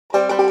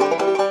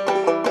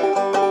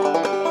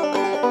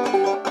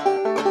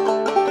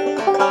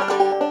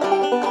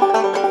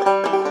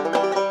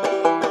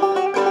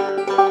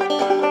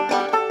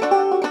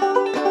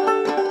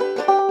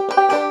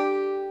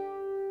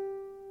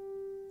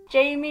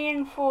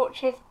Ian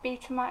Forch's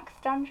Betamax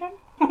Dungeon.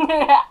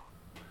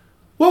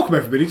 Welcome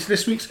everybody to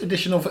this week's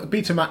edition of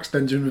Betamax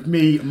Dungeon with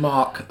me,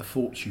 Mark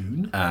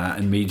Fortune.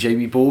 And me,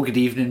 Jamie Ball. Good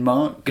evening,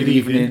 Mark. Good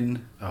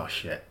evening. Oh,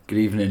 shit. Good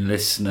evening,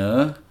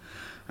 listener.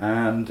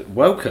 And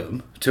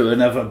welcome to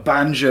another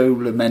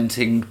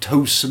banjo-lamenting,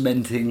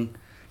 toe-cementing,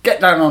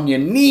 get down on your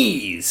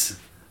knees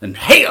and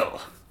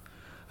hail!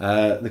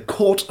 The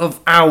Court of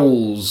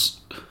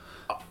Owls,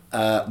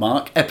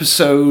 Mark,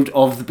 episode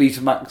of the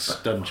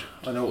Betamax Dungeon.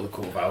 I know what the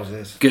Court of Owls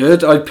is.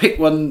 Good. I picked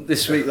one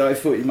this week that I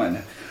thought you might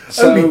know.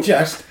 Only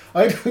just.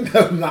 I don't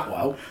know them that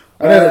well.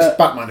 I know there's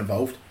Batman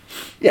involved.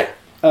 Yeah.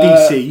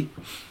 DC.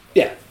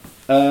 Yeah.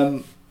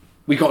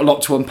 We got a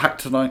lot to unpack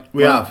tonight.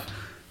 We have.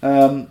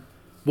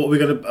 What are we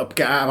going to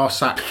get out of our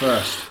sack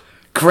first?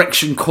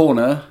 Correction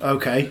corner.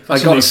 Okay.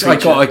 I got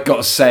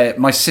to say it.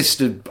 My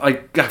sister,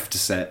 I have to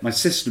say it. My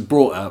sister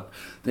brought up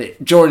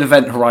that during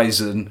Event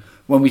Horizon,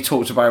 when we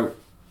talked about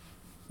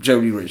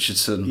Jolie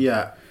Richardson,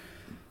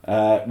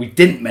 we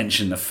didn't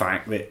mention the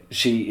fact that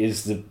she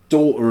is the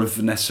daughter of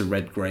Vanessa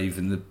Redgrave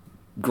and the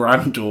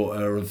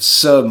granddaughter of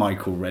Sir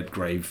Michael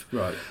Redgrave.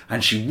 Right.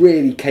 And she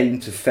really came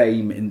to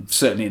fame,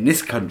 certainly in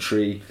this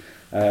country,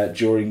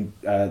 during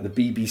the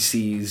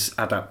BBC's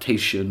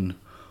adaptation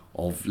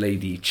of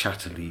Lady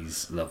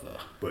Chatterley's Lover.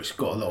 But it's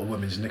got a lot of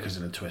women's knickers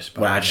in a twist.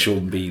 Well, it had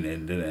Sean Bean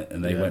in, didn't it?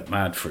 And they went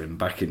mad for him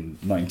back in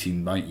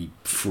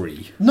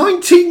 1993.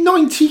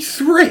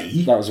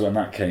 1993? That was when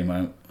that came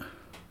out.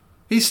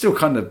 He's still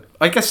kind of...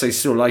 I guess they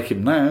still like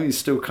him now. He's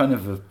still kind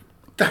of a...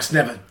 That's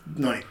never...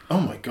 Oh,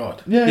 my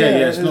God. Yeah,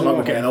 It's not like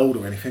we're getting old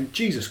or anything.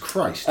 Jesus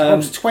Christ. I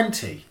was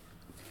 20.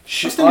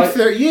 That's only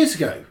 30 years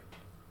ago.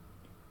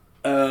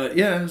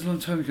 Yeah, it was a long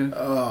time ago.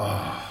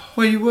 Oh...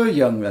 Well, you were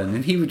young then,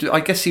 and he would... I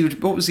guess he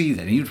would... What was he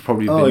then? He would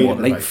probably have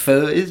been, late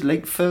 30s?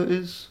 Late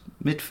 30s?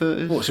 Mid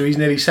 30s? What, so he's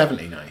nearly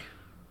 70 now?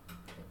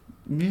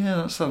 Yeah,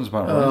 that sounds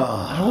about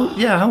right.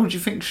 How would you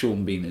think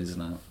Sean Bean is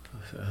now?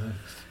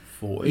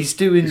 40. He's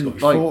doing, he's got to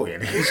be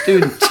 40, he's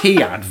doing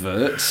tea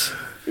adverts.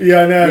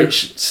 Yeah, I know.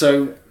 He's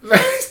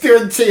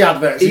doing tea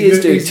adverts.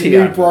 He's doing tea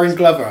adverts. Brian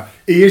Glover.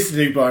 He is the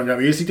new Brian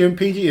Glover. Is he doing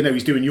PG? You know,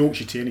 he's doing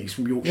Yorkshire tea, and he's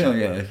from Yorkshire.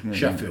 Yeah,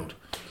 Sheffield.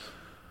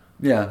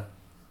 Yeah.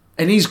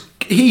 And he's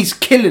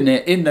killing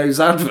it in those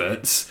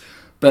adverts,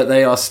 but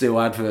they are still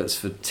adverts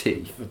for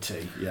tea. For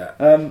tea, yeah.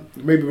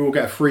 Maybe we'll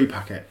get a free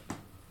packet.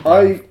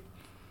 I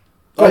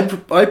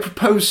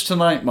propose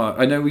tonight, Mark.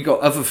 I know we got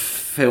other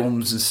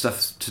films and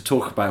stuff to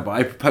talk about, but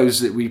I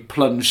propose that we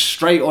plunge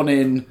straight on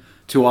in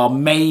to our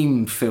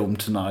main film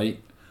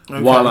tonight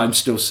while I'm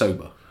still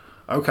sober.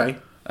 Okay.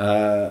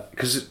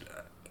 Because...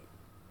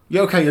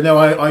 yeah, okay. You know,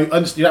 I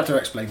understand. You have to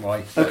explain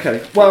why.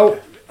 Okay. Well...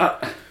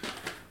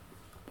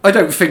 I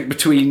don't think...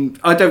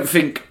 I'm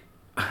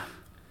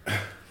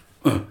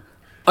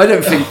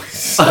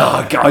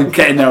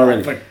getting there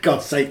already. For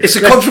God's sake. It's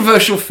a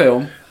controversial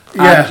film.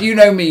 Yeah. And you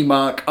know me,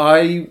 Mark.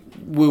 I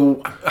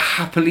will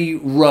happily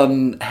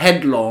run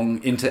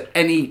headlong into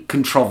any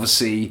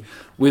controversy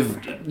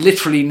with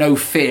literally no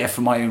fear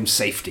for my own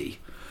safety.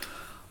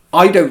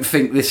 I don't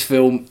think this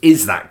film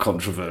is that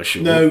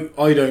controversial. No,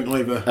 I don't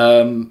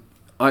either.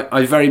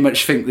 I very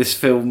much think this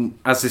film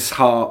has its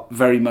heart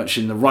very much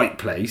in the right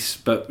place,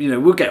 but you know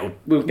we'll get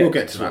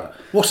to that.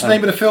 What's the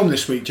name of the film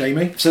this week,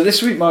 Jamie? So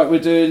this week, Mike, we're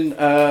doing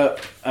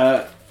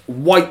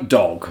White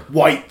Dog.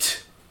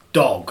 White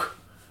Dog.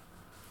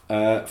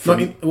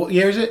 What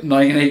year is it?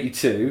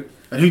 1982.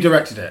 And who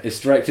directed it? It's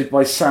directed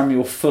by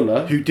Samuel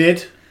Fuller. Who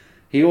did?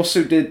 He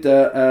also did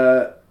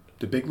the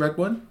Big Red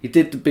One. He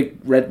did the Big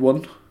Red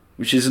One,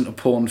 which isn't a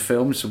porn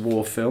film; it's a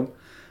war film.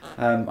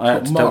 I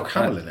had to Mark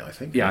Hamill in it, I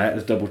think. Yeah, I had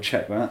to double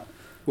check that.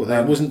 Well,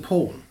 that wasn't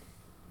porn.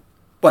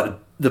 But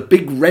the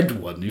Big Red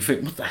One, you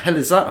think, what the hell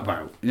is that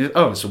about?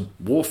 Oh, it's a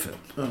war film.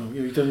 Oh,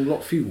 yeah, he's done a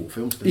few war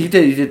films. He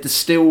did. He did the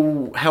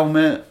Steel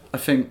Helmet, I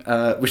think,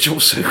 which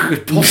also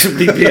could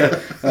possibly be a.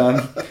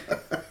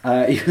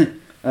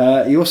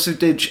 He also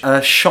did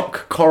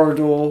Shock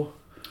Corridor.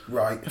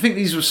 Right. I think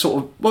these were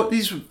sort of were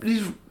these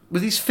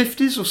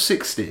 50s or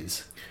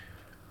 60s?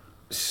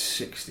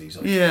 60s.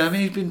 Yeah, I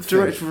mean he's been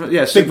directed for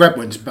Big Red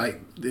One's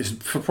is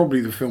for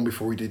probably the film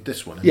before he did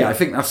this one. Yeah, I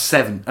think that's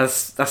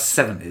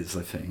 70s.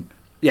 I think.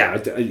 I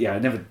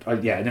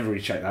never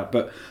really checked that,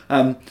 but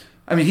I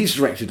mean he's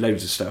directed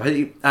loads of stuff.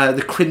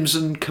 The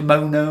Crimson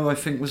Kimono, I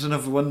think, was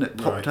another one that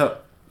popped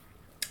up.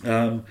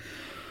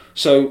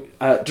 So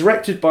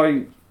directed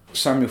by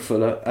Samuel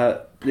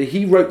Fuller.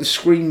 He wrote the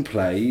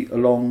screenplay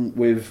along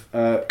with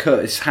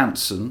Curtis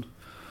Hanson,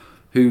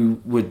 who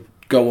would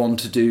go on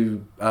to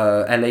do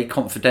LA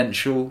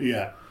Confidential.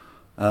 Yeah.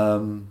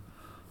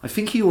 I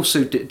think he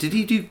also did. Did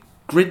he do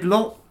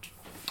Gridlock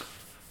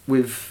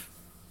with?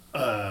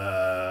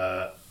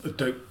 I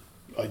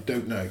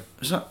don't know.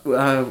 Is that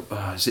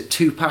is it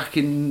Tupac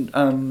in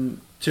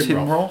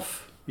Tim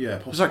Roth? Yeah,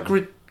 possibly. Was that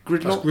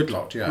Gridlock? That's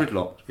Gridlocked, yeah.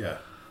 Gridlocked. Yeah.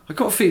 I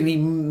got a feeling he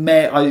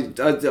may. I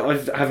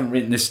haven't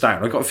written this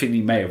down. I got a feeling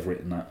he may have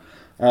written that.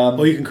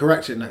 Or you can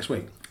correct it next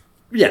week.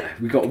 Yeah,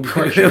 we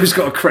always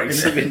got to correct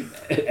something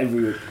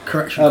every week.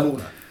 Correction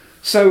corner.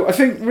 So I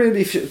think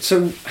really, it's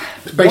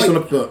based on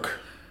a book.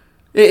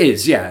 It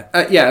is, yeah.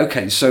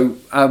 Okay, so...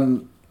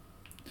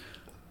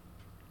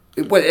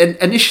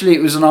 initially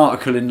it was an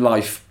article in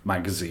Life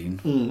magazine,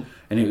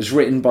 and it was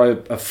written by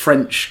a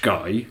French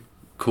guy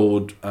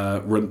called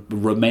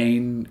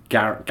Romain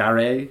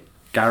Gary.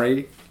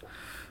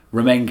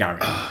 Romain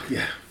Gary.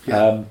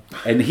 Yeah.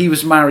 And he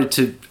was married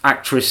to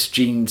actress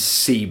Jean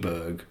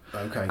Seberg.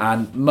 Okay.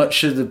 And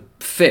much of the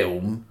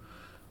film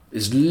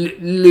is...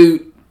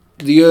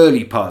 the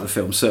early part of the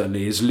film,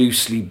 certainly, is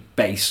loosely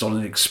based on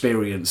an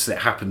experience that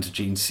happened to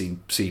Jean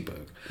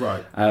Seberg.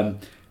 Right.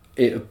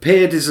 It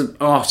appeared as an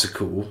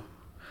article,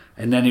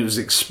 and then it was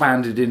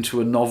expanded into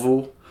a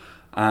novel.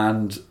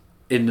 And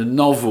in the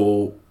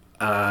novel,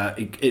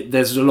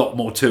 there's a lot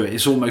more to it.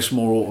 It's almost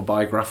more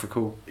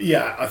autobiographical.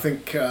 Yeah, I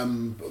think a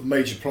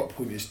major plot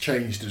point is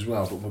changed as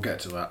well, but we'll get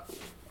to that.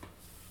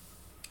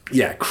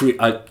 Yeah,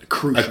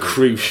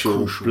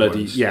 crucial bloody...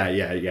 ones.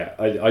 Yeah.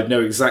 I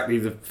know exactly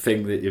the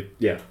thing that you...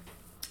 Yeah.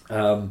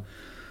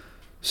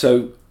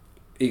 So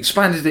he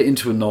expanded it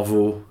into a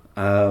novel,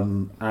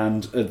 and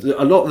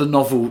a lot of the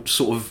novel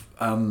sort of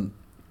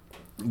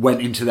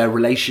went into their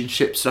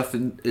relationship stuff,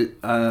 and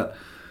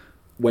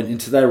went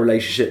into their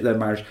relationship, their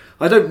marriage.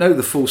 I don't know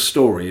the full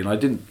story, and I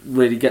didn't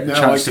really get the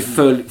chance to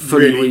fully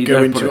really read go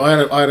up into on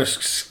it. I had a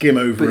skim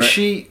over but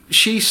it.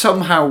 she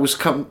somehow was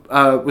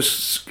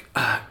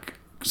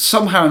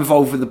somehow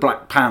involved with the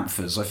Black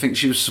Panthers. I think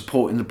she was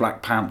supporting the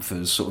Black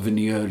Panthers sort of in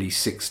the early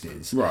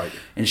 60s. Right.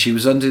 And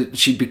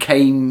she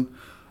became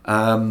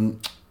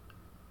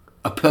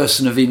a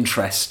person of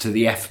interest to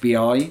the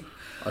FBI.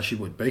 As she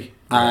would be.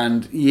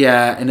 And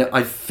and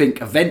I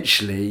think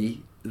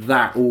eventually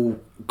that all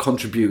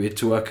contributed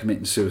to her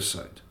committing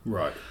suicide.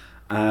 Right.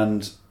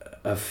 And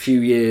a few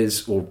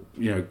years, or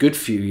good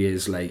few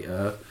years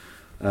later,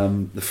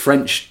 the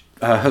French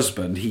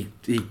husband, he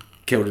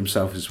killed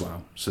himself as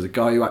well. So the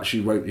guy who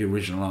actually wrote the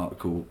original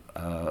article,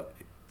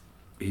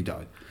 he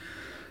died.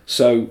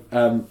 So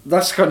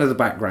that's kind of the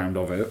background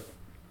of it.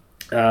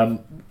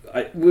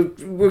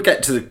 We'll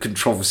get to the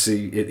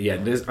controversy at the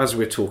end as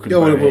we're talking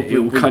about it. It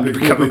will kind of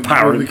become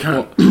apparent. We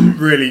can't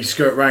really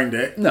skirt around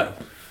it. No.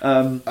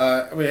 I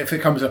mean, if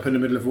it comes up in the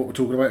middle of what we're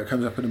talking about, it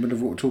comes up in the middle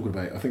of what we're talking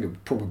about. I think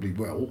it probably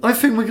will. I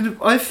think we're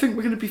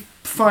gonna be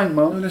fine,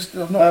 Mark. I'm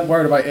not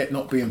worried about it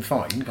not being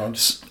fine. I'm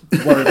just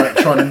worried about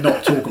trying to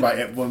not talk about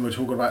it when we're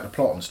talking about the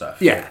plot and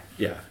stuff. Yeah.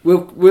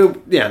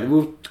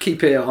 We'll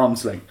keep it at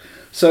arm's length.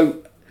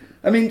 So,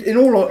 I mean,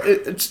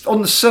 it's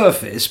on the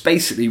surface,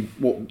 basically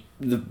what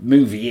the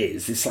movie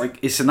is. It's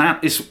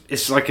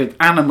like an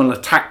animal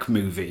attack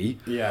movie.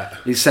 Yeah.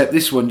 Except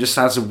this one just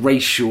has a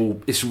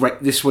racial. This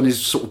one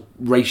is sort of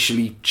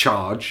racially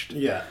charged.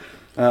 Yeah.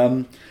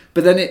 But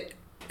then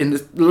in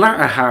the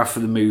latter half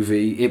of the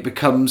movie, it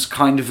becomes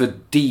kind of a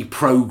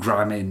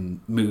deprogramming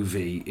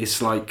movie.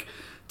 It's like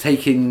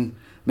taking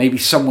maybe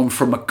someone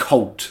from a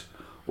cult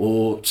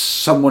or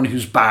someone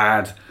who's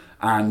bad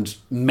and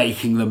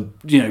making them,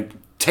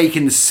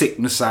 taking the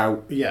sickness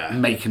out,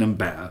 and making them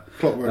better.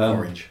 Clockwork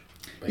Orange.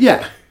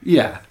 Basically.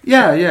 Yeah.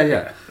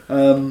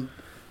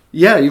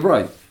 You're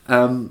right.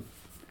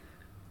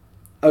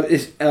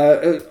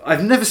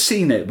 I've never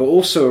seen it, but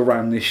also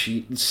around this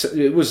year,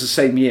 it was the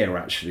same year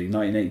actually,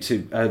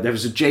 1982. There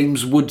was a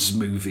James Woods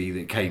movie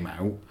that came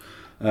out,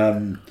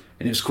 and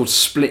it was called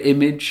Split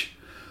Image,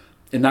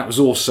 and that was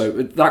also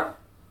that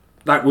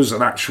was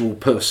an actual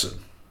person,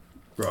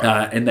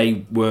 right? And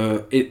they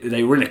were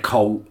in a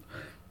cult,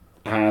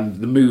 and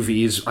the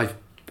movie is I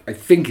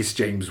think it's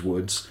James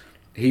Woods.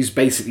 He's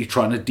basically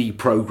trying to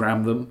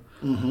deprogram them,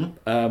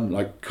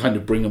 like kind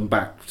of bring them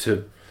back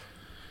to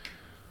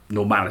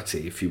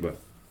normality, if you will.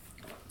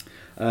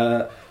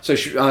 So,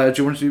 do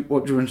you want to do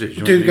what do you want to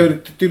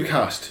do? Do the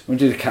cast. Want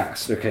to do the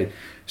cast? Okay,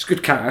 it's a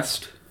good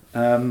cast.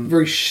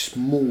 Very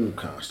small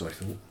cast, I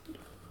thought.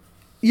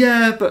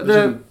 Yeah, but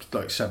there's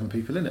like 7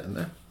 people in it, isn't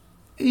there?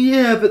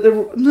 Yeah, but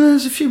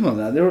there's a few more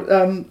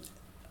there.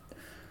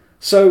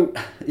 So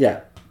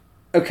yeah.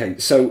 Okay,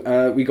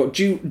 so we got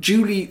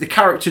Julie, the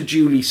character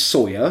Julie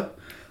Sawyer.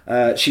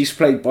 She's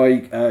played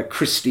by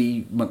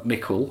Christy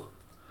McNichol.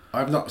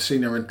 I've not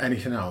seen her in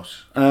anything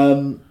else.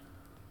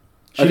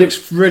 She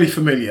looks really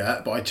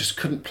familiar, but I just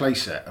couldn't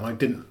place it, and I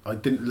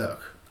didn't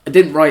look. I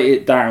didn't write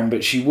it down,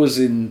 but she was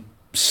in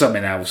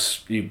something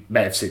else you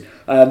may have seen.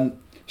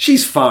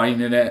 She's fine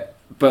in it,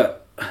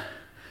 but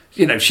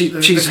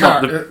she's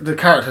not the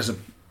character's a.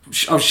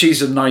 Oh,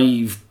 she's a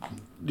naive.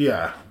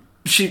 Yeah.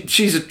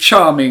 She's a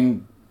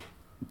charming.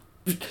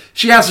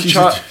 She's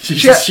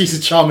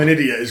a charming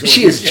idiot as well.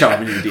 She is a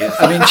charming idiot.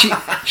 I mean,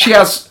 she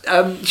has.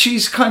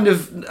 She's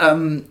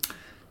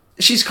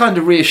kind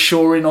of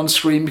reassuring on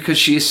screen because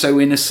she is so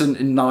innocent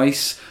and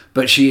nice,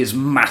 but she is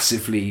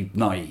massively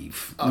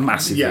naive.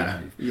 Massively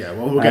naive. Yeah.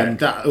 Well, we'll get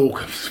that all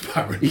comes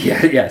apparent.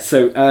 Yeah.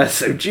 So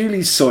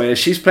Julie Sawyer,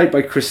 she's played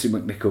by Christy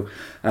McNichol.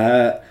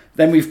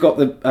 Then we've got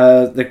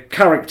the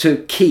character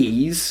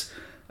Keys,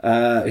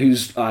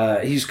 who's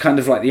he's kind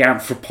of like the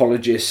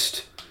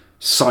anthropologist,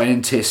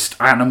 scientist,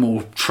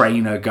 animal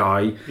trainer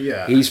guy.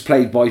 Yeah. He's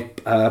played by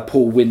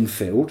Paul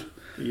Winfield.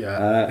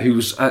 Yeah.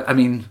 Who's, I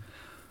mean,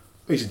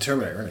 He's in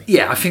Terminator, isn't he?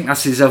 Yeah, I think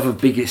that's his other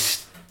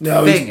biggest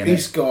thing.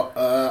 He's got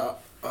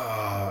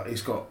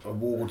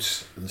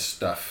awards and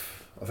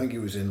stuff. I think he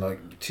was in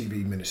like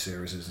TV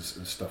miniseries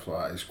and stuff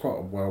like that. He's quite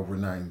a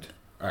well-renowned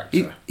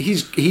actor.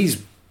 He's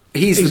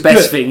the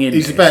best thing in it.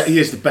 He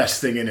is the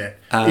best thing in it.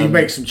 He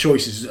makes some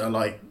choices that are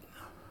like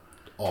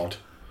odd.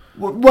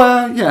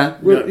 Well, yeah,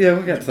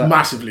 we'll get to that.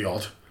 Massively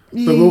odd,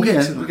 but we'll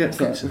get to that.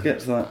 We'll get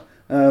to that.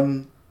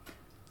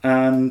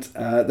 And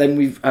then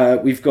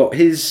we've got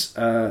his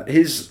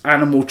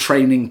animal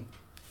training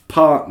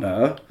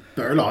partner.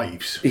 Their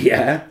lives.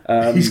 Yeah,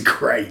 he's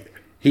great.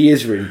 He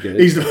is really good.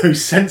 He's the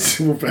most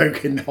sensible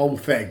bloke in the whole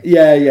thing.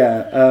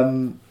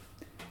 Yeah.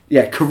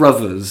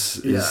 Carruthers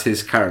is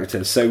his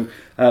character. So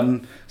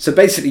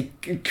basically,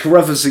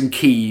 Carruthers and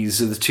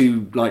Keyes are the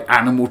two like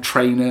animal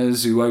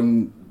trainers who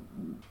own.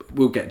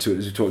 We'll get to it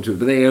as we talk to it,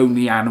 but they own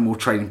the animal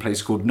training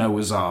place called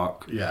Noah's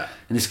Ark. Yeah,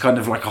 and it's kind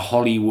of like a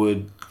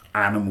Hollywood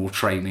animal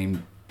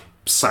training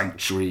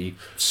sanctuary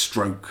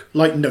stroke.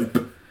 Like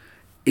Nope.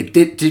 It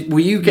did. Did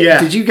you get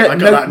I got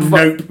Nope? that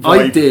Nope vibe.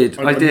 I did.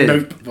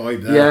 Nope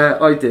vibe there. Yeah,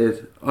 I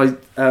did. I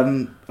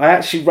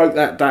actually wrote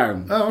that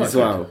down as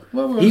well.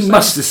 He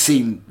must have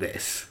seen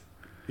this.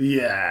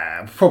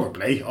 Yeah,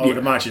 probably. I would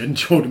imagine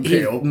Jordan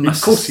Peele.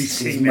 Of course, he's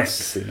seen it.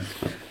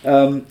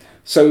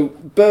 So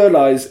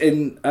Burleigh's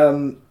in.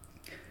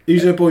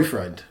 Who's her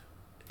boyfriend?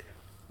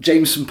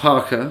 Jameson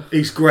Parker.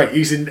 He's great.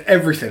 He's in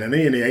everything, isn't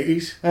he? In the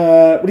 80s.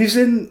 Well, he's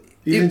in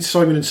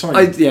Simon and Simon.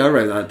 I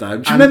wrote that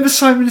down. Do you remember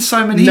Simon and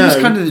Simon? He was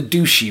kind of the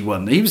douchey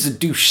one. He was the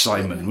douche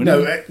Simon.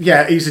 Wasn't he?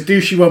 Yeah, he's a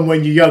douchey one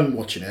when you're young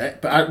watching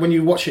it, but when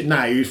you watch it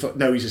now, you thought,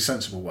 no, he's a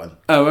sensible one.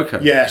 Oh, okay.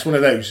 Yeah, it's one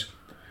of those.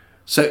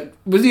 So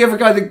was the other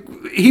guy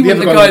he wasn't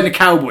the guy in the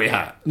cowboy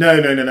hat?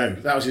 No.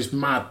 That was his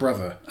mad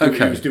brother.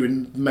 Okay. He was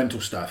doing mental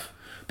stuff.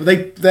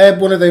 But they're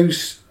one of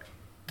those.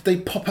 They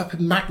pop up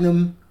in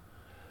Magnum.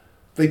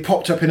 They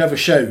popped up in other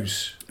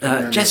shows.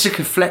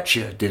 Jessica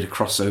Fletcher did a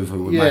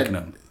crossover with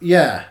Magnum.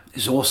 Yeah,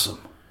 it's awesome.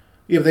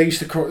 Yeah, they used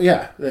to.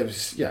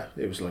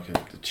 It was like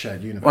a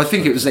shared universe. Well, I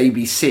think it was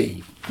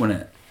ABC,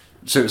 wasn't it?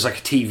 So it was like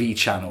a TV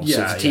channel.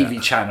 So if the TV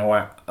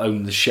channel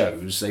owned the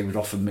shows, they would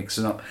often mix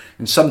them up,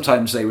 and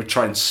sometimes they would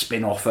try and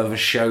spin off other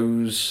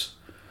shows.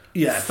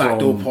 Yeah,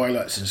 backdoor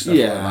pilots and stuff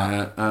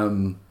like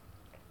that.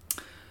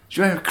 Do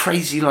you remember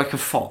Crazy Like a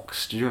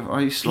Fox? I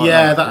used to like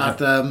that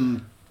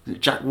had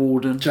Jack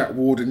Warden. Jack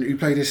Warden, who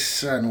played his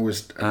son or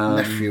his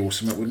nephew or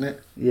something, wouldn't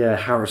it? Yeah,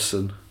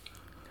 Harrison.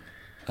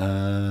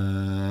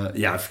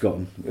 I've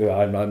forgotten.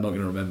 I'm not going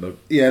to remember.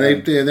 Yeah,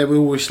 they were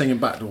always slinging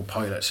backdoor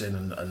pilots in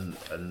and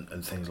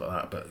things like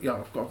that. But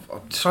yeah,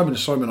 Simon &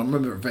 Simon, I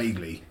remember it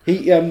vaguely.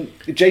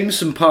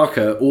 Jameson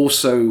Parker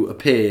also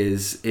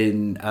appears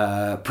in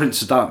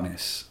Prince of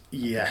Darkness.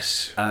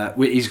 Yes.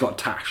 He's got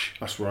Tash.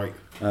 That's right.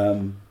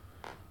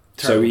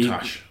 Terrible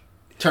Tash.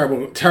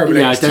 Terrible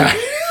Tash.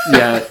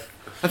 Yeah.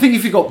 I think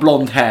if you've got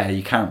blonde hair,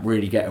 you can't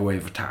really get away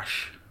with a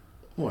Tash.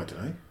 Oh, I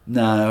don't know.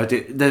 No,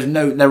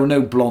 there are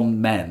no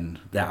blonde men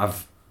that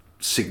have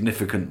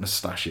significant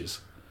moustaches.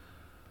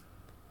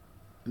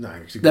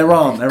 No, there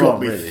aren't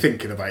really.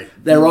 Thinking about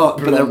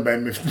blonde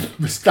men with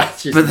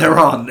moustaches, but there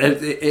aren't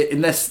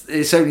unless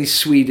it's only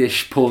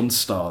Swedish porn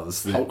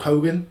stars. Hulk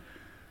Hogan.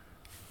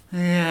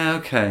 Yeah,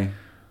 okay.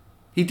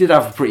 He did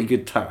have a pretty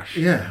good Tash.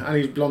 Yeah, and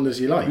he's blonde as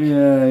you like.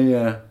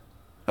 Yeah.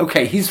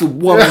 Okay, he's the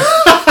one.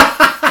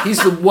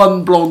 He's the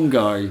one blonde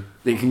guy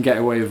that can get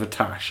away with a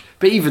Tash.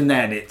 But even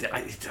then, it's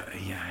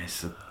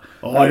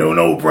I don't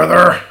know,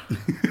 brother.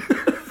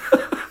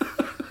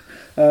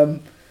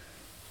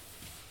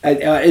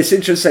 It's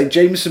interesting.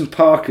 Jameson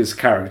Parker's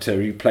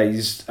character, who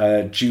plays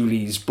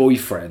Julie's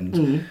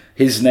boyfriend,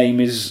 his name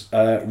is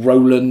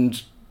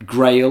Roland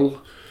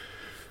Grail.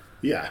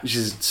 Yeah.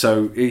 He's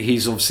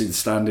obviously the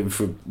stand-in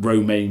for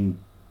Romain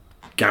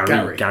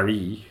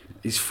Gary.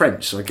 He's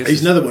French, so I guess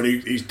he's another one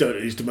who's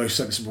the most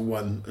sensible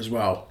one as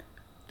well.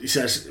 He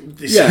says at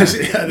the start,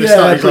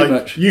 he's like,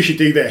 much. You should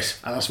do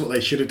this, and that's what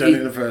they should have done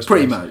in the first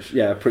place.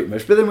 Pretty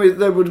much. But then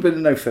there would have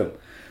been no film.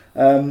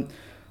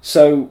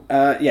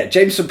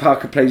 Jameson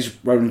Parker plays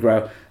Roland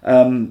Grail.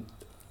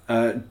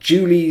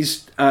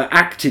 Julie's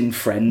acting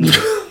friend,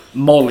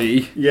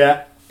 Molly,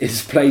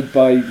 is played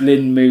by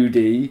Lynn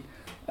Moody.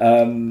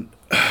 And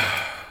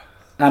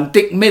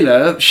Dick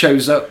Miller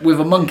shows up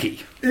with a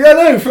monkey. Yeah,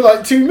 no, for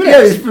like 2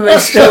 minutes. He's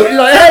like,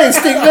 hey,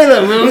 it's Dick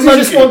Miller. Was he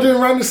just wandering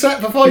around the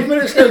set for 5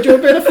 minutes? Do you want a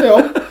bit of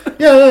film?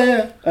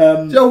 Yeah.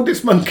 The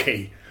oldest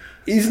monkey.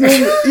 He's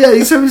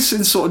always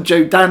in sort of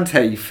Joe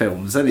Dante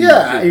films, isn't he?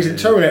 Yeah, he's in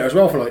Terminator as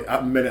well for like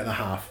a minute and a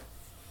half.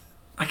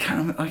 I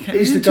can't.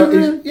 He's the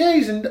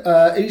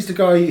guy. He's the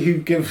guy who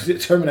gives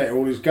Terminator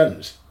all his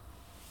guns.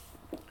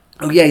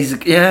 Oh yeah,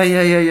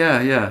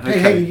 yeah. Okay.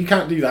 Hey, you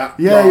can't do that.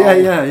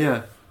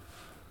 Yeah.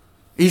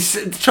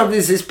 The trouble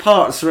is, his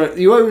parts are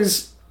you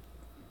always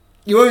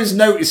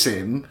notice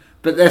him,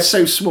 but they're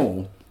so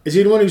small. Is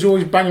he the one who's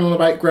always banging on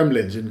about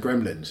Gremlins in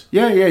Gremlins?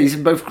 Yeah, he's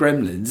in both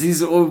Gremlins.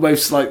 He's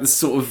almost like the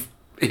sort of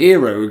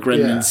hero of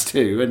Gremlins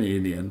too, isn't he,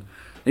 in the end?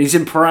 And he's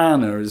in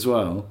Piranha as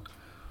well.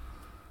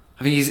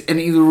 I think he's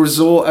any the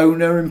resort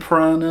owner in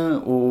Piranha,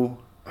 or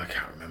I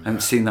can't remember. I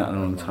haven't seen that in a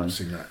long time.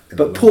 Seen that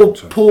but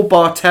Paul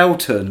Bartel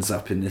turns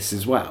up in this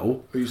as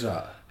well. Who's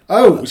that?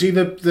 Oh, is he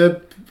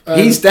the?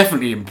 He's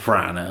definitely in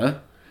Piranha.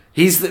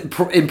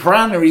 In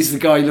Piranha. He's the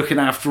guy looking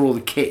after all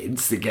the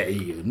kids that get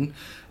eaten,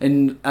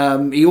 and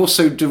he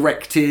also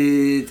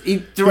directed.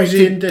 He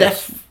directed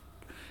Death.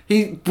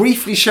 He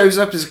briefly shows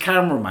up as a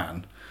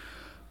cameraman.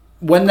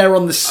 When they're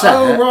on the set,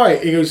 oh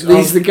right, he goes.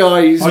 These are the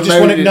guys. I just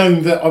want it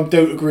known that I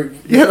don't agree.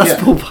 Yeah, that's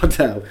Paul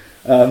Bartel.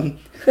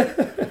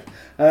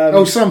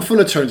 Sam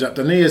Fuller turns up,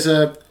 doesn't he? As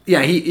a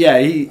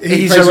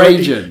he's her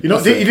agent. You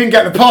didn't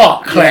get the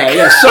part.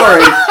 Yeah,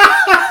 sorry.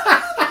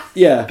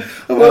 Yeah.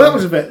 Well, that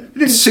was a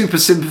bit super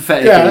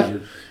sympathetic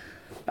agent.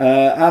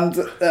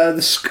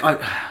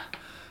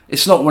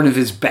 It's not one of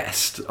his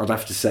best, I'd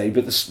have to say,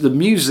 but the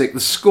music, the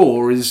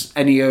score is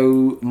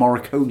Ennio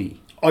Morricone.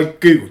 I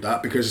googled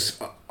that because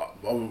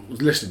I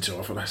was listening to it.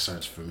 I thought that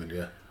sounds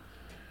familiar.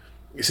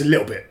 It's a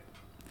little bit.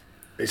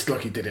 It's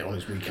like he did it on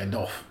his weekend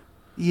off.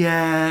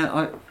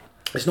 Yeah,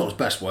 it's not his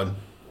best one.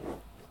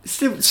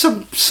 Still,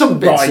 some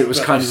bits it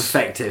was kind of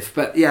effective,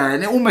 but yeah,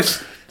 and it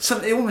almost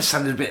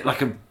sounded a bit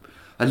like a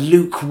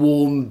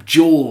lukewarm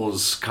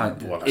Jaws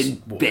kind of what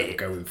they're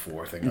going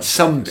for. I think in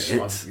some bits,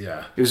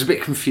 it was a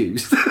bit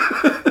confused.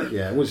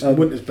 Yeah, it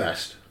wasn't his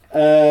best.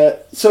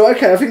 So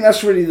okay, I think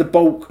that's really the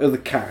bulk of the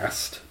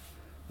cast.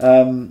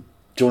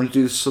 Do you want to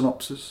do the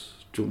synopsis?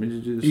 Do you want me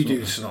to do the synopsis? You do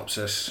the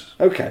synopsis.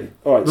 Okay,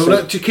 all right.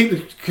 Well, to keep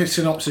the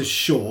synopsis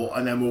short,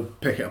 and then we'll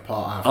pick it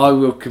apart after. I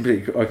will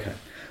completely. Okay.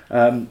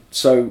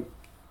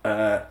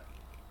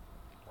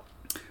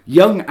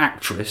 Young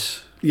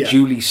actress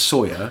Julie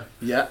Sawyer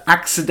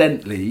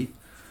accidentally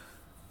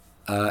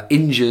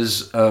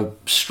injures a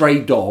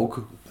stray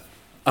dog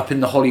up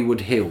in the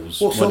Hollywood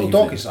Hills. What sort of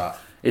dog is that?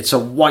 It's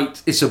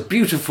a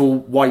beautiful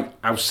white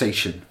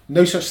Alsatian.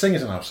 No such thing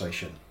as an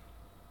Alsatian.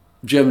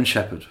 German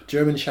Shepherd. Do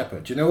you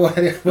know where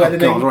the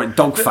name... Right,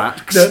 dog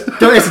facts. It's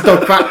a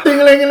dog fact.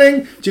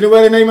 Ding-a-ling-a-ling. Do you know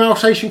where the name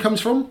Alsatian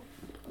comes from?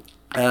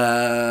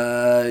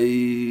 I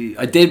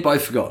did, but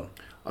I've forgotten.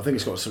 I think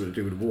it's got something to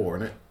do with war,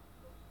 innit?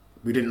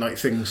 We didn't like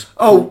things...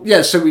 Oh,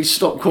 yeah, so we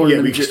stopped calling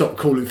them... we stopped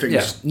calling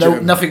things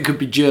German. Nothing could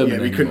be German we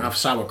anymore. couldn't have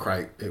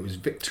sauerkraut. It was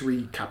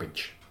Victory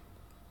cabbage.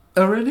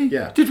 Oh, really?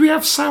 Yeah. Did we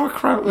have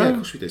sauerkraut though? Yeah, of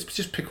course we did. It's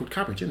just pickled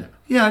cabbage, isn't it?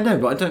 Yeah, I know,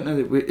 but I don't know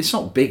that it's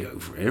not big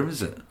over here,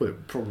 is it? Well,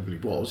 it probably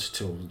was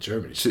till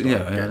Germany started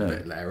getting a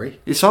bit Larry.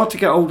 It's hard to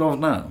get hold of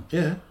now.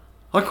 Yeah.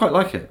 I quite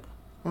like it.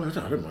 Well, I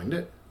don't mind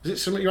it. Is it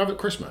something you have at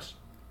Christmas?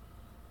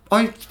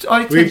 I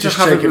tend We've to just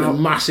have taken it a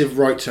massive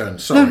right turn.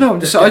 Sorry. No,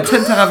 so I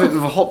tend to have it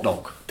with a hot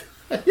dog.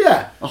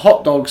 Yeah. A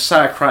hot dog,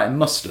 sauerkraut and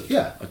mustard.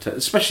 Yeah.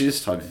 Especially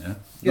this time of year.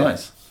 Yeah.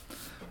 Nice.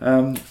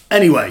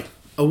 Anyway,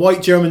 a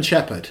white German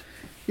Shepherd.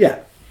 Yeah.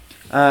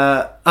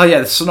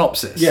 The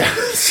synopsis. Yeah,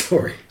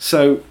 sorry.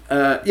 So,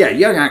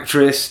 young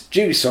actress,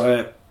 Julie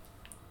Sawyer,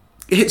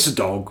 hits a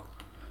dog,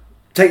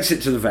 takes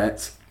it to the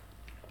vet,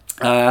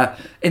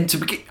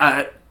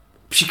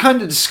 she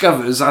kind of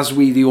discovers, as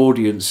we the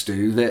audience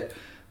do, that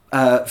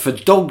for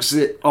dogs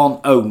that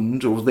aren't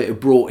owned or that are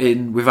brought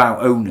in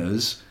without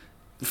owners,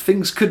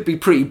 things could be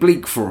pretty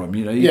bleak for them.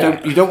 You know,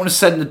 you don't want to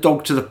send the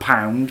dog to the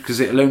pound because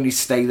it'll only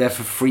stay there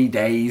for 3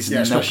 days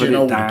and then they'll put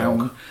it down.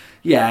 Dog.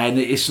 Yeah, and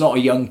it's not a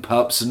young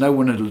pup, so no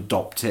one will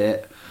adopt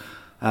it.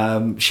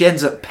 She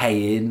ends up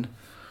paying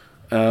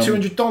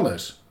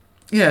 $200.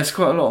 Yeah, it's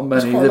quite a lot of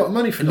money. That's quite a lot of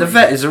money for. And the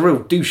vet is a real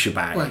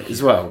douchebag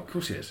as well. Of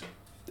course he is.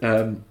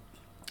 The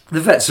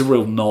vet's a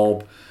real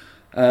knob,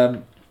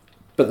 but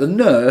the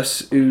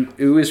nurse,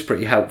 who is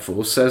pretty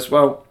helpful, says,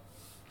 "Well,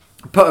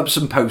 put up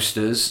some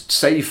posters.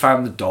 Say you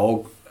found the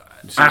dog.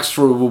 Ask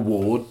for a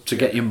reward to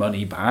get your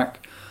money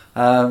back.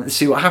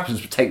 See what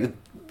happens. Take the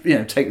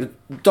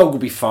dog will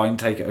be fine.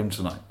 Take it home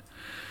tonight."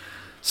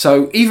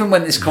 So even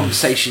when this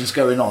conversation's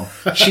going on,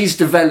 she's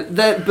developed.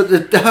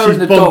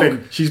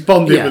 She's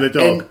bonding with the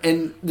dog.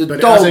 And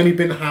it has only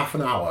been half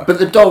an hour. But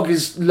the dog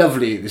is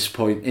lovely at this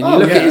point. And you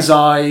look at his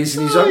eyes,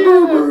 and he's like,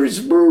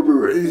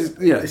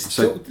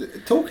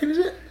 talking, is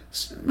it?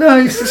 No,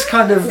 he's just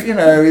kind of,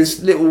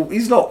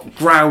 he's not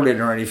growling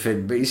or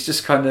anything, but he's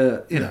just kind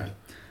of,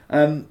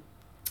 And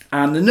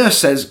the nurse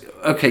says,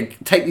 "Okay,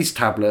 take these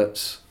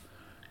tablets.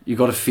 You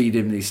got to feed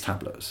him these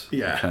tablets."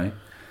 Yeah. Okay.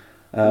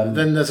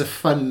 Then there's a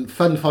fun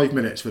 5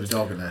 minutes with the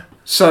dog in there.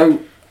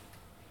 So,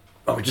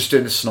 we're just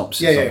doing the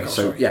synopsis.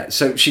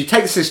 So she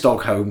takes this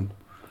dog home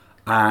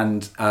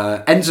and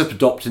ends up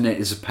adopting it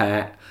as a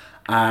pet,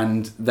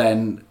 and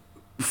then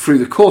through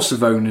the course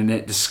of owning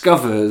it,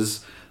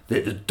 discovers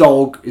that the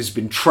dog has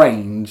been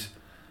trained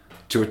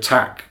to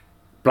attack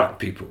black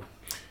people.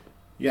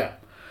 Yeah.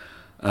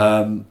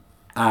 And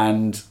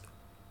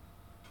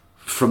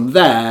from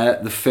there,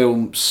 the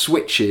film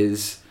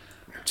switches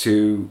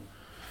to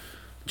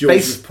George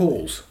with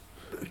Paul's.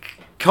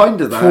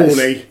 Kind of that.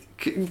 Paulie.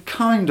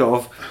 Kind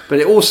of. But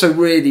it also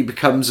really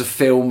becomes a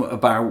film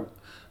about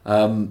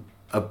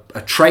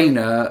a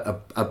trainer,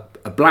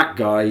 a black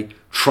guy,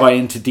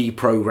 trying to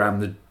deprogram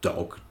the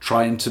dog,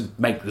 trying to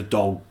make the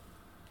dog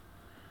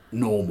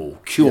normal,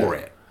 cure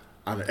it.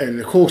 And in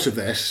the course of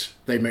this,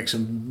 they make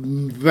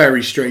some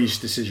very strange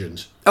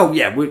decisions. Oh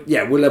yeah,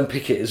 we'll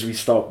unpick it as we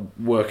start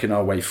working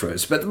our way through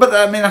it. But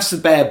I mean, that's the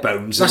bare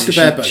bones. That's the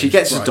bare bones. She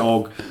gets a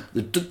dog.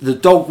 The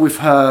dog with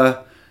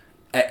her,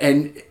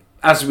 and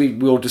as we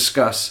will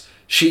discuss,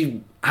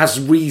 she has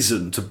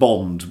reason to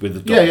bond with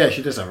the dog. Yeah,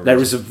 she does have a reason.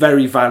 There is a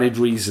very valid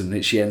reason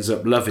that she ends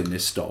up loving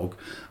this dog.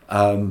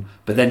 But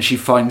then she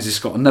finds it's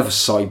got another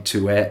side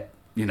to it,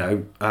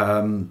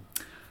 and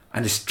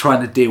is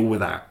trying to deal with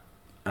that.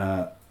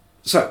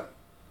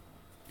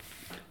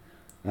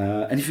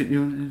 Anything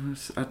you want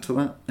to add to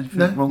that?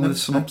 Anything wrong with the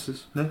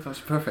synopsis? No, that's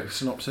a perfect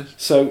synopsis.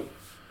 So,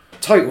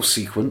 title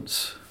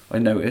sequence, I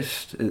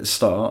noticed at the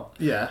start.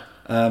 Yeah.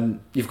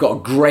 You've got a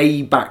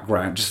grey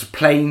background, just a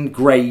plain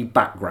grey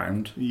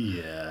background.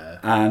 Yeah.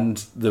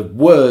 And the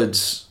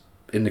words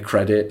in the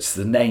credits,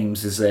 the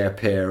names as they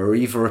appear, are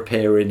either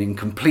appearing in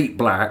complete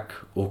black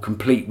or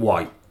complete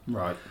white.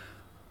 Right.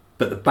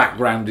 But the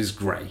background is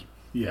grey.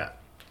 Yeah.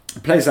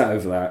 It plays out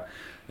over that.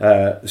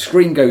 The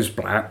screen goes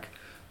black.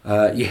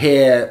 You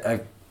hear a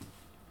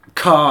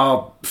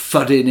car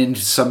thudding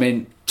into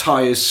something,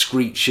 tyres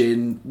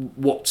screeching,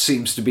 what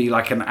seems to be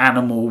like an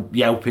animal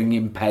yelping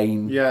in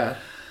pain. Yeah.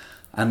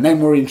 And then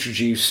we're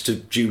introduced to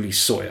Julie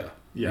Sawyer,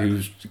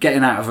 who's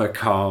getting out of her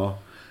car.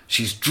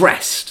 She's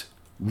dressed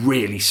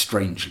really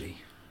strangely.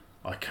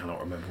 I cannot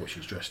remember what she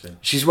was dressed in.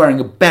 She's wearing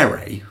a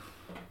beret.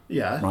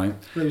 Yeah. Right.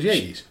 It was the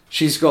 80s.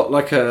 She's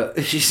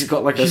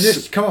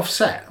just come off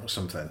set or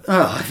something.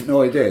 Oh, I have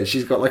no idea.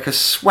 She's got like a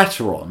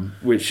sweater on,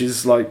 which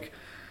is like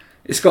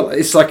it's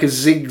like a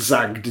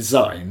zigzag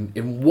design.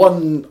 In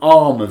one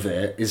arm of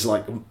it is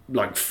like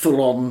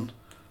full on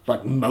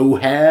like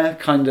mohair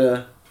kind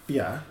of.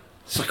 Yeah.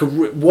 It's like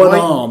one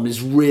arm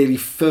is really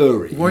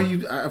furry. Why are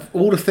you out of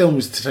all the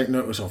films to take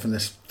notice of in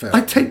this film?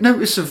 I take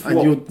notice of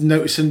and you're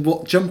noticing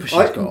what jumper she's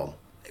got on.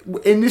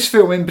 In this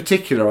film in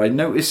particular, I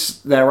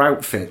noticed their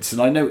outfits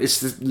and I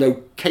noticed the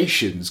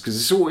locations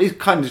because it's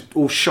kind of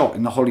all shot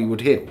in the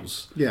Hollywood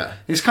Hills. Yeah.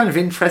 It's kind of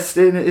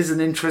interesting. It is an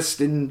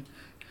interesting...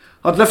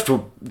 I'd love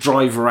to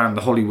drive around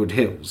the Hollywood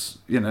Hills.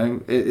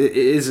 It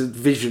is a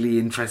visually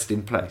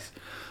interesting place.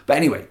 But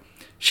anyway,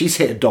 she's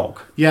hit a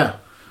dog. Yeah.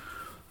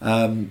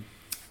 White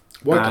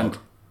dog.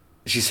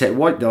 She's hit a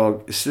white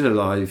dog. It's still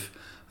alive.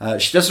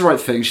 She does the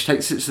right thing. She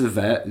takes it to the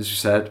vet, as you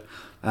said.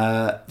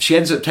 She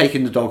ends up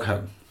taking the dog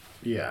home.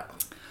 Yeah.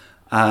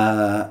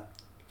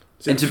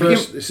 Is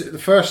it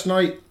the first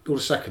night or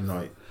the second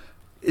night?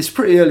 It's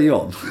pretty early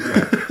on.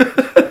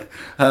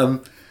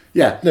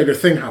 Yeah. No, the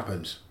thing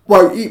happens.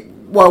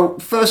 Well,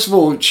 first of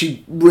all,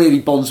 she really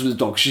bonds with the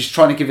dog. She's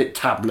trying to give it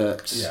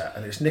tablets. Yeah,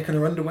 and it's nicking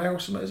her underwear or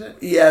something, is it?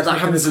 Yeah, that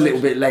happens a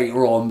little bit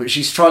later on, but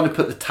she's trying to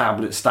put the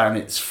tablets down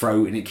its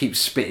throat and it keeps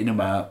spitting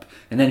them up.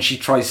 And then she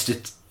tries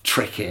to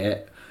trick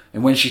it.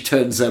 And when she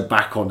turns her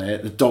back on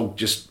it, the dog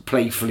just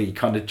playfully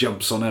kind of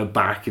jumps on her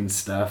back and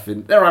stuff.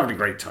 And they're having a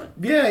great time.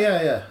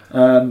 Yeah.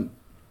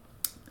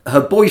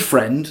 Her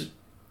boyfriend,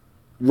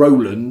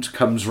 Roland,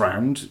 comes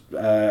round,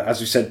 as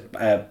we said,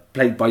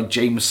 played by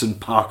Jameson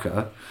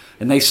Parker.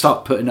 And they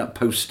start putting up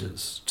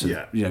posters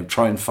to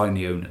try and find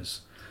the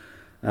owners.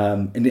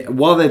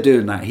 While they're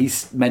doing that, he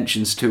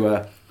mentions to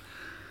her,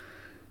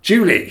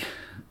 Julie,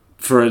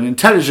 for an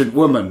intelligent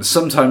woman,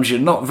 sometimes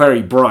you're not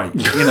very bright.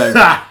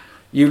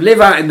 You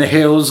live out in the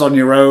hills on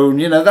your own.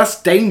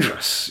 That's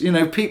dangerous.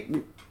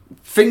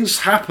 Things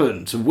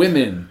happen to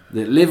women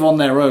that live on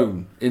their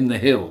own in the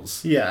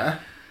hills. Yeah.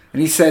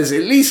 And he says,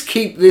 at least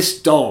keep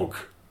this dog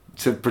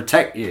to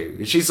protect you.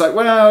 And she's like,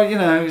 well,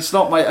 it's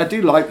not I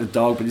do like the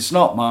dog, but it's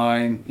not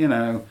mine.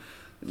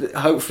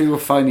 Hopefully we'll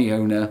find the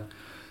owner.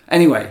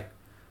 Anyway,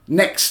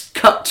 next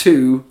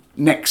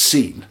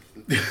scene.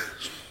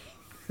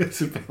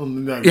 It's a bit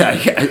on the nose.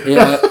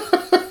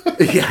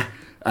 Yeah.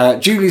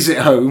 Julie's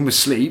at home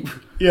asleep.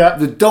 Yeah.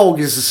 The dog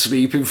is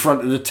asleep in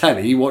front of the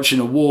telly watching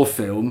a war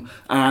film,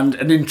 and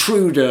an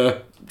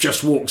intruder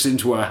just walks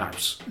into her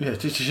house. Yeah.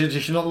 Did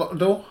she not lock the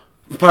door?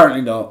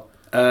 Apparently not.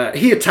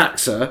 He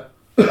attacks her.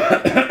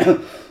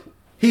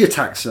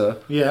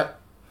 Yeah.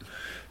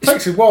 It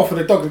takes a while for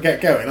the dog to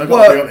get going, I've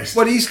got to be honest.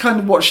 Well, he's kind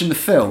of watching the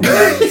film.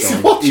 He's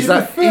watching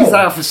the film. He's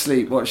half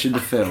asleep watching the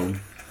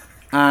film.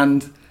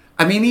 And,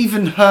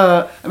 even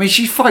her...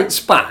 she fights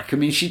back.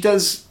 She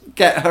does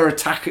get her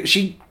attack.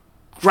 She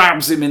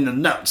grabs him in the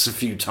nuts a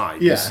few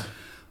times. Yeah.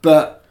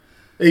 But...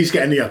 He's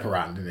getting the upper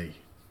hand, isn't he?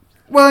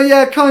 Well,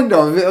 yeah, kind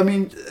of.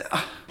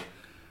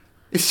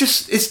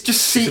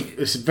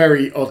 It's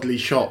very oddly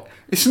shot.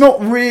 It's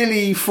not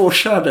really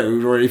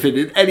foreshadowed or anything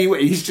in any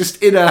way. He's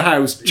just in her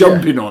house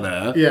jumping on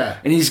her. Yeah.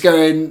 And he's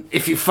going,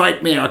 if you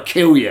fight me, I'll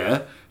kill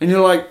you. And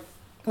you're like,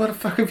 what the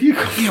fuck have you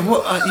got?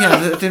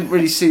 Yeah, I didn't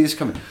really see this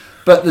coming.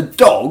 But the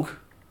dog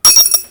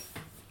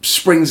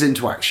springs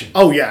into action.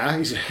 Oh, yeah,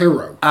 he's a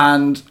hero.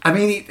 And,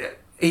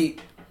 he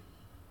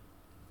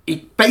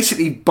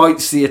basically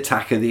bites the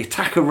attacker. The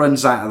attacker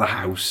runs out of the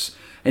house.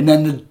 And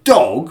then the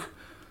dog,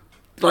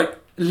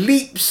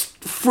 leaps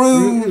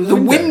through the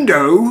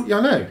window. Yeah,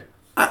 I know.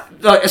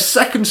 Like a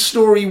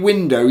second-story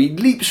window. He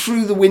leaps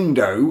through the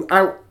window,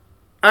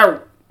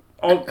 out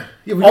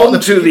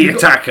onto the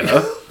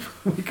attacker.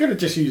 We could have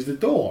just used the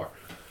door.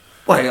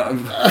 Wait, the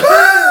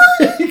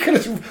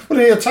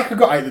attacker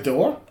got out the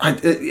door.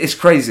 It's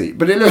crazy,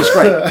 but it looks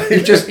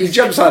great. He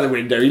jumps out the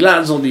window. He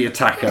lands on the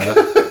attacker.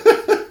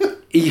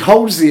 He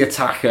holds the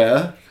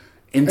attacker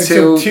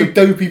until two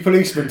dopey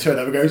policemen turn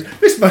up and goes,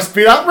 "This must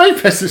be that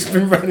rapist that's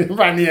been running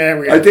around the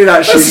area." I did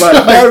actually.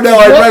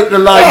 I wrote the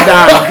line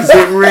down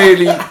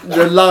because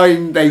the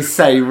line they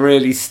say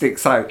really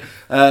sticks out.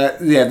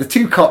 The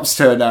two cops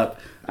turn up.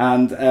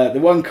 And the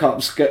one cop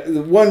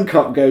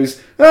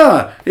goes,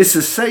 it's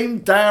the same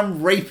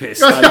damn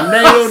rapist I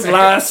nailed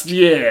last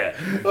year.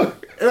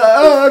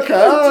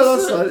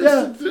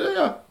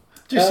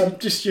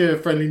 Just your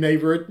friendly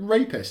neighbour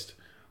rapist.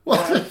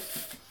 What?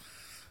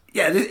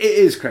 Yeah, it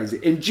is crazy.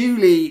 And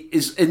Julie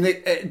is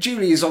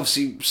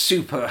obviously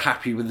super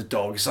happy with the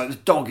dog. It's like the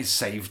dog has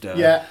saved her.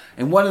 Yeah.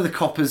 And one of the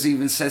coppers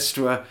even says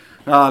to her,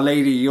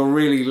 lady, you're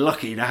really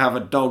lucky to have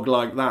a dog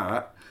like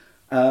that.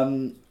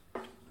 And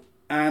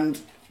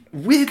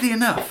weirdly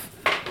enough,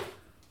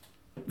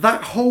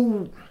 that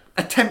whole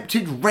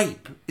attempted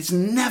rape is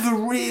never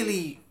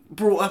really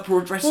brought up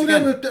or addressed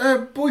again. No,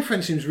 her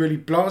boyfriend seems really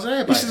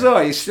blasé about it. He says,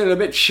 he's still a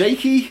bit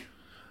shaky.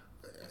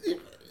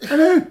 I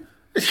know.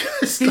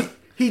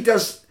 He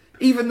does,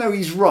 even though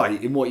he's right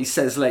in what he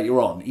says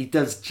later on, he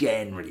does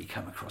generally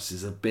come across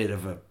as a bit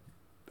of a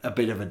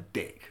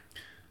dick.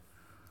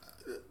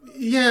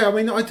 Yeah, I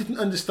mean, I didn't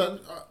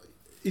understand.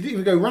 He didn't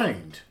even go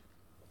round.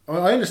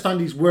 I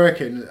understand he's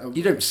working.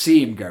 You don't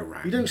see him go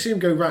round. You don't see him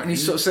go round. And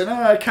he's sort of saying,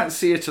 I can't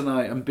see you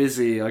tonight. I'm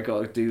busy. I got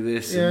to do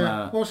this and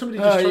that. Well, somebody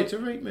just tried to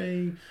rape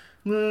me.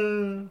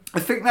 I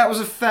think that was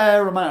a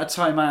fair amount of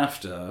time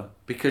after,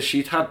 because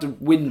she'd had the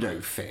window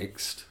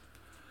fixed.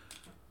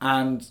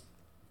 And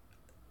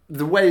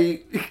the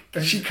way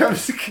she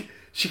comes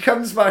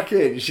back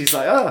in, she's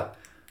like,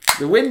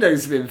 the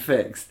window's been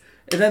fixed.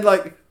 And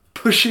then,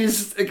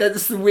 pushes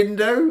against the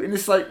window. And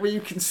it's like, well,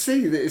 you can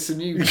see that it's a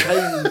new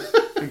pane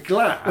of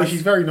glass. Well,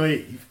 she's very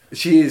naive.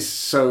 She is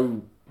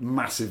so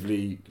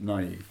massively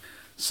naive.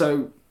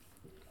 So,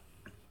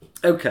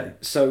 okay,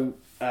 so...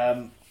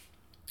 well,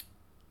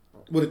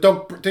 the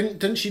dog...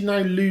 Didn't she now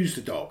lose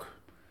the dog?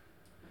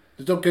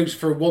 The dog goes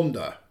for a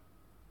wander.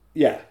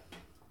 Yeah.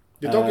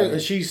 The dog...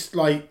 and she's,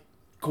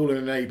 calling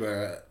a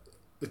neighbour.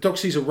 The dog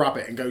sees a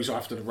rabbit and goes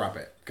after the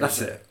rabbit. That's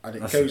it. And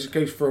it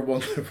goes for a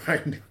wander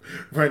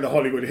around the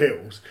Hollywood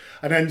Hills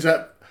and ends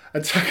up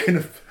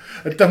attacking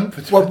a dump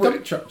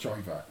truck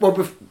driver.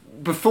 Well,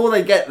 before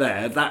they get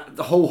there,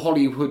 the whole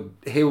Hollywood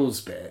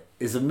Hills bit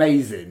is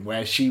amazing,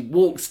 where she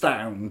walks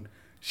down,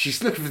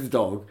 she's looking for the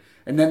dog,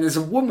 and then there's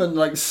a woman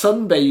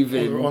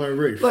sunbathing on her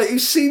roof, who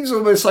seems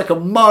almost like a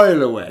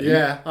mile away.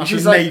 Yeah, and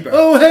she's neighbour.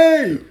 Oh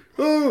hey,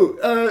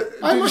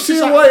 did you see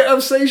a White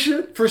House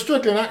station? For a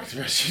struggling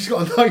actress, she's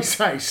got a nice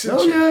house.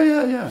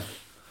 Yeah.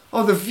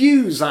 Oh, the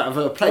views out of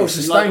her place.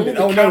 It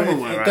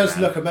does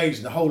look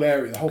amazing. The whole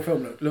area, the whole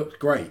film looked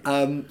great.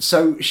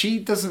 So she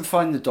doesn't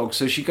find the dog,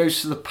 so she goes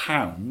to the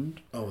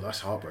pound. Oh, that's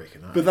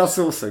heartbreaking. But that's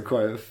also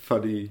quite a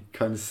funny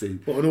kind of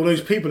scene. Well, and all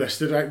those people that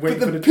stood out waiting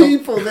for the dog. But the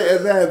people that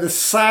are there, the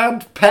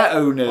sad pet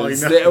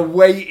owners that are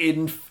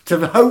waiting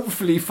to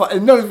hopefully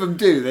find... None of them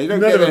do. They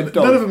don't get their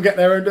dog. None of them get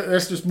their own...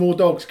 There's just more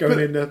dogs going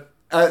in there.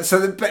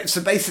 So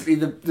basically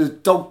the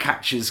dog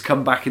catchers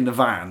come back in the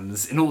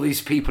vans, and all these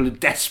people are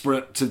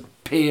desperate to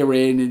peer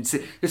in and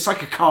see. It's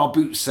like a car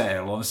boot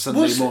sale on a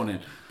Sunday morning.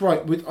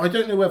 Right, I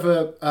don't know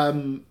whether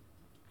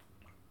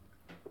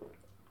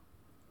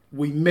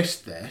we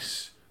missed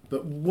this,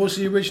 but was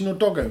the original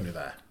dog owner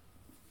there?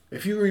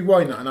 If you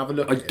rewind that and have a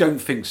look I don't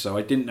think so.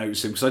 I didn't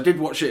notice him, because I did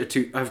watch it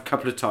a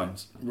couple of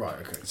times. Right,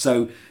 okay.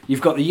 So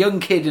you've got the young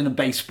kid in a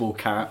baseball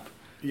cap.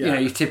 Yeah.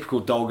 Your typical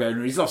dog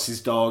owner. He's lost his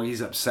dog.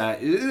 He's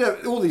upset.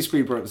 All these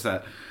people are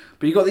upset.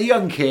 But you've got the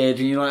young kid,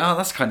 and you're like, oh,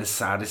 that's kind of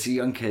sad. It's a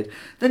young kid.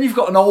 Then you've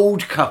got an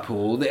old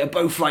couple that are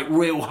both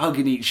real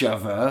hugging each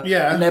other.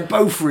 Yeah. And they're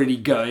both really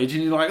good.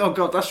 And you're like, oh,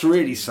 God, that's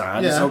really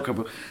sad. This old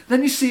couple.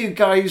 Then you see a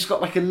guy who's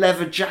got a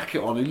leather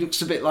jacket on who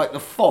looks a bit like the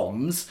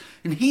Fonz,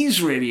 and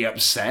he's really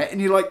upset. And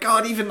you're like,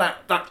 God, even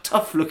that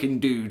tough looking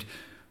dude,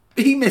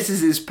 he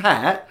misses his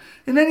pet.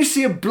 And then you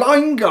see a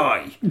blind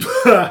guy.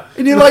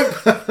 And you're like,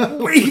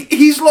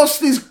 he's lost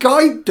his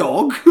guide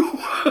dog.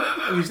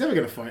 He's never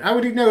going to find it. How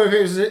would he know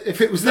if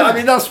it was there? I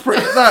mean,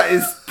 that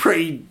is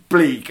pretty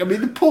bleak. I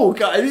mean, the poor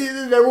guy,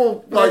 they're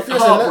all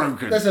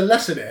heartbroken. There's a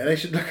lesson here. They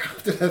should look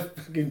after their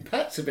fucking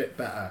pets a bit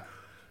better.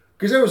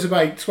 Because there was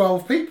about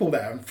 12 people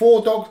there and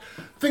 4 dogs.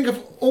 Think of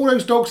all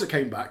those dogs that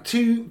came back.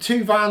 Two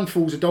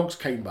vanfuls of dogs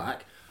came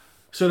back.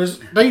 So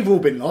they've all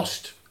been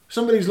lost.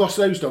 Somebody's lost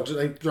those dogs that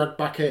they dragged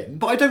back in.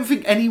 But I don't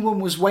think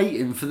anyone was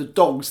waiting for the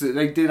dogs that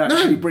they did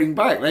actually bring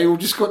back. They all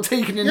just got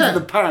taken into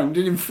the pound,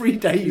 and in 3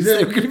 days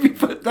they were going to be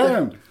put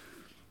down.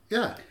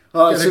 Yeah.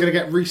 They're going to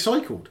get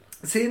recycled.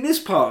 See, in this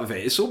part of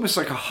it, it's almost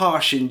like a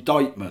harsh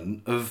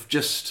indictment of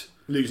just...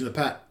 losing a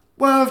pet.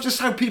 Well, of just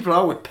how people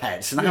are with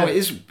pets and how it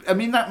is. I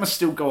mean, that must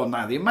still go on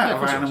now. The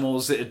amount of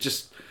animals that are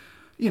just,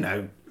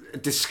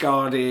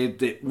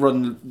 discarded, it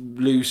run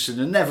loose and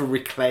are never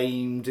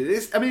reclaimed.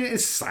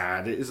 It's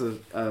sad. It is a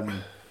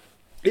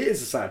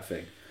sad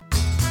thing.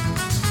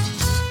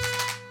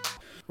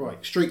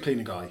 Right, street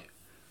cleaner guy.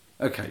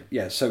 Okay,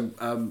 yeah. So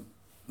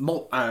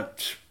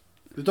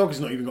the dog has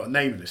not even got a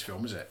name in this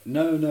film, is it?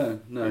 No.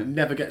 It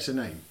never gets a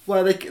name.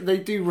 Well, they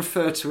do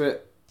refer to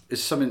it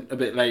as something a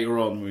bit later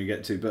on when we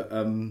get to, but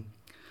no.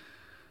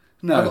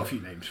 I've got a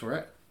few names for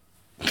it.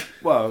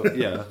 Well,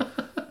 yeah.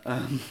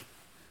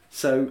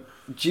 So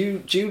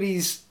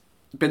Julie's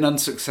been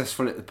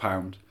unsuccessful at the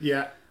pound.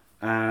 Yeah.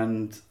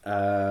 And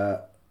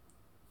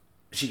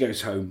she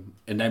goes home,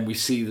 and then we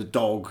see the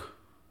dog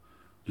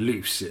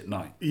loose at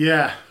night.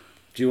 Yeah.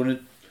 Do you want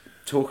to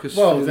talk us?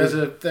 Well,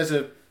 through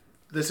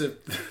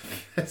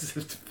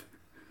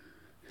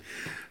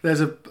there's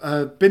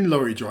a bin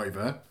lorry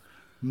driver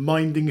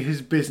minding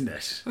his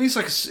business. I mean,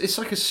 it's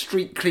like a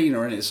street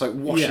cleaner, and it's like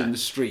washing Yeah. the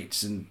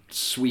streets and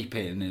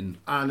sweeping, and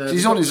So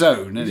he's on his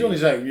own. He's on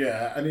his own,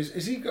 yeah. And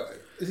is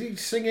he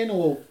singing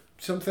or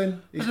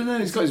something? I don't know.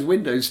 He's got his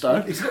windows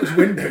down. He's got his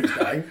windows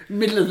down.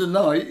 Middle of the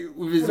night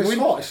with his It's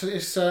hot.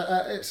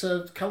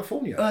 It's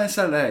California. Oh, it's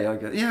LA, I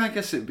guess. Yeah, I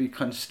guess it'd be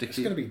kind of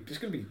sticky. It's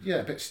gonna be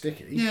a bit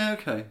sticky. Yeah,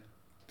 okay.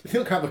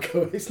 He'll have a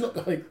go. It's not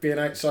like being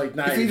outside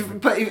now.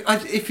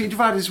 If he'd have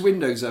had his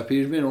windows up,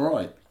 he'd have been all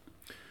right.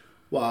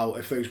 Well,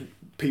 if those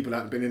people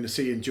hadn't been in the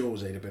sea in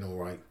Jaws, they'd have been all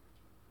right.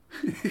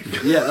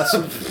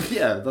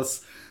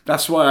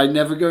 That's why I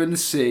never go in the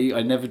sea.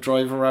 I never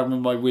drive around with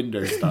my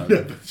windows down.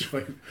 No, that's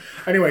right.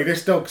 Anyway,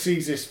 this dog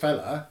sees this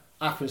fella,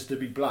 happens to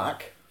be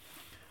black,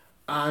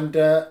 and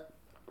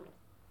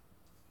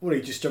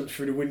he just jumps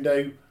through the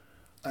window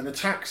and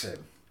attacks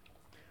him.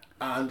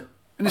 And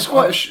it's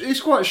quite a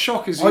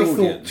shock as the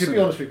audience. To be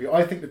honest with you,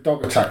 I think the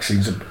dog attack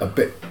scene's a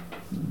bit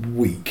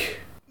weak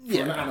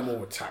for an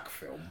animal attack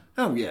film.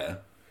 Oh yeah,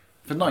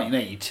 for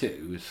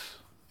 1982.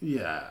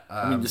 Yeah,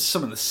 I mean,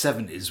 some of the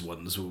 70s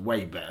ones were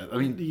way better. I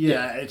mean,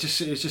 it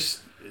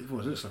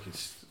looks like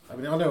it's. I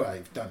mean, I know how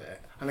they've done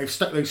it, and they've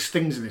stuck those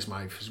stings in his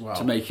mouth as well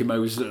to make him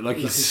always look like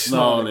he's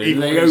snarling. Even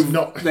They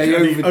they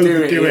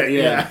overdo it.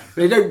 Yeah,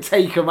 they don't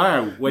take him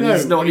out when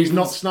he's not. He's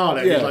not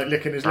snarling. Yeah. He's like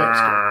licking his lips.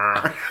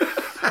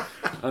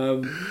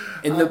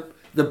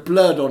 The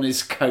blood on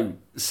his coat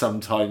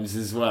sometimes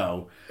as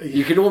well.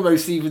 You can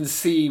almost even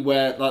see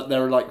where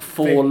there are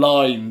 4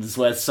 lines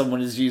where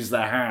someone has used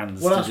their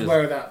hands. Well, that's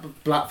where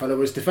that black fella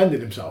was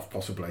defending himself,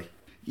 possibly.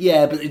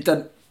 Yeah, but it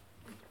doesn't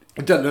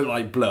look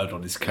like blood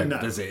on his coat,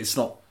 does it? It's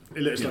not.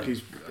 It looks like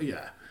he's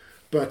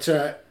but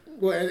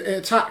it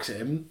attacks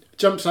him,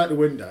 jumps out the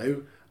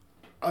window.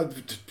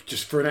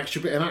 Just for an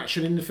extra bit of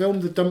action in the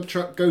film, the dump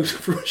truck goes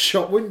through a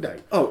shop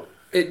window. Oh.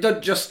 It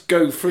doesn't just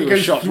go through a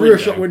shop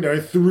window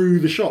and through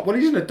the shop. Well,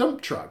 he's in a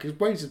dump truck. His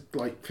weighs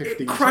like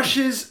 15 It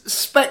crashes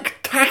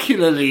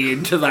spectacularly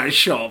into that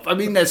shop. I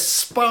mean, there's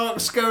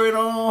sparks going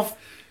off.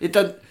 It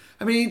doesn't.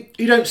 I mean,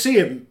 you don't see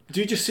him.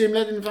 Do you just see him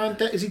letting the van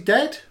dead? Is he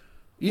dead?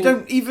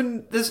 Don't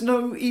even. There's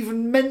no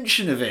even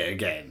mention of it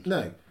again.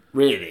 No,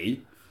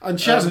 really.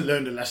 And she hasn't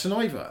learned a lesson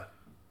either.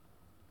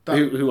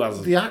 Who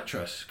hasn't? The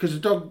actress, because the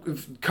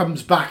dog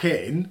comes back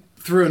in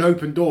through an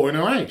open door in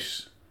her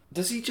house.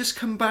 Does he just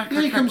come back?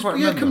 Yeah, he comes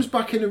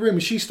back in the room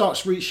and she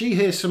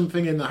hears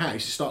something in the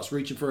house. She starts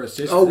reaching for her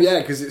sister. Oh yeah,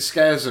 because it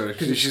scares her.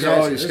 Because she's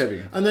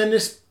scared. And then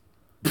this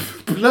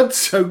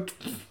blood-soaked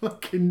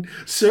fucking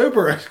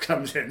Cerberus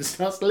comes in and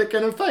starts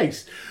licking her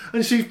face,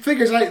 and she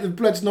figures out the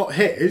blood's not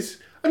his,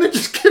 and it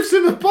just gives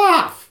him a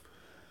bath.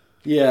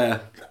 Yeah.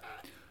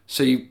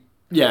 So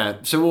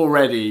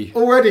already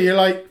you're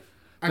like,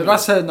 but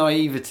that's her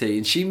naivety,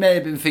 and she may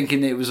have been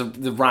thinking it was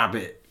the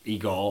rabbit he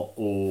got,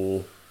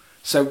 or.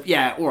 So,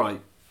 yeah, all right.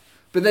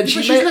 But then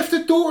she's left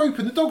the door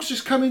open. The dog's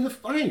just come in the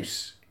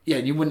house. Yeah,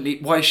 and you wouldn't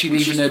leave. Why is she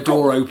leaving her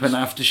door open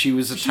after she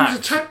was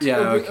attacked? She was attacked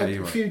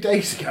a few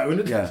days ago.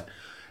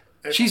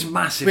 And she's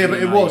massively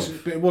but it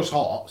was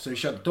hot, so she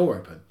shut the door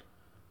open.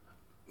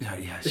 Yeah,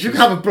 yeah. If you can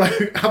have a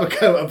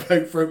go at a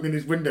bloke for opening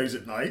his windows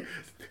at night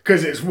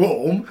because it's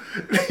warm,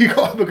 you got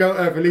to have a go at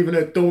her for leaving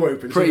her door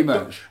open. Pretty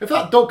much. If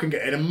that dog can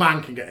get in, a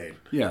man can get in.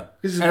 Yeah.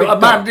 A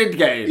man did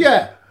get in.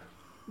 Yeah.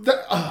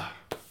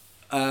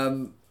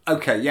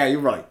 Okay, yeah,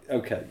 you're right.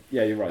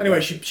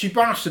 Anyway, she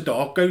bashed the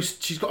dog,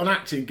 she's got an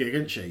acting gig,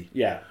 hasn't she?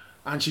 Yeah.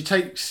 And she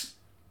takes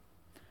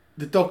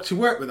the dog to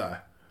work with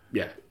her.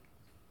 Yeah.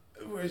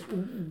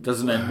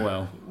 Doesn't end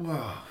well.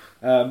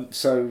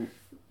 It's a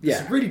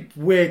really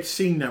weird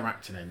scene they're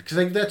acting in,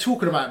 because they're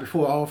talking about it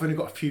before, I've only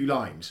got a few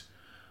lines.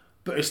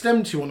 But it's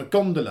them two on a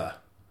gondola.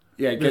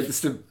 Yeah,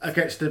 against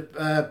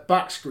the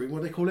back screen,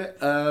 what do they call it?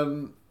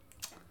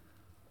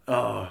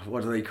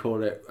 What do they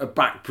call it? A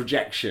back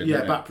projection.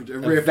 Yeah,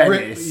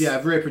 Venice.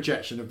 Rear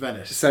projection of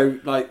Venice. So,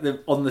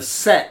 on the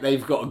set,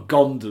 they've got a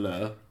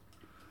gondola,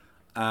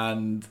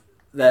 and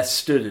they're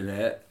stood in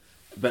it,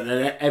 but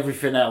then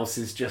everything else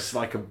is just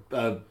like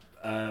a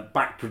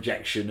back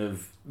projection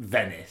of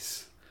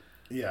Venice.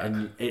 Yeah,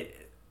 and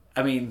it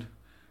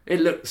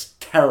looks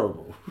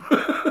terrible.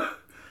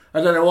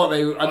 I don't know what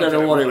it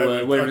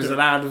was. Whether it was an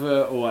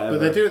advert or whatever.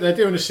 But they're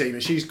doing a scene,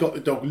 and she's got the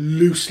dog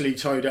loosely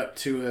tied up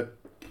to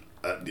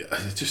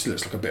it just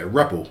looks like a bit of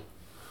rubble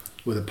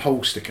with a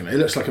pole sticking. It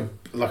looks like a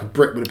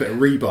brick with a bit of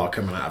rebar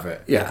coming out of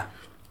it. Yeah,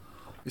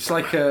 it's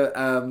like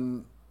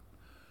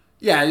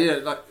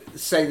like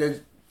say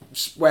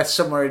where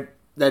somewhere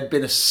there'd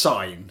been a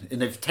sign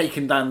and they've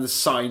taken down the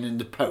sign in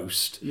the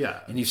post. Yeah,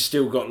 and you've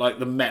still got like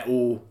the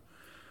metal.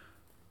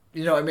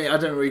 You know what I mean? I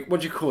don't know. What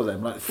do you call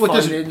them? Like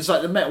filings,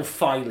 like the metal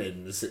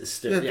filings. That's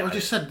still. Yeah, I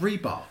just said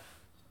rebar.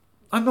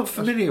 I'm not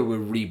familiar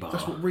with rebar.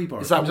 That's what rebar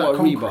is. Is that what a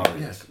rebar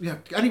is? Yes. Yeah.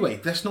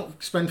 Anyway, let's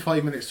not spend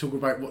 5 minutes talking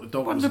about what the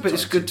dog was. No, but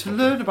it's good to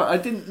learn about. I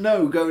didn't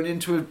know going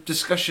into a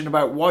discussion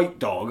about white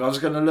dog, I was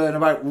going to learn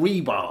about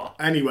rebar.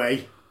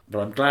 Anyway. But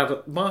I'm glad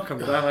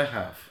I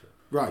have.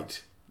 Right.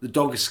 The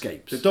dog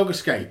escapes. The dog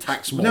escapes.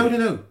 Attacks Molly.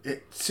 No.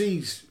 It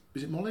sees...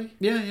 Is it Molly?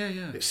 Yeah.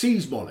 It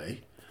sees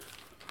Molly,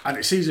 and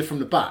it sees her from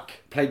the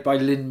back. Played by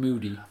Lynn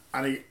Moody.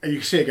 And you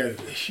can see her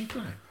go, is she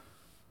black?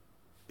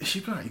 Is she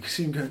black? You can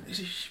see him going, is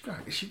she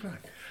black? Is she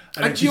black?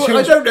 And then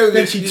I don't know.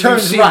 Then she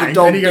turns around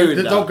and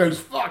the dog goes,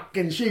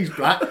 fucking, she's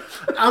black.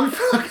 And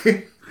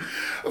fucking...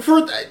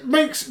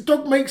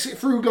 Dog makes it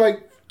through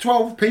like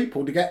 12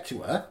 people to get to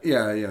her.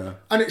 Yeah.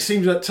 And it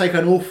seems to take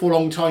an awful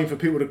long time for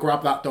people to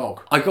grab that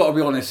dog. I got to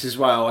be honest as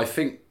well. I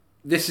think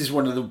this is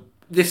one of the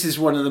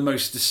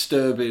most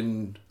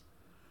disturbing.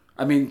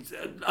 I mean,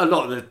 a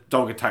lot of the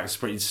dog attacks are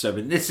pretty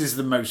disturbing. This is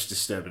the most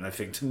disturbing, I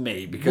think, to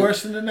me. Because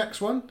worse than the next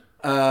one?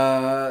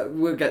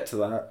 We'll get to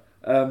that.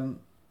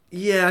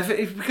 Yeah, I think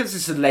it's because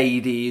it's a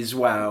lady as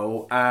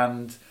well,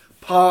 and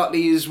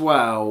partly as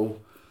well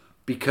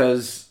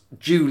because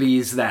Julie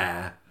is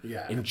there.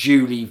 Yeah. And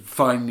Julie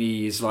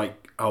finally is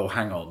like, oh,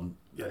 hang on.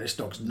 Yeah, this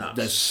dog's nuts.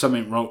 There's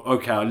something wrong.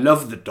 Okay, I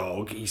love the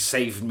dog. He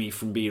saved me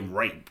from being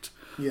raped.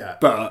 Yeah.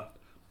 But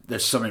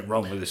there's something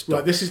wrong with this dog.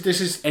 Well, this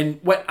is... And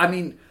I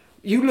mean,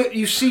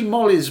 you see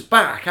Molly's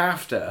back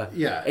after.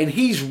 Yeah. And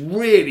he's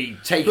really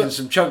taken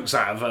some chunks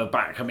out of her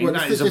back. I mean,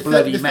 that is a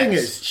bloody mess. The thing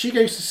is, she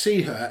goes to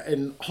see her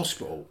in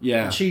hospital.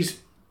 Yeah. And she's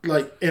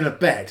like in a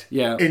bed.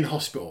 Yeah. In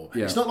hospital.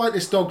 Yeah. It's not like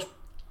this dog's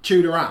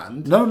chewed her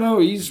hand. No,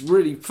 he's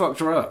really fucked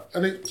her up. I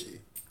mean,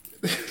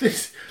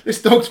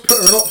 this dog's put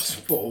her in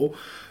hospital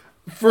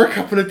for a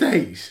couple of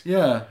days.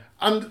 Yeah.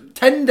 And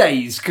 10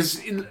 days,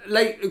 because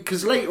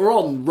later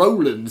on,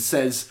 Roland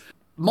says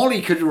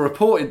Molly could have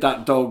reported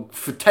that dog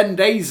for 10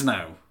 days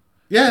now.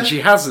 Yeah. And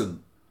she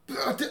hasn't.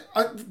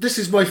 This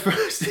is my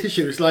first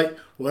issue. It's like,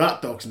 well,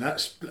 that dog's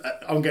nuts.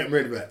 I'm getting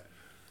rid of it.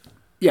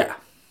 Yeah.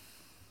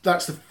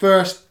 That's the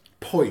first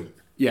point.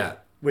 Yeah.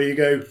 Where you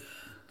go,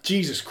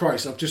 Jesus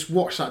Christ, I've just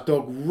watched that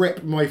dog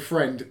rip my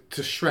friend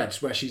to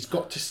shreds where she's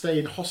got to stay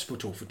in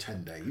hospital for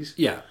 10 days.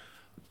 Yeah.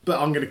 But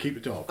I'm going to keep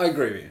the dog. I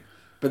agree with you.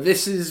 But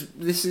this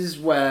is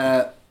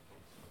where...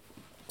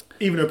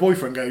 Even her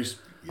boyfriend goes,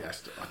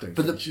 yes, I don't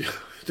think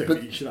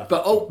you should have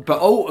but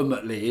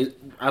ultimately,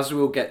 as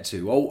we'll get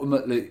to,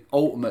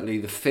 ultimately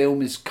the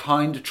film is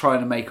kind of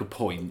trying to make a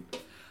point,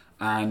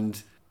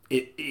 and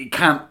it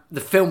can't. The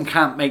film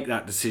can't make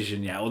that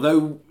decision yet.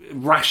 Although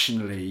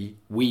rationally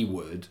we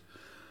would.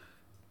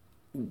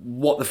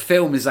 What the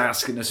film is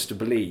asking us to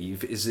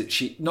believe is that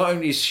she not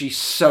only is she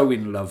so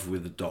in love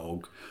with the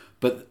dog,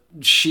 but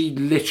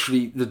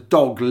the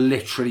dog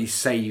literally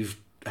saved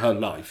her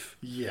life.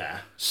 Yeah.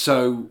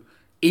 So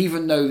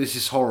even though this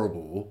is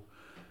horrible,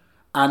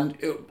 and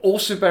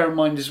also bear in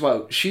mind as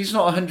well, she's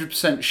not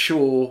 100%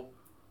 sure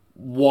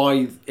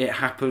why it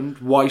happened,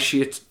 why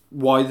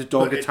the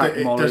dog attacked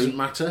Molly. It doesn't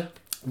matter.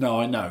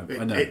 No, I know.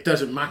 It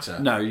doesn't matter.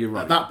 No, you're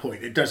right. At that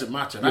point, it doesn't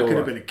matter. That could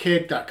have been a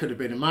kid. That could have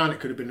been a man.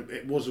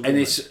 It was a woman.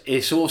 And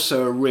it's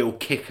also a real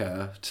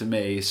kicker to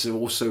me. It's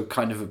also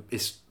kind of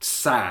it's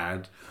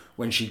sad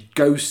when she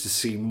goes to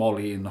see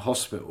Molly in the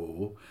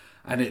hospital,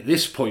 and at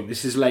this point,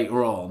 this is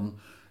later on,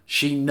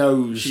 she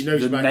knows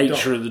the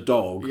nature of the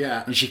dog.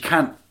 Yeah. And she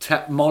can't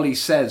Molly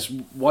says,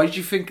 why do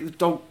you think the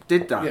dog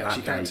did that? Yeah,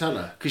 she can't tell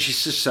her. Because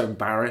she's just so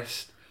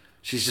embarrassed.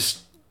 She's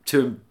just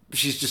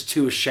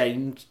too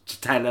ashamed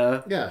to tell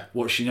her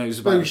what she knows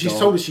about the dog. She's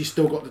told her she's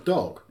still got the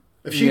dog.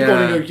 If she'd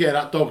gone and go,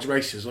 that dog's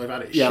racist, I've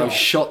had it shot. Yeah, I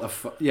shot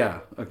the... Yeah,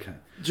 okay.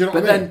 Do you know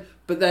what I mean?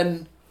 But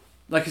then,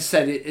 like I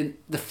said,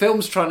 the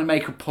film's trying to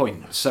make a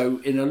point. So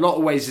in a lot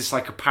of ways, it's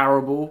like a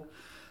parable.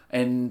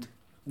 And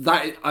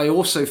that I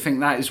also think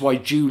that is why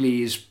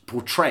Julie is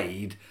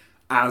portrayed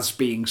as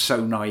being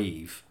so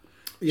naive.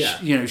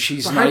 Yeah.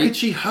 She's but naive. How could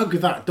she hug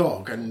that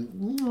dog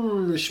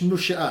and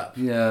smush it up?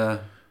 Yeah.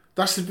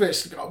 That's the bit.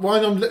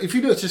 If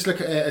you just look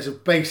at it as a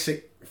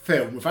basic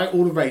film without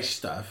all the race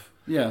stuff.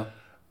 Yeah.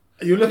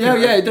 You're looking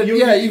at it.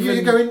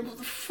 You're going, what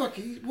the fuck?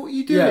 What are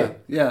you doing?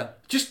 Yeah.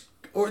 Just,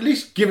 or at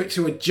least give it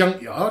to a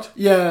junkyard.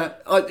 Yeah.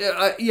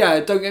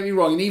 Don't get me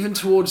wrong. And even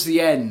towards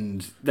the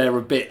end, there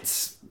are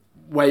bits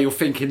where you're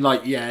thinking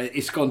like,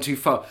 it's gone too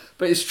far.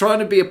 But it's trying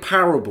to be a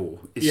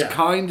parable. It's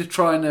kind of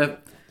trying to...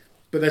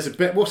 But there's a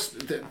bit...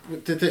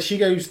 She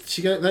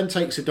then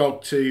takes a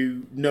dog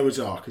to Noah's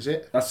Ark, is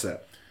it? That's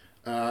it.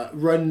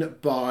 Run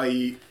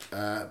by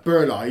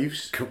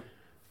Burlives.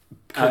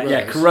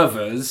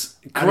 Carruthers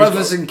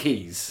and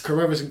Keys.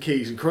 Carruthers and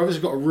Keys. And Carruthers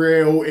has got a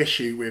real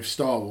issue with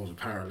Star Wars,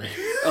 apparently.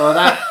 Oh,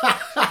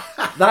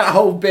 that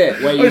whole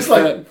bit where you... It's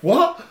like,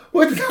 what?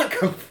 Where did that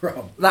come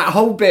from? That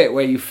whole bit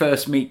where you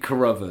first meet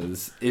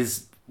Carruthers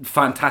is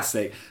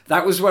fantastic.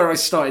 That was where I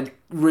started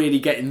really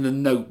getting the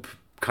Nope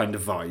kind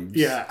of vibes.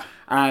 Yeah.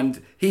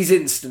 And he's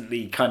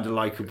instantly kind of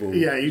likeable.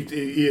 Yeah, he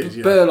is.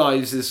 Yeah.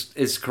 Burlives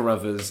is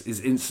Carruthers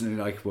is instantly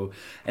likeable.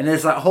 And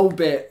there's that whole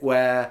bit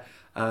where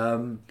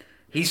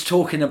he's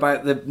talking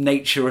about the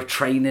nature of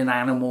training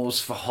animals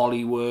for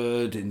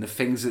Hollywood and the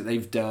things that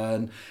they've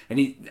done. And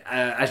he,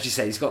 as you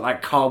say, he's got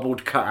that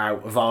cardboard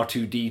cutout of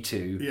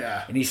R2-D2.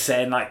 Yeah. And he's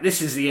saying, like,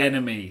 this is the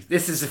enemy.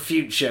 This is the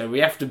future. We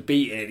have to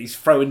beat it. He's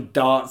throwing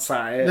darts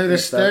at it. No,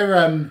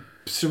 they're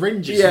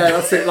syringes. Yeah,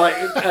 that's it, like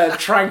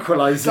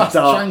tranquilizer That's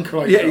dart.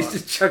 tranquilizer Yeah, dart. he's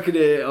just chucking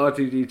it at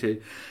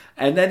R2-D2.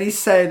 And then he's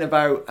saying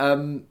about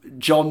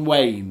John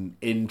Wayne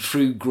in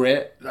True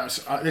Grit.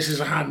 This is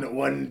a hand that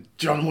won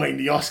John Wayne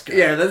the Oscar.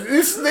 Yeah,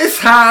 this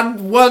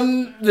hand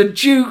won the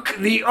Duke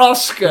the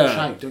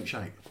Oscar. Don't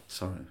shake.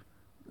 Sorry.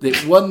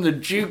 It won the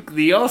Duke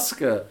the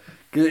Oscar.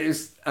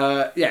 Because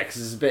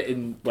there's a bit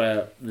in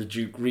where the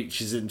Duke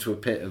reaches into a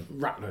pit of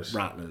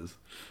Rattlers.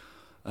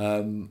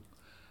 And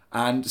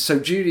so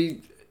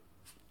Judy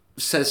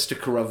says to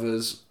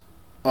Carruthers...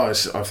 I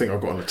think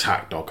I've got an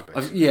attack dog.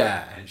 At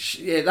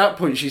that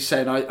point she's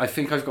saying, I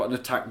think I've got an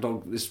attack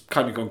dog that's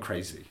kind of gone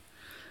crazy.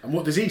 And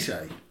what does he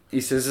say?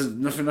 He says, there's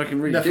nothing I can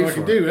really Nothing do I for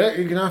can it. do it.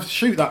 You're going to have to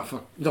shoot that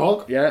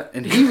dog. Yeah,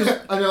 and he was...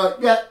 and you're like,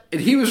 yeah.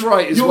 And he was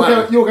right as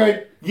well. You're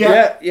going,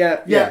 yeah.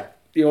 Yeah.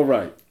 You're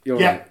right.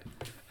 Yeah.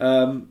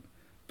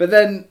 But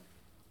then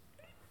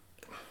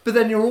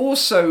you're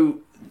also...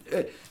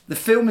 the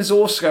film is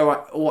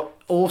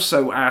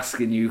also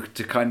asking you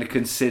to kind of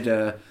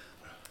consider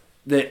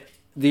that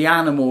the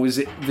animal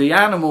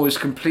is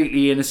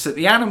completely innocent.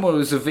 The animal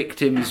is a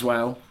victim as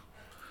well.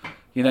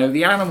 You know,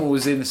 the animal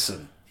is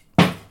innocent.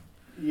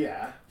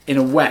 Yeah. In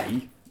a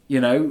way,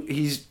 you know,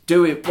 he's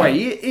doing... Well,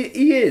 he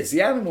is.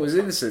 The animal is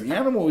innocent. The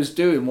animal is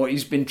doing what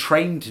he's been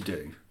trained to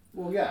do.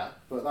 Well, yeah,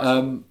 but that's...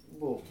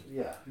 well,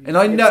 yeah. And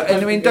I know...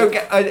 And I mean, don't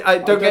get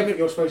me...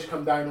 You're supposed to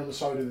come down on the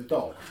side of the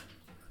dog.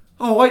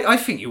 Oh, I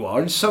think you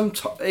are. At some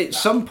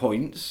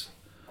points...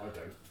 I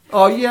don't.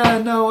 Oh yeah,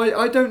 no,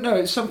 I don't know.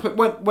 At some point,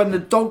 when the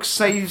dog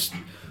saves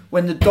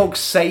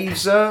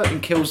her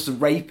and kills the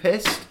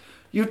rapist,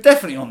 you're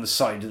definitely on the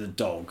side of the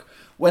dog.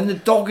 When the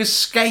dog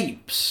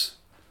escapes,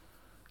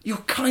 you're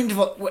kind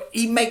of...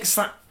 He makes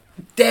that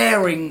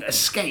daring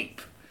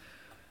escape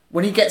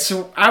when he gets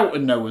out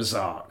of Noah's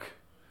Ark,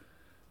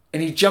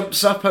 and he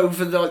jumps up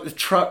over the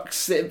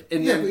trucks and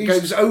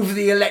goes over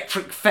the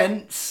electric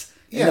fence.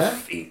 Yeah,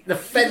 the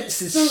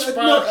fence is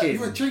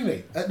sparking.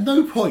 Jamie, at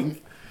no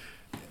point,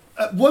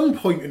 at one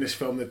point in this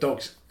film, the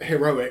dog's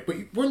heroic, but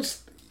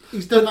once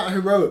he's done that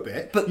heroic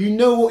bit, but you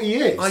know what he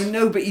is. I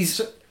know, but he's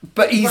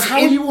how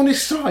are you on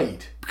his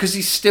side? Because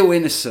he's still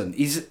innocent.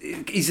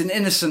 He's an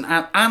innocent.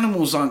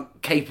 Animals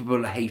aren't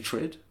capable of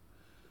hatred.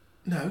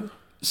 No.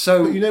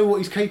 So but you know what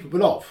he's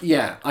capable of.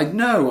 Yeah, I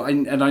know,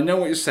 and I know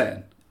what you're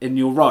saying, and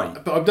you're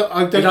right. But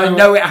I don't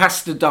know it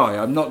has to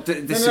die. I'm not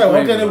disagreeing. No,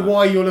 I don't know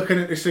why you're looking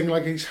at this thing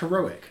like he's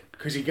heroic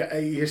because he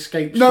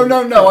escapes. No.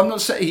 I'm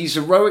not saying he's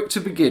heroic to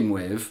begin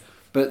with,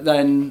 but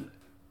then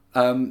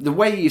the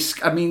way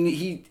he's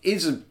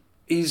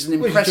an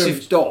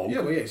impressive dog.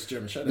 Yeah, well, yeah, it's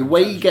German Shepherd. The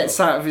way he gets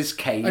out of his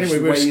cage. Anyway,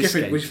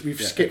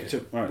 we've skipped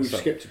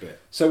a bit.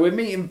 So we're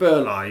meeting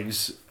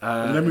Burlives,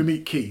 and then we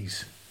meet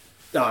Keys.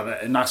 Oh,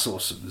 and that's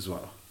awesome as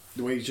well.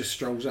 The way he just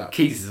strolls up.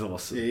 Keys is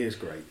awesome. Yeah, he is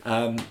great.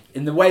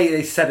 In the way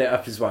they set it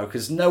up as well,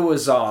 because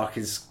Noah's Ark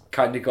has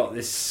kind of got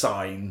this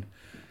sign,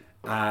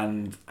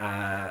 and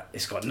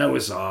it's got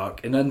Noah's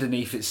Ark, and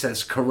underneath it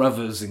says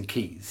Carruthers and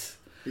Keys.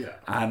 Yeah.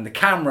 And the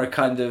camera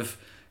kind of...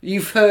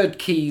 You've heard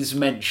Keys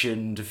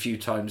mentioned a few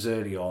times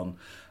early on,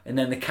 and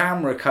then the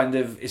camera kind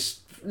of is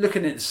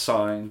looking at the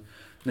sign,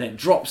 and then it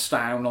drops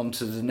down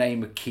onto the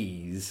name of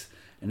Keys,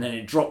 and then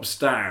it drops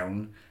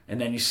down, and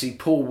then you see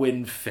Paul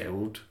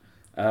Winfield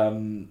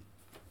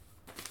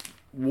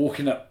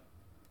walking up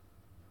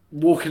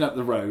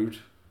the road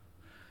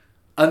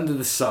under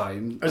the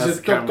sign. Has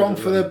it gone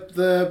for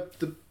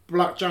the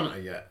black janitor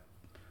yet?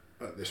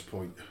 At this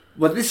point.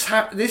 Well, this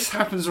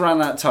happens around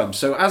that time.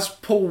 So as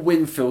Paul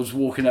Winfield's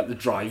walking up the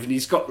drive, and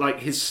he's got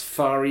like his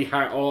furry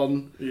hat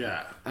on,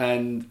 yeah,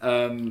 and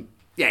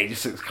he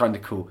just looks kind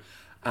of cool.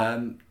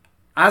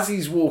 As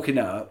he's walking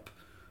up,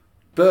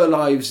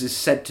 Burlives is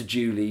said to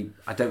Julie,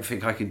 "I don't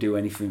think I can do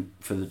anything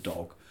for the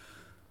dog."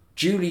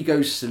 Julie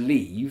goes to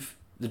leave.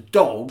 The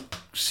dog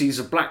sees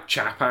a black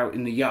chap out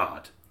in the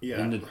yard,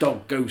 and the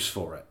dog goes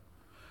for it,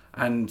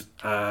 and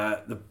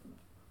the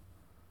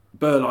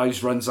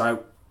Burlives runs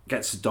out,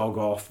 gets the dog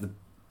off, the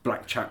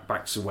black chap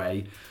backs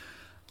away,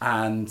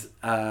 and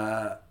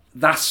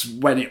that's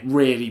when it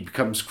really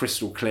becomes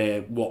crystal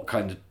clear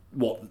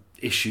what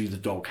issue the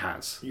dog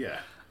has. Yeah.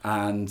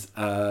 And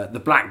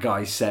the black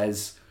guy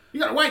says, "You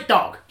got a white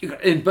dog."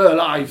 And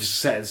Burlives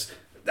says,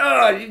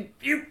 "Oh,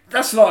 you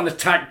that's not an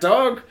attack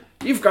dog.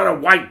 You've got a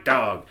white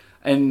dog."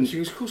 And she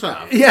goes, of course I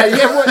have. Yeah,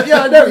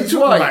 I know, he's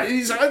What are you right. talking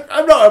He's like,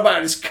 I'm not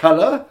about this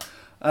colour,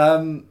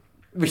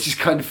 which is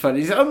kind of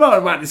funny. He's like, I'm not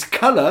about this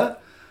colour.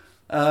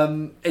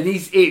 And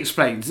he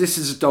explains, this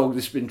is a dog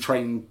that's been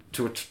trained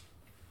to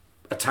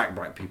attack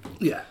black people.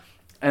 Yeah.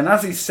 And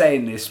as he's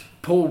saying this,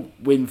 Paul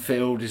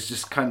Winfield is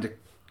just kind of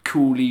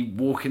coolly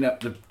walking up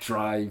the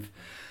drive,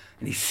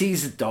 and he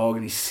sees the dog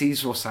and he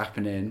sees what's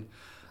happening,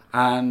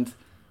 and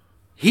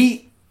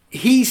he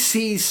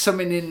sees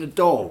something in the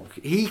dog.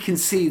 He can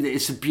see that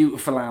it's a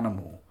beautiful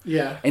animal.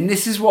 Yeah. And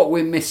this is what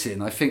we're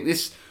missing. I think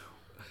this...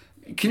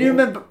 Can you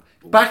remember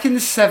back in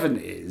the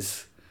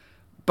 70s,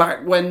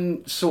 back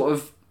when sort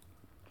of...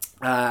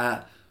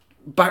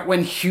 back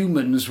when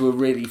humans were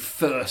really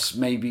first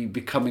maybe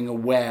becoming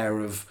aware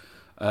of,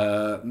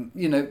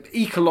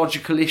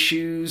 ecological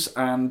issues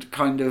and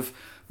kind of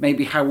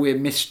maybe how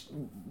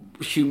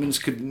humans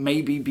could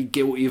maybe be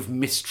guilty of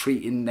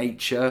mistreating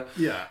nature.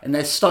 Yeah. And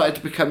there started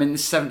to become in the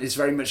 70s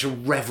very much a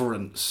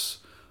reverence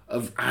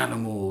of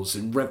animals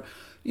and, don't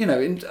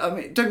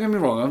get me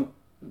wrong,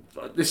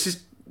 this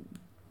is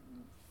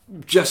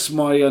just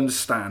my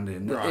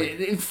understanding. Right.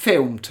 In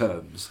film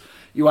terms,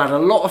 you had a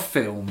lot of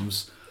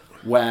films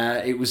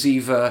where it was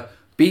either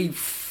be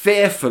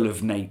fearful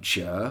of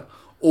nature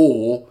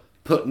or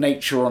put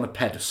nature on a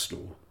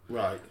pedestal.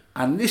 Right.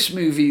 And this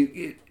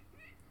movie,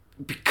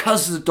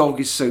 because the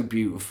dog is so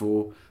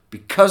beautiful,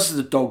 because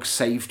the dog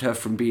saved her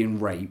from being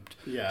raped,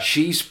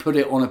 she's put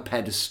it on a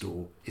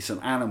pedestal. It's an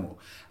animal.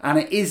 And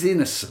it is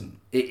innocent.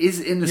 It is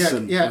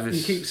innocent. Yeah,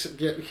 you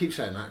keep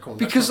saying that. Come on,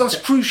 because that's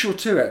crucial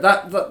to it.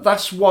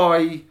 That's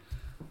why...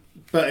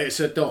 But it's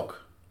a dog.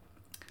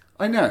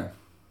 I know.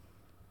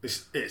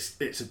 It's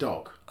a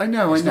dog. I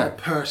know. It's not a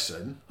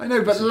person. I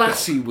know, but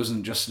Lassie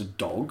wasn't just a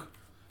dog.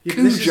 Yeah,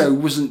 Cujo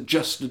wasn't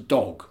just a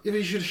dog. Yeah,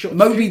 you should have shot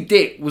Moby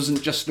Dick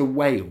wasn't just a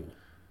whale.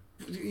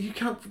 You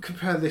can't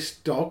compare this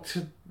dog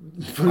to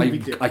Moby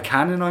Dick. I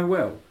can and I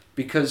will.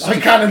 Because I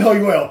can and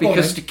I will.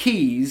 Because to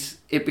Keys,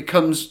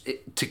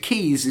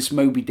 it's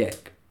Moby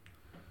Dick.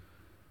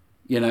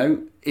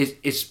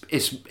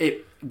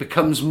 It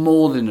becomes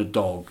more than a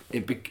dog.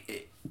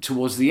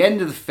 Towards the end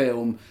of the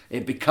film,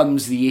 it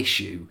becomes the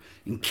issue.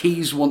 And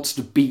Keys wants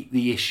to beat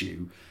the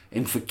issue.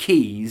 And for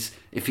Keys,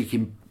 if he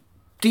can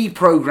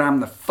deprogram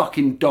the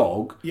fucking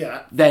dog,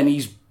 then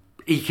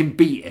he can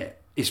beat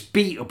it. It's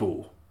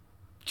beatable.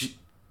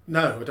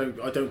 No,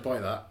 I don't buy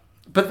that.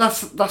 But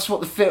that's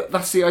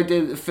the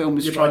idea that the film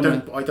is trying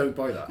to... I don't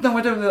buy that. No,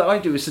 I don't know that I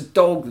do. It's a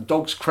dog. The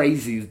dog's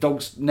crazy. The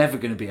dog's never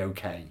going to be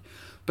okay.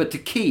 But to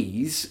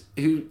Keys,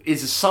 who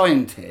is a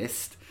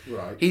scientist,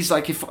 right, he's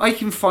like, if I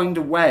can find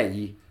a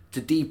way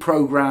to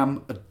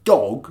deprogram a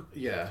dog,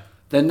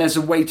 then there's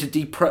a way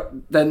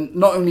to then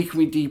not only can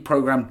we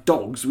deprogram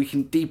dogs, we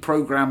can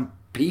deprogram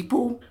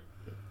people.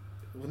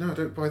 Well, no, I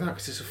don't buy that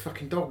because it's a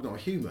fucking dog, not a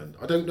human.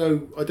 I don't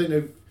know.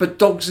 But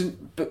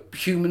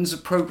humans are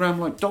programmed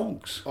like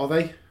dogs. Are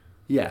they?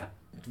 Yeah.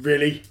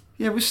 Really?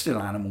 Yeah, we're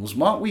still animals,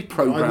 Mark. We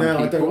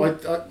program people.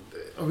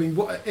 I mean,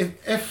 what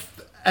if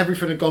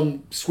everything had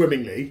gone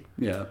swimmingly?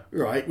 Yeah.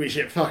 Right, which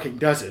it fucking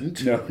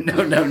doesn't. No,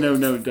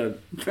 don't.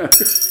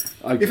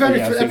 If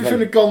everything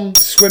had gone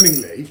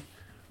swimmingly,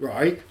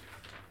 right,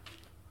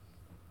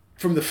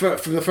 from the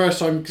first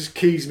time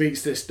Keys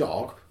meets this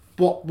dog,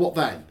 what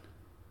then?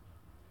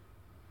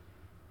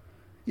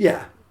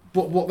 Yeah.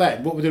 What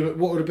then? What would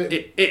have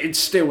been? It'd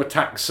still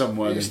attack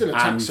someone. It'd still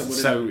attack someone.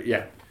 So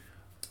yeah.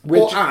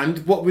 What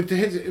would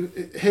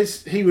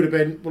he would have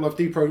been? Well, I've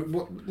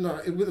deprogrammed. No,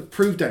 it would have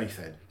proved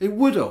anything. It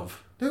would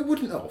have. No, it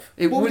wouldn't have.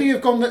 Would he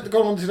have gone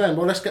on to them?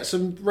 Well, let's get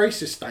some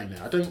racists down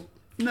there. I don't.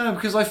 No,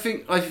 because I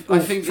think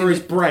for his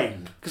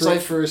brain,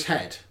 for his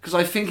head. Because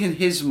I think in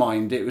his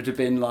mind it would have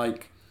been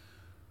like,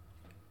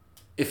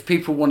 if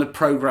people want to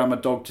program a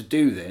dog to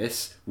do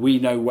this, we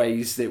know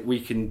ways that we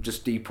can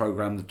just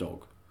deprogram the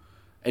dog,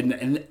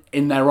 and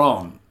there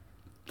aren't.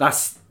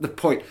 That's the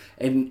point.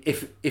 And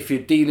if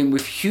you're dealing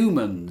with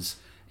humans,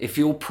 if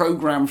you're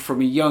programmed from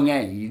a young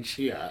age,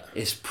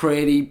 it's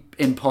pretty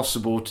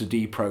impossible to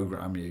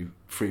deprogram you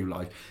through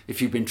life.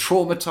 If you've been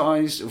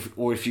traumatized,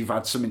 or if you've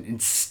had something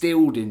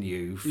instilled in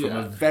you from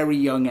a very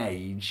young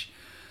age,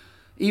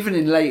 even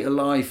in later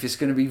life, it's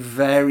going to be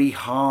very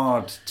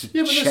hard to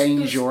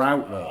change your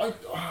outlook.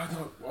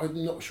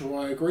 I'm not sure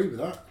I agree with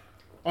that.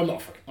 I'm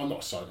not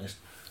a scientist.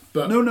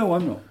 But no,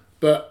 I'm not.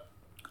 But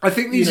I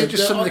think these are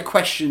just some of the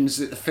questions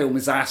that the film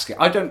is asking.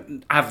 I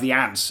don't have the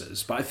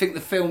answers, but I think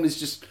the film is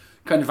just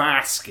kind of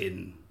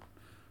asking.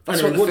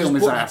 That's what the film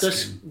is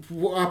asking.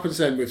 What happens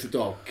then with the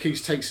dog?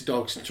 Keys takes the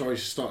dog and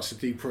starts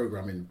the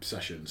deprogramming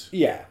sessions.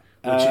 Yeah.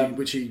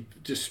 Which he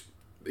just...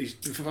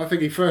 I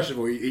think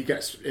he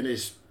gets in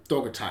his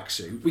dog attack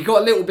suit. We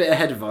got a little bit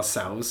ahead of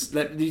ourselves.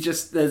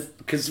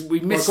 Because we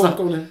missed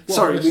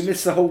we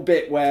missed the whole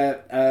bit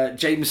where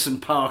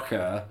Jameson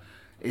Parker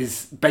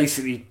is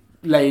basically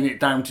laying it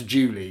down to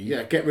Julie.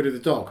 Yeah, get rid of the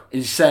dog.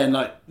 He's saying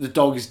like the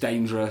dog is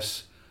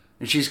dangerous,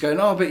 and she's going,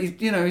 "Oh, but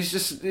he's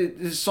just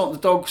it's not the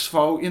dog's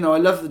fault. I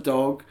love the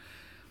dog."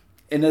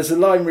 And there's a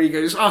line where he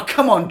goes, "Oh,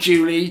 come on,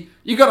 Julie,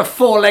 you got a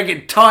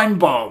 4-legged time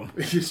bomb."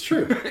 It's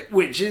true.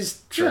 Which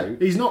is true.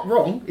 Yeah, he's not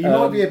wrong. He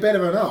might be a bit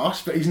of an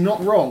arse, but he's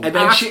not wrong and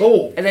then at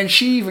all. And then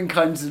she even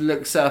kind of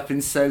looks up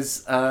and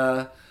says,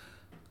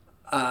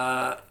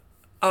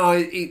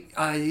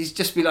 he's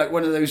just be like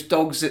one of those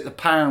dogs at the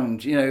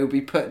pound, he'll be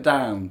put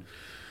down.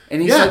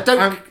 And he's like,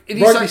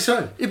 rightly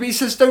so. Yeah, but he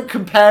says, don't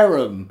compare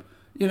them.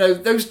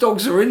 Those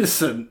dogs are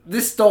innocent.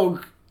 This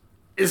dog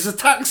is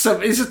attacked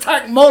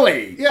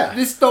Molly. Yeah.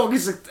 This dog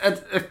is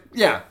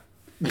yeah.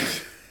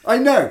 I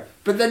know,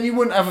 but then you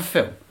wouldn't have a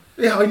film.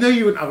 Yeah, I know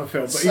you wouldn't have a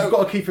film, but you've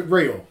got to keep it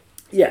real.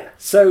 Yeah.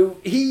 So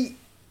he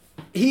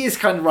is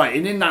kind of right,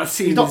 and in that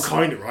scene, he's not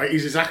kind of right.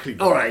 He's exactly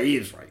right. All right, he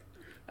is right.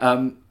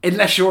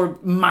 Unless you're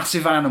a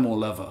massive animal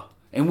lover,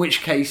 in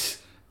which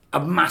case a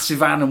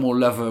massive animal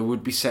lover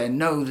would be saying,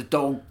 no, the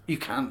dog, you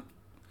can't.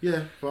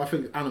 Yeah, well, I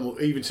think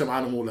even some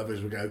animal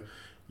lovers would go,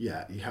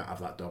 yeah, you can't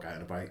have that dog out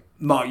and about.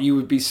 Mark, you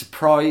would be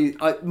surprised.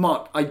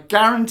 Mark, I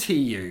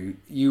guarantee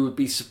you would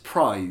be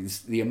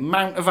surprised the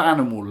amount of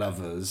animal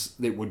lovers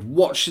that would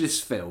watch this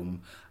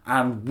film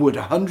and would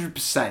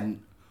 100%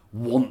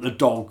 want the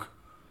dog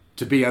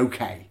to be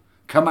okay.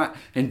 Come out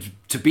and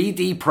to be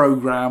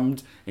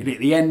deprogrammed, and at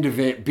the end of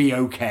it, be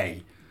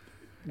okay.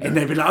 Yeah. And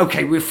they'd be like,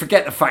 okay, we'll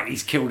forget the fact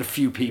he's killed a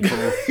few people.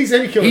 He's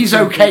only killed. He's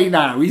okay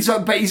now. He's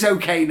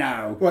okay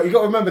now. Well, you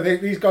got to remember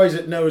these guys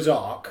at Noah's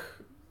Ark.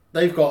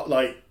 They've got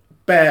like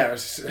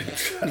bears,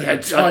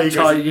 and tigers,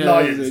 and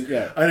lions,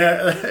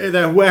 and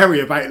they're wary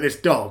about this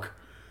dog.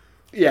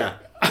 Yeah.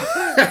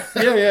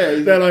 yeah.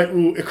 They're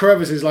like,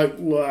 Carruthers is like,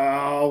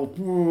 well,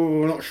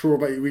 we're not sure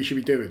about we should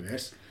be doing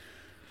this.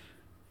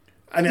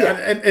 And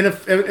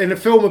in a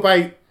film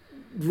about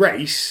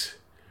race,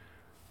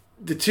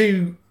 the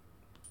two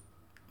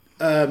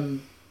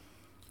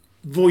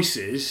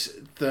voices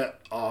that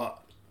are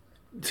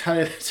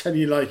telling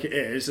you like it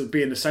is and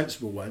being the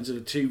sensible ones are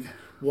the two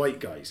white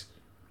guys.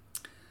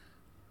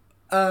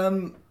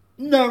 No,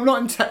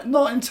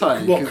 not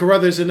entirely. What,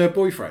 Carruthers and her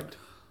boyfriend?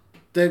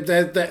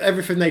 They're,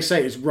 everything they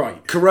say is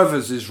right.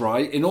 Carruthers is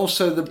right, and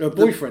also her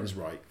boyfriend's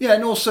right. Yeah,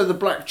 and also the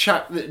black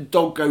chap that the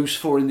dog goes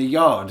for in the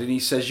yard, and he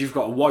says, "You've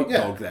got a white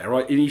dog there,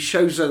 right?" And he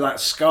shows her that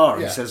scar.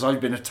 And he says, "I've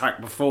been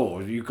attacked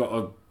before. You got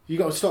to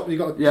stop. You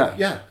got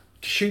to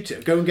shoot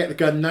it. Go and get the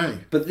gun now."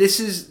 But this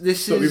is.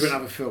 But we wouldn't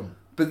have a film.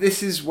 But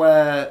this is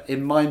where,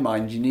 in my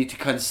mind, you need to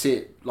kind of see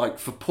it like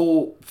for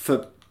Paul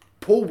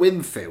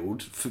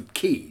Winfield for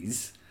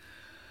Keys.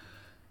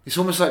 It's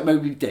almost like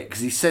Moby Dick,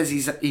 because he says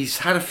he's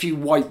had a few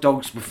white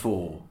dogs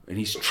before and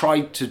he's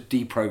tried to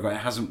deprogram. It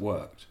hasn't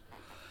worked.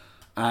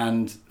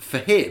 And for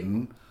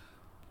him,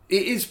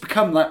 it has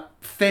become that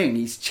thing.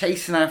 He's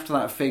chasing after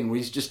that thing where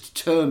he's just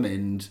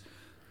determined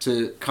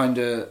to kind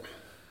of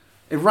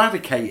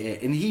eradicate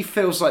it. And he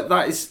feels like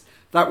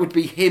that would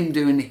be him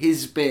doing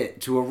his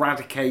bit to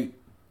eradicate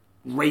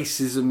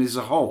racism as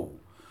a whole.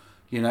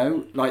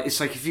 Like it's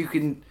like if you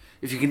can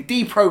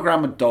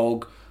deprogram a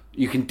dog,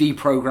 you can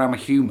deprogram a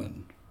human.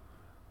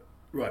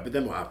 Right, but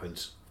then what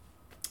happens?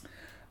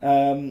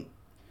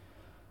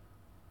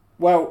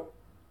 Well,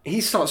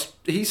 he starts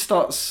puts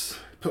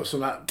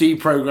on that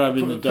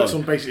deprogramming the dog. Puts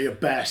on basically a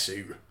bear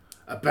suit,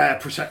 a bear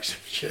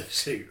protection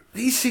suit.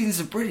 These scenes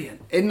are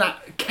brilliant. In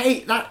that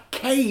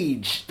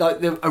cage,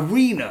 like the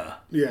arena,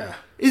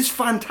 is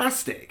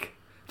fantastic.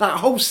 That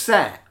whole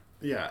set,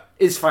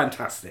 is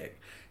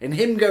fantastic. And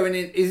him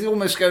he's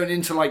almost going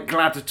into like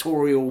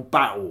gladiatorial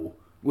battle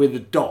with a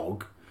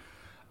dog.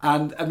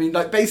 And I mean,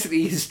 like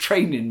basically, his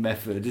training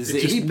method is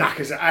he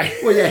knackers it out.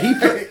 Well, yeah,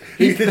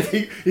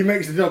 he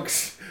makes the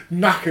dogs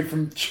knackered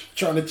from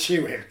trying to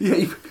chew him.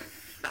 Yeah,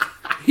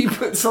 he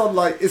puts on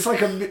like it's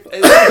like a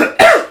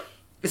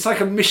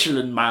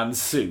Michelin Man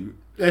suit.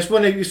 It's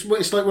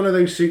like one of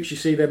those suits you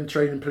see them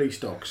training police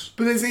dogs.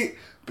 But there's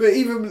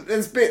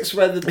bits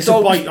where it's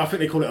a bite. I think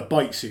they call it a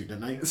bite suit,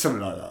 don't they?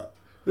 Something like that.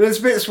 There's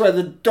bits where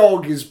the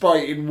dog is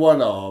biting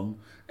one arm.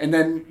 And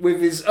then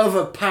with his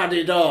other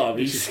padded arm,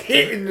 he's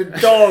hitting the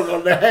dog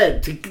on the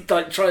head to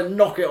like try and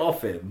knock it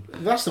off him.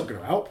 That's not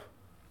going to help.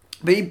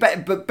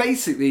 But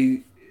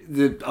basically,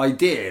 the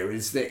idea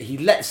is that he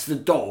lets the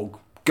dog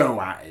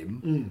go at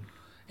him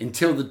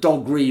until the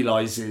dog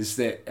realizes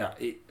that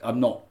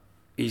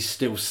he's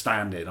still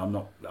standing. I'm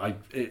not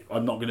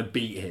going to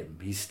beat him.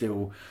 He's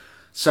still.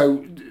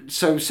 So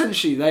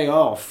essentially, they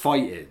are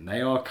fighting.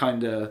 They are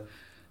kind of.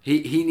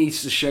 He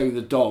needs to show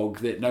the dog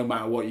that no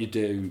matter what you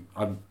do,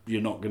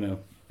 you're not gonna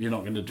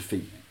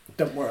defeat me.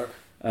 Don't work.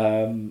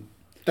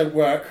 Don't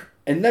work.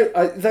 And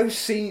those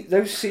scenes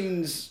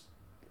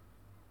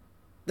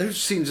are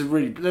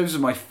really. Those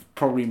are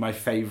probably my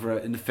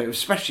favourite in the film,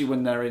 especially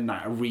when they're in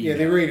that arena. Yeah,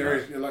 the arena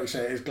is, like you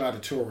say, is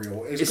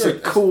gladiatorial. It's a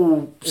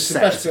cool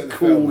set. It's a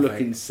cool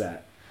looking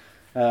set.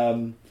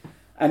 And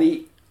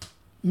he.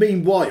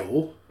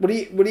 Meanwhile,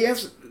 he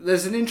has.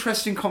 There's an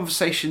interesting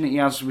conversation that he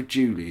has with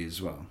Julie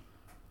as well.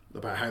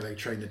 About how they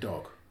train the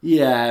dog.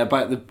 Yeah,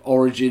 about the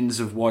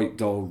origins of white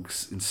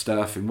dogs and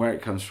stuff and where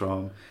it comes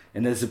from.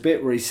 And there's a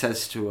bit where he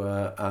says to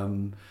her,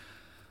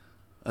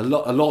 a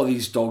lot of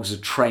these dogs are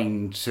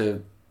trained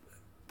to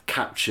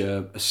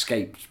capture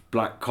escaped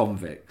black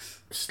convicts.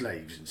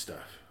 Slaves and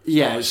stuff.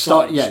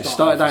 Started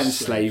out in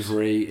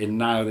slavery, and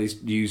now they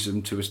use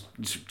them to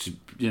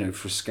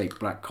for escaped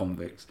black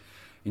convicts.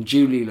 And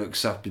Julie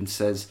looks up and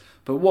says,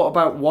 "But what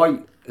about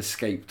white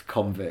escaped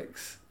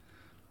convicts?"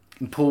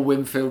 And Paul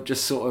Winfield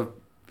just sort of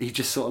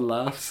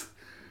laughs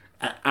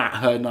at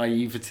her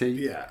naivety.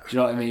 Yeah, do you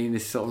know what I mean?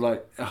 It's sort of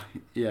like,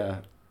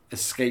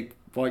 escaped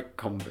white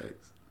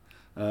convicts.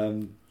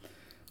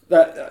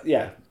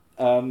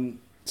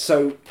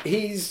 So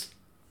he's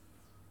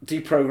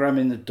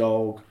deprogramming the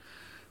dog.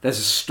 There's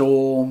a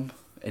storm,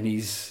 and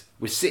it's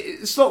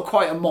not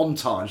quite a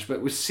montage,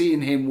 but we're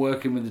seeing him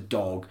working with the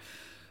dog.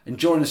 And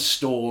during a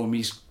storm,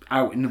 he's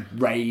out in the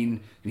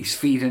rain, and he's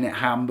feeding it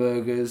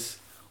hamburgers,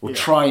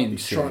 trying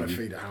to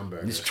feed it hamburgers.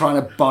 And he's trying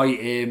to bite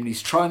him, and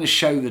he's trying to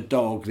show the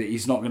dog that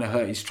he's not going to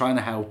hurt. He's trying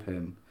to help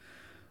him.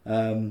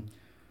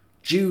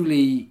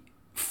 Julie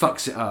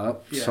fucks it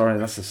up. Yeah. Sorry,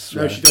 that's a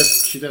swear. No, she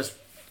does. She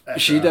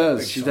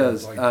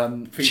does.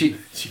 She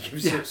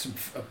gives it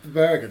a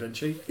burger, doesn't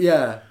she?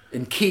 Yeah.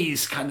 And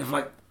Key's kind of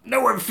like,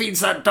 no one feeds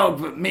that dog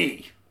but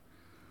me.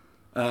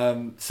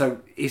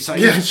 So he's like...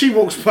 Yeah, she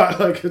walks back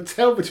like a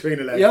tail between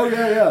her legs.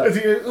 Yeah. And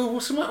he goes, "Oh,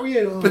 what's the matter with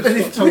you?" But then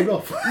he got told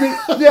off.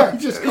 Yeah, he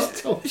just got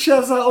told. She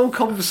has that whole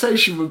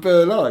conversation with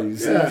Burl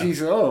Eyes. Yeah. And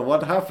she's like, "Oh,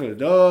 what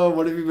happened? Oh,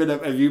 what have you been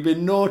up? Have you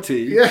been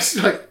naughty?" Yes,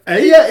 like,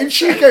 Yeah, and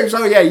she goes,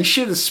 "Oh yeah, you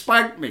should have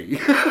spanked me."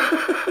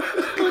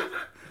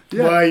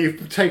 Yeah. Well,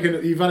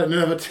 you've had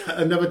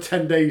another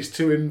 10 days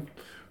to him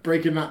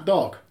breaking that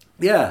dog.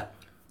 Yeah.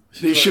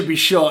 It should be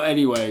shot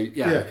anyway.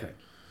 Yeah.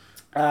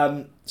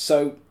 Okay.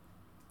 So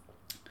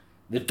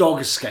the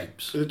dog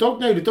escapes. The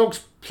dog's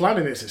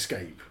planning its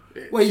escape.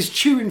 Well, he's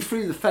chewing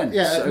through the fence.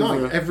 Yeah,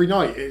 every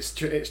night it's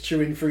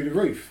chewing through the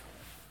roof.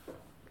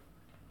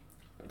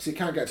 Because he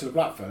can't get to the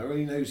black fella, and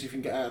he knows if he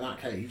can get out of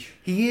that cage.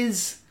 He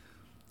is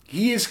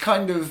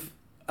kind of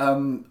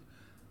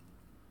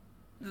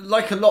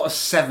like a lot of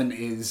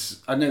 70s.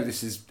 I know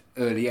this is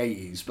early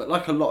 80s, but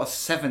like a lot of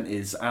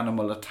 70s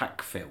animal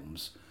attack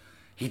films,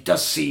 he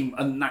does seem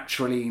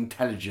unnaturally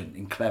intelligent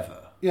and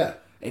clever. Yeah.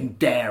 And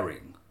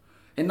daring.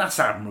 And that's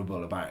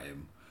admirable about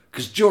him.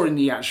 Because during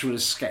the actual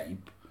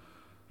escape,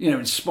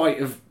 in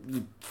spite of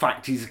the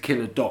fact he's a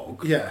killer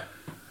dog,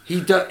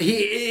 he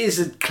is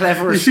a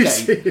clever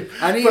escape.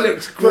 And he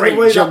looks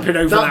great jumping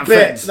over that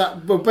fence.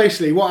 Well,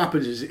 basically what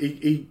happens is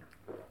he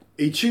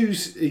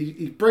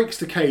breaks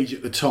the cage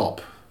at the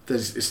top.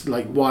 It's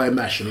like wire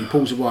mesh, and he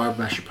pulls the wire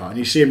mesh apart, and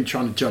you see him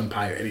trying to jump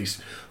out, and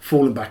he's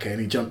falling back in,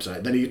 and he jumps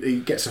out. Then he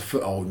gets a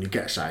foothold and he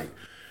gets out.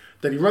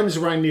 Then he runs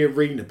around the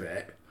arena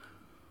bit,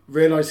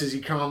 realises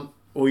he can't,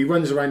 or he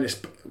runs around this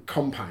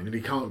compound and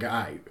he can't get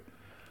out.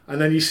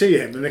 And then you see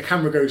him, and the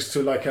camera goes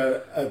to like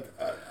a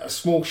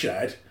small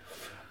shed,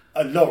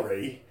 a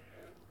lorry.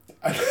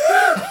 But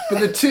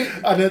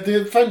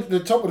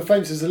the top of the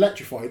fence is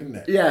electrified, isn't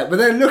it? Yeah, but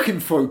they're looking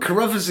for him.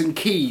 Carruthers and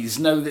Keys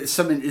know that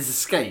something is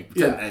escaped,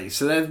 don't they?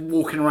 So they're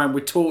walking around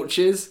with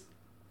torches,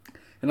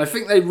 and I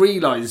think they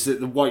realise that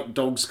the white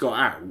dog's got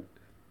out,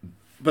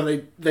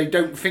 but they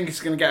don't think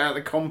it's going to get out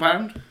of the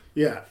compound.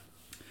 Yeah,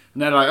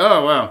 and they're like,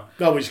 "Oh well,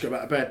 we just go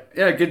back to bed."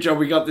 Yeah, good job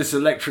we got this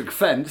electric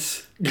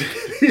fence.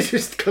 He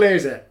just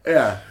clears it.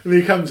 Yeah, and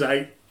he comes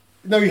out.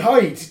 No, he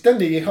hides,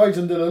 doesn't he? He hides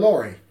under the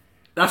lorry.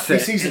 That's it.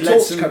 He sees the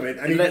torch coming,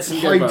 and he hides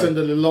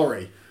under the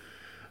lorry.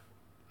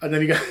 And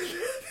then he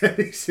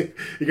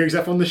goes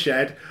up on the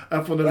shed,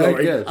 up on the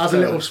lorry, has a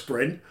little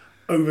sprint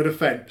over the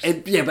fence.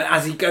 But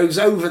as he goes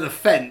over the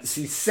fence,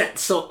 he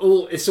sets up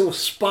it's all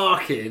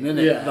sparking, isn't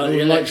it? Yeah.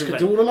 Like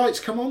do all the lights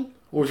come on,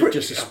 or is it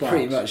just a spark?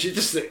 Pretty much.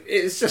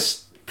 It's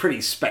just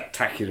pretty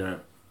spectacular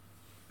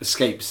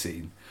escape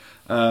scene.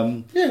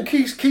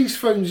 Keys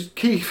phones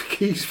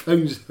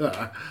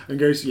her and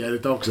goes, "Yeah, the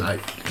dog's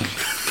out."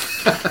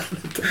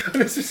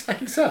 And it just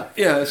hangs up.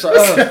 Yeah, it's like,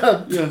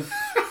 yeah.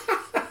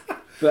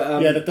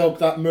 But,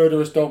 that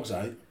murderous dog's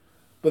out,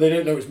 but they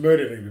don't know it's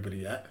murdered everybody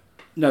yet.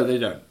 No, they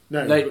don't.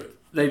 No,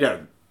 they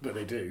don't. But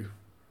they do.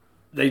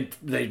 They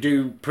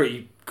do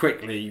pretty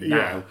quickly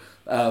now.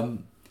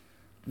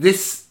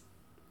 This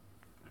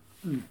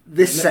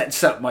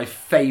sets up my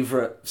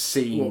favourite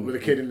scene. What, with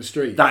the kid in the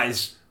street?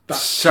 That's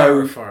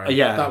so terrifying.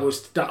 Yeah, I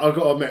got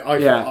to admit, I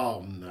thought,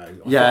 oh no.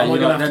 They're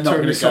not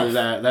going to go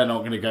there. They're not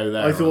going to go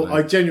there.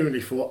 I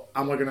genuinely thought,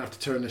 am I going to have to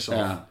turn this off?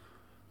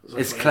 Yeah,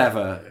 it's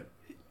clever.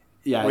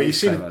 Yeah, well, you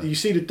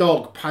see the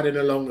dog padding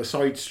along the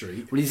side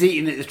street. Well, he's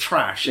eating the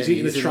trash. He's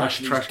eating the trash.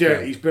 And he's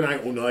dirty. He's been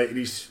out all night, and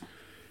he's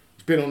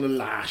been on the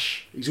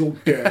lash. He's all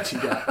dirty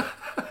up.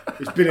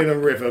 He's been in a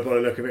river by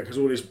the look of it, because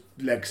all his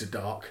legs are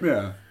dark.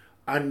 Yeah,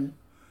 and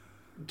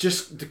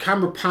just the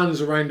camera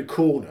pans around the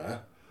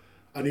corner,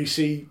 and you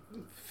see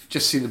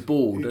the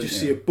ball. You just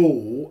see a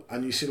ball,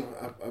 and you see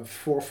like a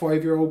 4 or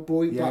 5 year old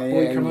black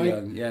boy come out.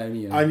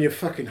 And your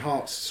fucking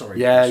heart's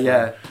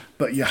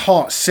but your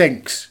heart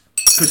sinks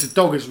because the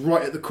dog is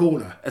right at the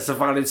corner. It's a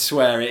valid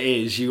swear. It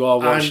is. You are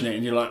watching it,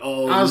 and you're like,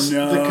 oh as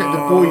no.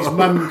 The boy's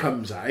mum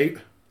comes out,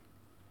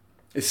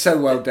 It's so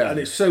well done. And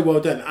it's so well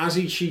done. As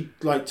she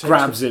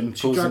grabs him,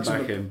 pulls him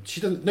back in.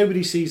 She doesn't.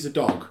 Nobody sees the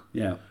dog.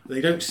 Yeah.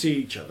 They don't see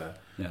each other.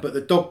 Yeah. But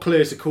the dog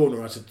clears the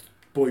corner as the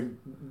boy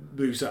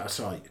moves out of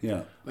sight.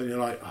 Yeah. And you're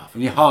like, oh,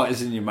 and your heart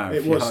is in your mouth.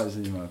 Your heart is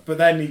in your mouth. But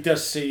then he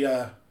does see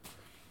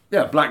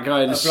black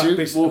guy in a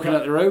suit walking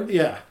up the road.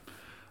 Yeah.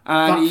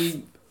 And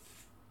he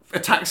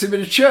attacks him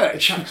in a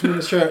church. And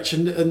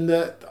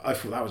I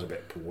thought that was a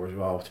bit poor as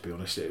well, to be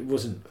honest. It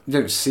wasn't... You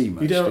don't see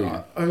much, do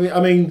you?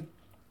 I mean,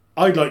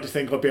 I'd like to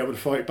think I'd be able to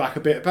fight back a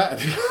bit better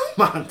than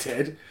man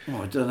did.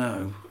 Oh, I don't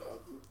know.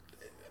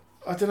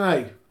 I don't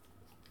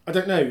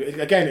know.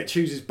 Again, it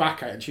chews his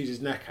back out and chews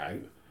his neck out.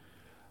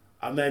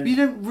 And then... You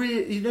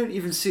don't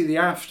even see the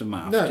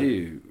aftermath, do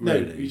you?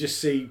 Really? No, you just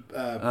see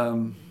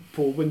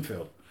Paul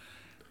Winfield.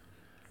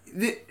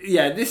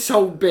 This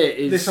whole bit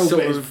is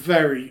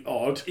very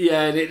odd.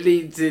 Yeah, and it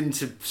leads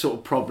into sort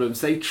of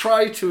problems. They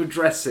try to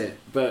address it,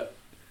 but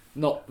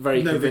not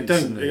very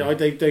convincingly.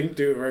 They don't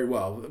do it very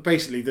well.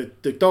 Basically,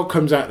 the dog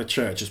comes out of the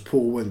church as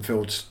Paul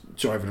Winfield's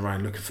driving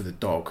around looking for the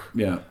dog.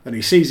 Yeah. And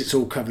he sees it's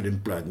all covered in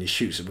blood and he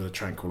shoots it with a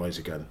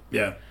tranquilizer gun.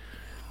 Yeah.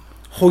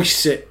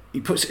 Hoists it, he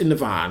puts it in the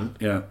van.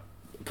 Yeah.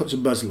 Puts a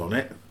muzzle on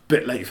it.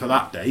 Bit late for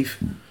that, Dave.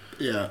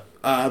 Yeah.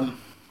 And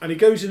he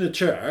goes in the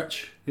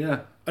church.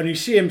 Yeah. And you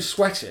see him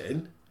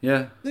sweating.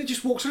 Yeah. Then he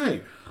just walks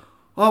out.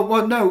 Oh,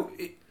 well, no.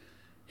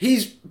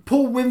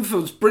 Paul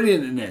Winfield's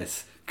brilliant in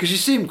this. Because you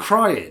see him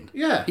crying.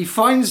 Yeah. He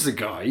finds the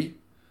guy.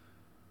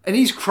 And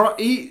he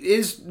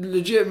is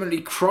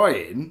legitimately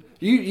crying.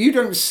 You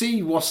don't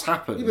see what's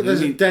happened. Yeah, but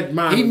there's a dead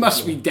man. He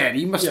must be dead.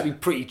 He must be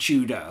pretty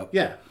chewed up.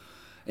 Yeah.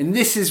 And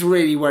this is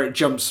really where it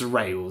jumps the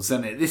rails,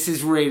 isn't it? This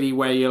is really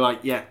where you're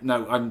like, yeah,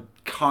 no, I'm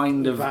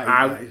kind of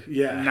out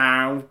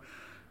now.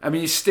 I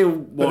mean, you're still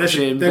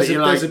watching, but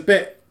there's a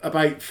bit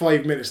about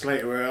 5 minutes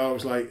later where I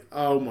was like,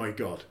 oh my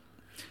God.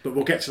 But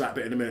we'll get to that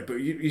bit in a minute. But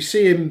you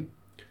see him,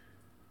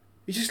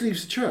 he just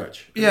leaves the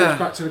church. And goes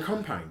back to the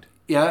compound.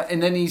 Yeah,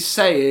 and then he's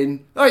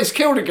saying, oh, he's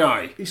killed a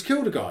guy. He's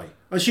killed a guy.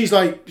 And she's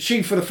like,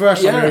 for the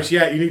first time goes, you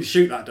need to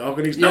shoot that dog.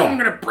 And he's, no, I'm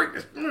going to break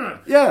this.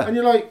 Yeah. And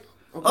you're like,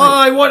 okay. Oh,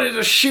 I wanted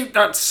to shoot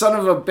that son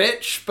of a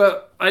bitch,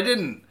 but I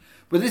didn't.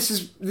 But this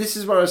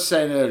is what I was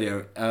saying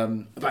earlier.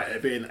 About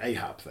it being an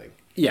Ahab thing.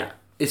 Yeah.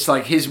 It's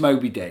like his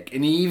Moby Dick.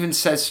 And he even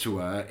says to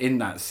her in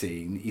that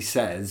scene, he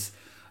says,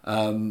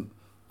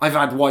 I've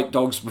had white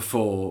dogs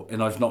before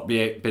and I've not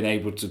been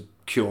able to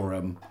cure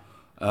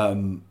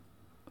them.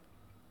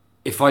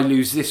 If I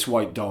lose this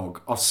white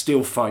dog, I'll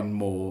still find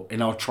more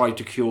and I'll try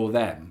to cure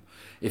them.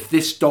 If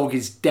this dog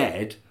is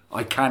dead,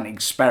 I can't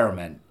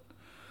experiment.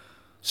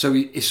 So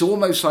it's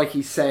almost like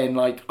he's saying,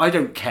 like, I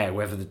don't care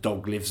whether the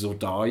dog lives or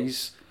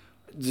dies.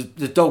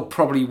 The dog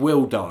probably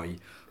will die,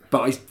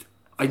 but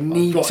I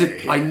need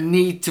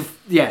to.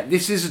 Yeah,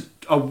 this is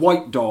a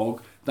white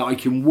dog that I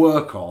can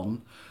work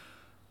on.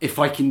 If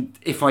I can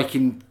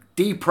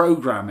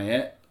deprogram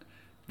it,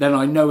 then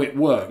I know it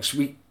works.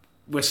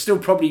 We're still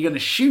probably going to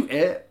shoot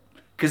it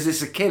because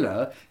it's a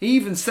killer. He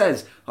even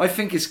says, I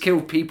think it's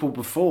killed people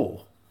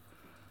before.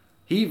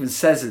 He even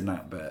says in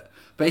that bit,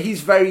 but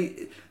he's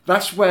very.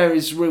 That's where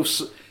his real.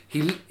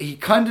 He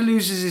kind of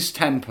loses his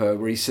temper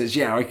where he says,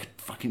 yeah, I could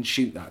fucking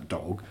shoot that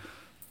dog,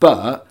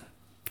 but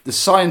the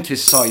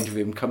scientist side of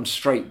him comes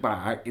straight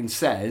back and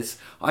says,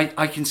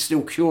 I can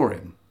still cure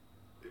him.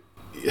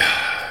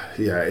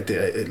 Yeah,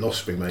 it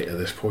lost me, mate, at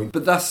this point.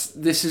 But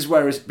this is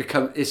where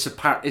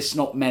it's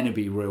not meant to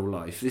be real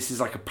life. This is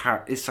like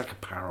it's like a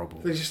parable.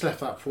 They just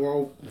left that poor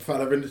old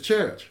fella in the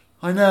church.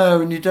 I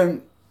know, and you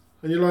don't.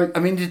 And you're like, I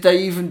mean, did they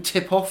even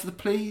tip off the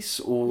police,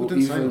 or it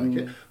didn't sound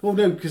like it? Well,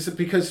 no, because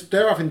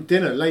they're having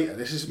dinner later.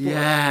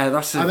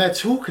 And they're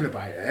talking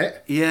about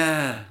it.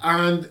 Yeah,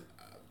 and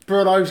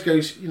Bird Ives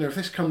goes, if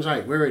this comes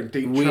out, we're in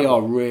deep trouble. We are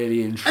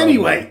really in trouble.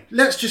 Anyway,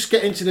 let's just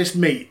get into this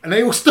meat, and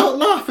they all start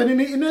laughing and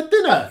eating their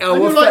dinner.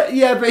 Oh, well,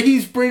 but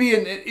he's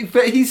brilliant.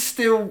 But he's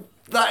still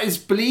that is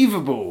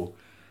believable.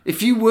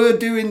 If you were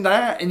doing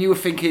that and you were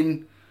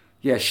thinking,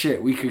 yeah,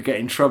 shit, we could get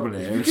in trouble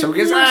here. And someone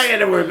goes,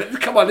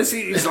 come on, let's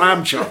eat these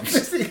lamb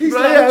chops. Okay,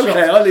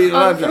 I'll eat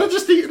lamb chops. I'll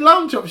just eat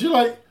lamb chops. You're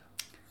like,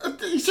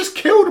 he's just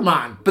killed a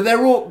man. But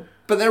they're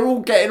all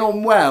getting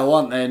on well,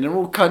 aren't they? And they're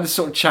all kind of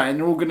sort of chatting.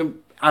 They're all going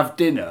to have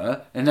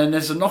dinner, and then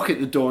there's a knock at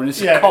the door, and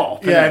it's a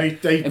cop. Yeah,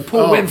 and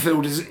Paul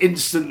Winfield is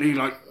instantly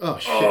like, oh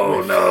shit!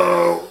 Oh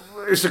no,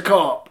 it's a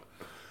cop.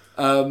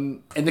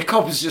 And the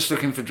cop is just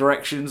looking for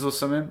directions or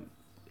something.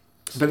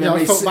 But then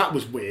I thought that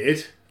was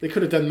weird. They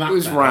could have done that. It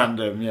was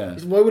random, yeah.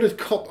 Why would a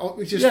cop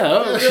just?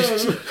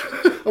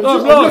 I'm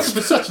lost.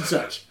 looking for such and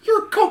such.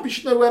 You're a cop. You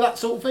should know where that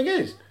sort of thing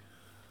is.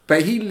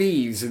 But he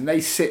leaves, and they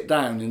sit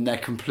down, and they're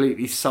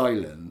completely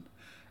silent.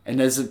 And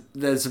there's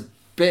a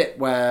bit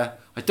where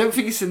I don't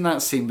think it's in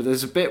that scene, but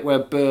there's a bit where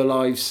Burl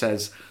Ives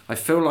says, "I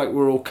feel like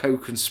we're all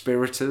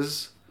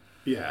co-conspirators."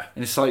 Yeah,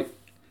 and it's like,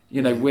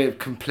 we're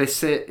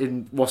complicit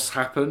in what's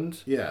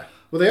happened. Yeah,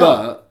 well, they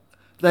are.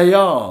 They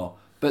are.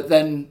 But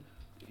then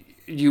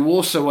you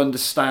also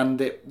understand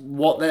that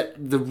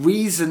the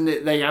reason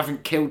that they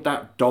haven't killed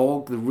that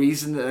dog, the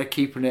reason that they're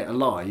keeping it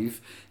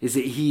alive, is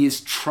that he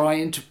is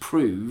trying to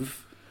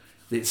prove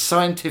that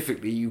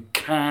scientifically you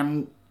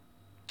can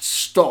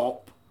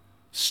stop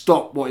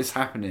what is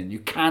happening. You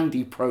can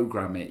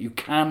deprogram it. You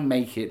can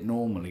make it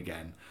normal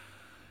again.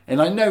 And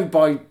I know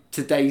by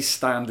today's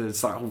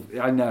standards,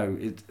 I know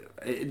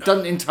it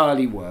doesn't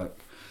entirely work.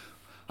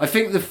 I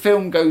think the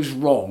film goes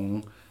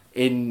wrong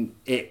in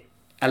it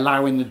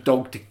allowing the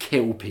dog to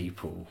kill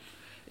people.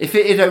 If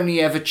it had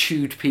only ever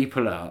chewed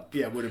people up,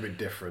 yeah, it would have been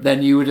different.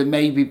 Then you would have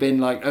maybe been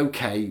like,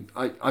 okay,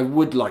 I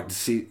would like to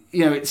see.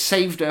 You know, it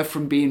saved her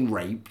from being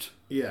raped.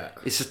 Yeah,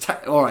 it's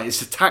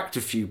attacked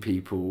a few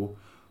people.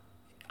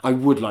 I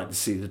would like to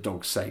see the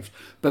dog saved,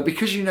 but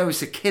because you know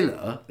it's a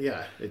killer.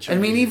 Yeah, I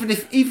mean, even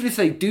if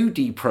they do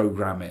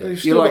deprogram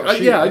it, you're like,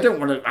 I don't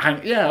want to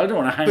hang. Yeah, I don't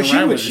want to hang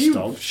around with this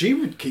dog. She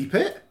would keep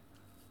it.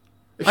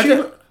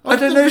 I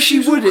don't know if she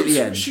would at the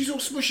end. She's all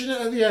smushing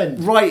it at the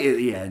end. Right at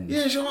the end.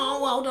 Yeah, she's like,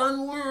 oh, well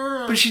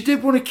done. But she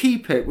did want to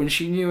keep it when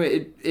she knew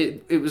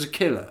it was a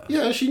killer.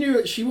 Yeah, she knew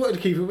it. She wanted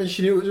to keep it when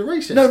she knew it was a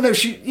racist.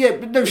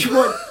 She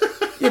wanted.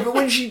 Yeah, but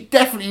when she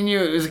definitely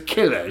knew it was a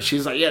killer, she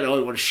was like, I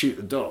want to shoot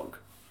the dog.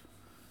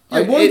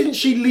 Yeah, why didn't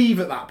she leave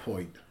at that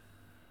point?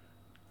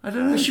 I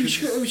don't know.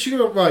 She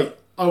go, right,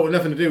 I want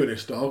nothing to do with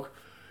this dog.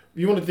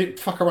 You want to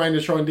fuck around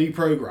and try and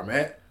deprogram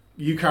it,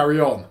 you carry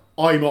on.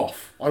 I'm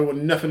off. I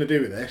want nothing to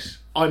do with this.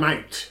 I'm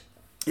out.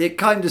 It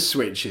kind of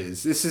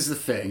switches. This is the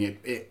thing.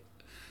 It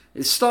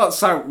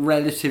starts out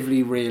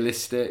relatively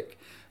realistic,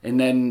 and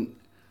then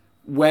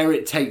where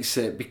it takes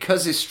it,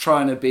 because it's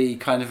trying to be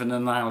kind of an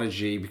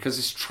analogy, because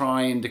it's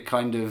trying to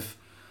kind of...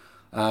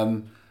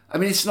 I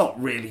mean, it's not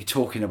really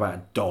talking about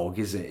a dog,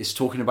 is it? It's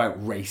talking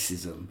about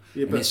racism.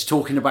 Yeah, and it's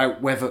talking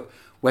about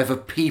whether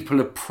people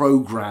are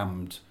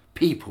programmed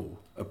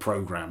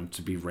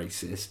to be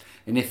racist,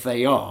 and if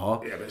they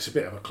are... Yeah, but it's a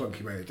bit of a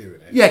clunky way of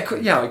doing it.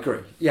 Yeah, I agree.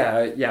 Yeah,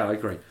 I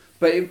agree.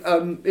 But it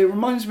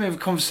reminds me of a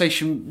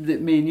conversation that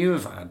me and you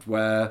have had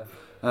where...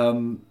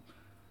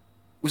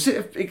 was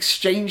it an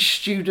exchange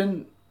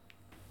student?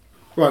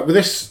 Right, well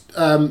this...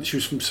 she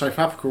was from South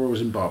Africa or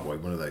Zimbabwe,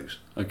 one of those.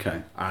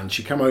 Okay. And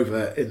she came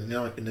over in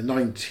the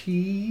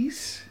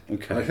 90s.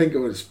 Okay. I think it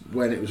was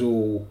when it was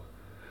all...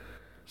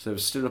 So it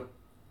was still a...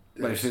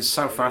 Well, if it's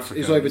South Africa...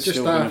 It was over just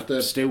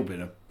after... Still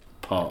been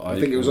apartheid. I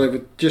think it was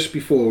over just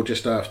before or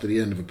just after the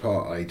end of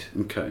apartheid.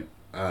 Okay.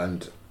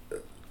 And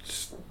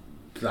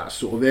that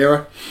sort of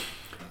era.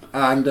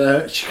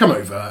 And she came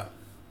over...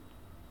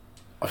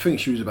 I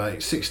think she was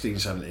about 16,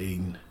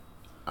 17.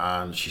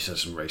 And she said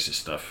some racist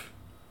stuff.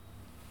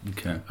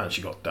 Okay. And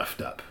she got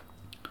duffed up.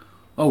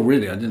 Oh,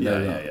 really? I didn't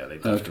know that. Yeah, they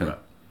duffed her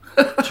up.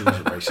 She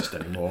wasn't racist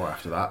anymor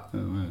after that. Oh,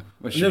 yeah.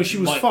 Well, she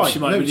was fine. She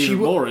might be even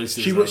more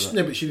racist. She was,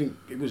 no, but she didn't.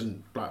 It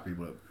wasn't black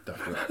people that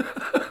duffed her up.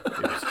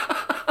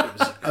 It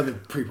was other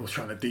people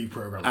trying to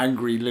deprogram.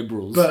 Angry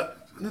liberals.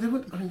 But no, they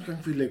weren't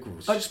angry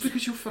liberals. Just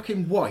because you're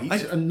fucking white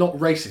and not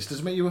racist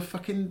doesn't make you a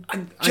fucking...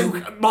 I'm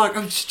joking. Mark,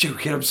 I'm just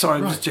joking. I'm sorry,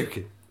 I'm just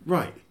joking.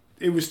 Right.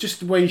 It was just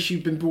the way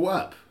she'd been brought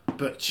up.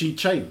 But she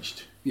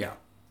changed. Yeah.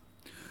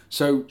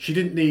 So she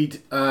didn't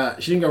need.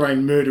 She didn't go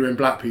around murdering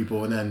black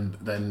people and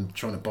then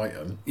trying to bite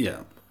them.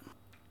 Yeah.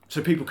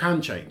 So people can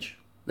change.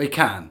 They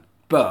can,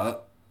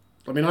 but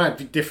I mean, I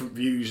had different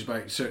views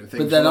about certain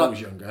things when I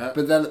was younger.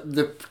 But then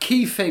the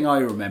key thing I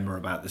remember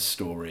about this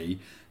story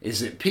is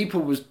that people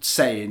were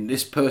saying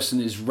this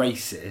person is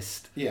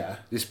racist. Yeah.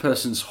 This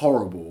person's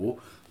horrible.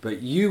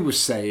 But you were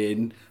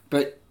saying,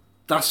 but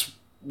that's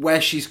where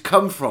she's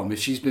come from. If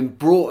she's been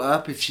brought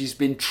up, if she's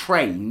been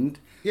trained.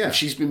 Yeah. If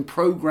she's been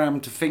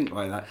programmed to think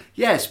like that,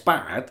 yeah, it's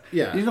bad.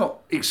 Yeah. You're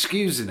not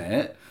excusing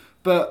it,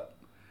 but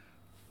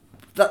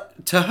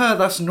that to her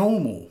that's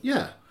normal.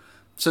 Yeah.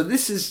 So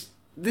this is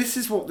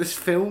what this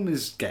film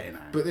is getting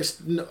at. But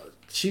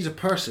she's a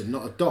person,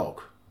 not a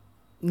dog.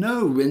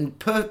 No, and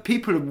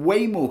people are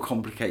way more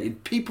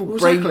complicated. People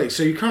exactly.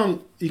 So you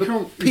can't.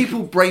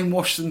 People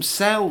brainwash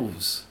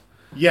themselves.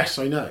 Yes,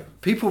 I know.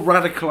 People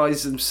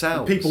radicalise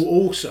themselves. And people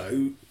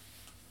also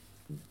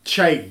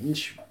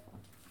change.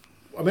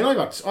 I mean, I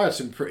had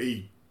some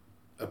pretty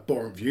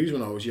abhorrent views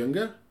when I was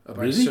younger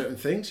about certain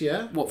things,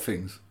 yeah. What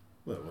things?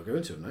 Well, we'll go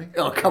into them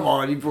now. Oh, come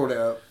on, you brought it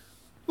up.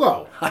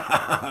 Well...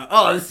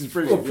 oh, this is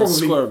brilliant. Well,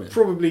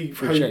 probably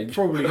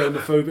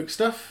homophobic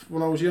stuff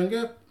when I was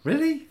younger.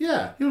 Really?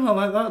 Yeah. You're not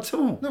like that at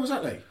all. No,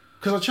 exactly.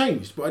 Because I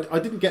changed, but I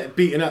didn't get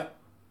beaten up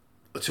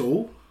at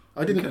all.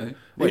 I didn't... Okay.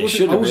 Well, you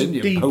should have been,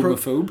 you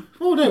homophobe.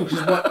 Oh, no,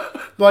 because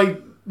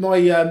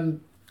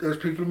there's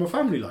people in my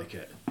family like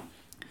it.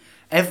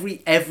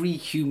 Every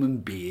human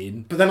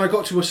being. But then I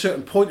got to a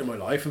certain point in my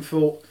life and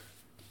thought,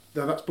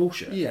 no, that's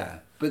bullshit. Yeah.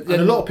 But then,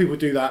 and a lot of people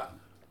do that.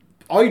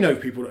 I know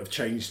people that have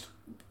changed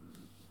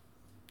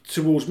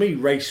towards me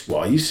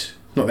race-wise.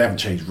 Not they haven't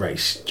changed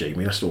race,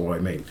 Jamie, that's not what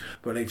I mean.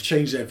 But they've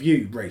changed their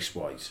view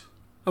race-wise.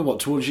 Oh, what,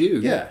 towards you?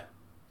 Yeah.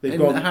 They've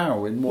gone,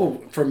 how? In what?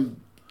 Well, from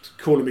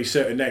calling me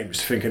certain names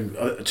to thinking,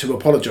 to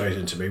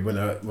apologising to me when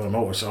I'm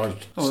older. So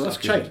that's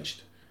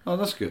changed. Oh,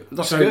 that's good.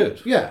 That's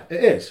good. Yeah,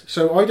 it is.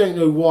 So I don't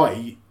know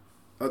why.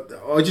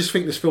 I just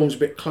think this film's a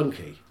bit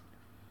clunky.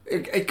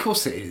 Of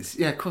course it is.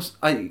 Yeah, of course.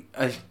 I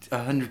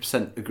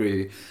 100% agree with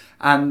you.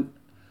 And,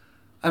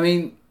 I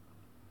mean,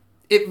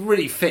 it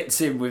really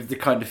fits in with the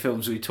kind of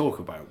films we talk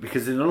about,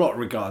 because in a lot of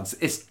regards,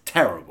 it's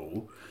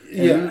terrible.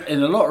 In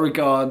a lot of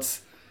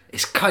regards,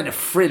 it's kind of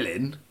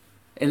thrilling.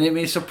 And I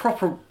mean, it's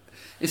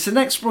an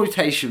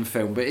exploitation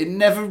film, but it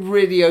never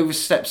really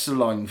oversteps the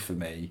line for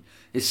me.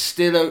 It's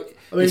still,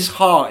 its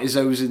heart is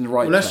always in the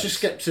right place. Let's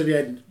just get to the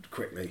end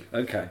quickly.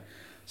 Okay.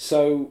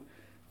 So,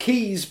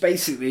 Keyes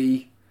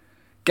basically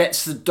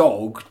gets the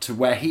dog to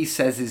where he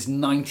says is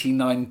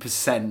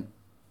 99%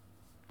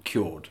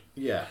 cured.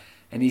 Yeah.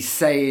 And he's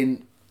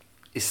saying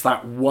it's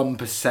that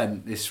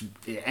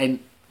 1%,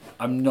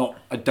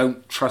 I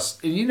don't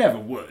trust, and you never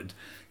would.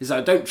 He's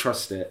like, I don't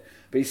trust it.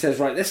 But he says,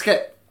 right, let's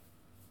get,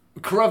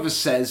 Carruthers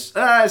says,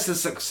 it's a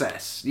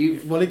success.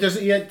 Well,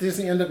 doesn't he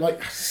end up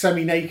like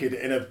semi-naked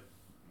in a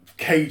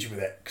cage with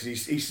it,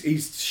 because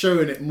he's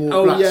showing it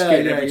more black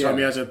skin every time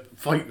he has a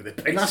fight with it,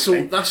 basically.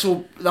 And that's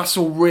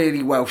all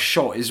really well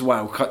shot as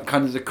well,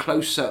 kind of the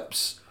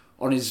close-ups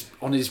on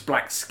his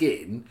black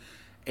skin,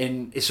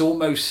 and it's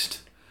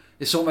almost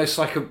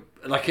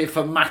like if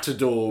a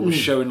matador was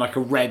showing like a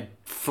red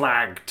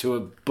flag to a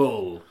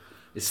bull.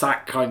 It's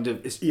that kind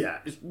of, it's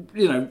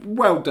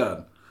well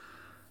done.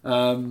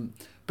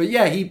 But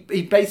yeah, he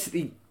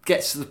basically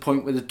gets to the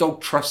point where the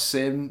dog trusts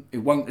him, it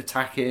won't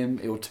attack him,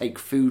 it will take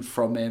food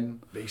from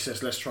him. But he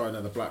says, let's try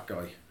another black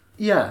guy.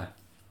 Yeah.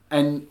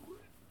 And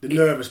the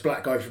nervous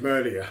black guy from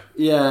earlier.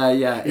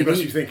 Yeah. He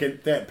must be thinking,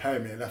 they ain't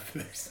paying me enough for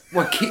this.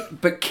 Well,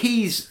 but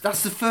Keyes,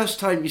 that's the first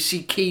time you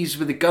see Keyes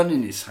with a gun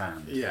in his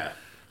hand. Yeah.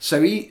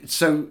 So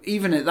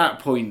even at that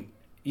point,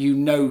 you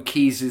know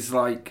Keyes is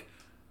like,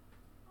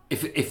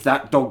 if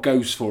that dog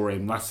goes for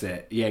him, that's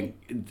it.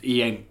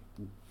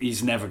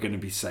 He's never going to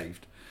be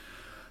saved.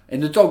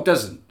 And the dog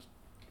doesn't.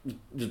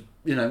 The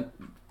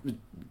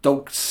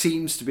dog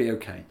seems to be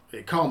okay.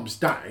 It calms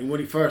down when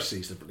he first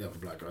sees the other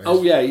black guy.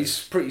 Oh yeah,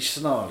 he's pretty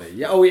snarly.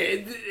 Yeah. Oh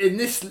yeah. In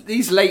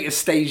these later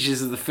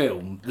stages of the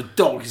film, the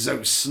dog is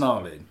so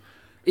snarling.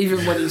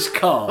 Even when he's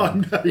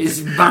calm, he's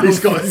got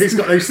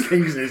those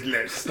things in his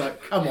lips. Like,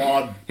 come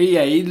on.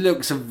 He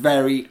looks a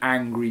very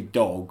angry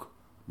dog,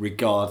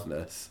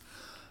 regardless.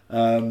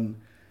 And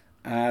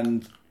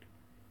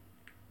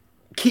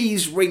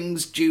Keyes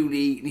rings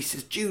Julie and he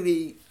says,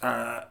 Julie,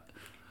 I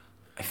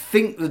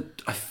think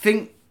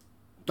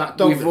that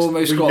dog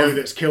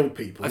that's killed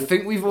people. I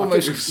think we've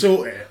almost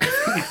sorted it.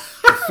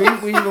 I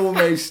think we've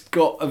almost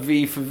got a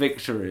V for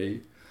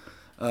victory.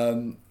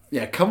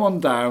 Come on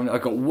down.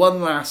 I've got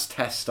one last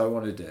test I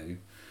want to do.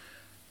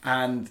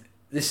 And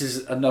this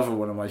is another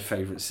one of my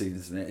favourite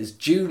scenes, isn't it? Is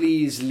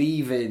Julie's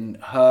leaving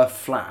her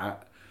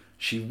flat.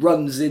 She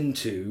runs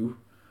into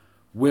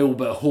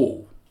Wilbur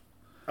Hall.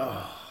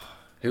 Oh.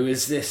 Who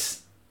is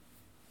this?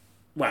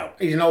 Well,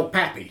 he's an old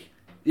pappy.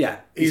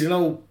 Yeah. He's an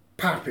old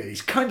pappy.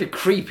 He's kind of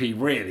creepy,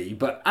 really,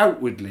 but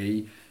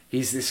outwardly,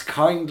 he's this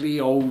kindly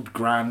old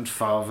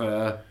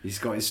grandfather. He's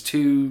got his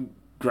 2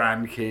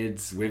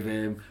 grandkids with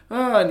him.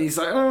 Oh, and he's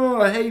like,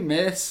 oh, hey,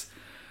 miss.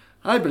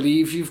 I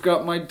believe you've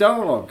got my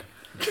dog.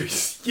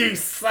 You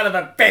son of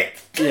a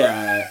bitch.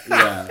 Yeah.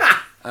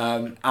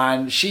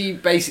 And she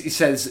basically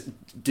says,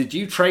 did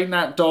you train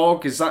that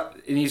dog? Is that?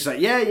 And he's like,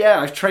 yeah,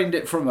 I've trained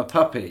it from a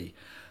puppy.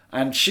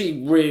 And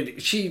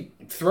she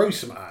throws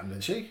some at him,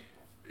 didn't she?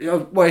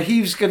 Well, he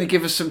was going to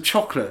give us some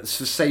chocolates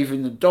for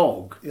saving the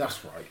dog.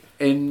 That's right.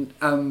 And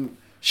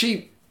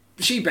she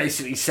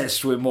basically says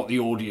to him what the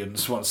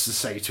audience wants to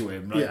say to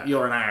him. Like,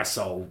 you're an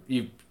asshole.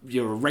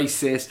 You're a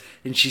racist.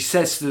 And she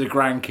says to the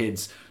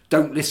grandkids,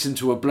 don't listen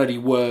to a bloody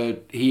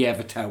word he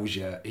ever tells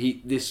you.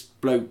 This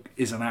bloke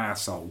is an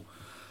asshole.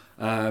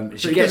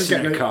 She gets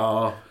in a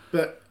car.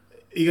 But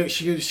she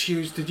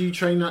goes, did you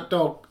train that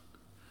dog?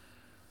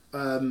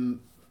 And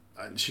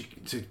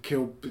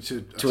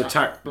to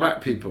attack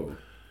black people.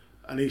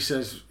 And he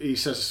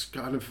says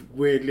kind of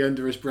weirdly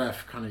under his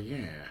breath, kind of,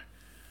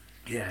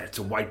 yeah, it's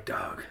a white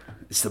dog.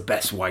 It's the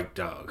best white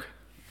dog.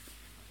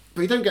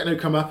 But he don't get no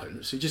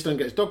comeuppance. He just don't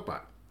get his dog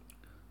back.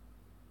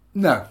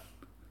 No,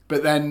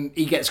 but then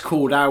he gets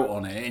called out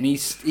on it, and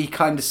he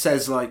kind of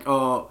says like,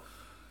 oh,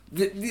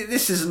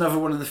 this is another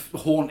one of the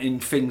haunting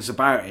things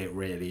about it.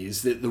 Really,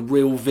 is that the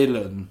real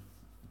villain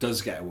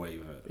does get away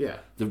with it. Yeah.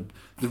 The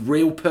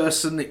real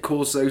person that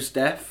caused those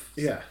deaths.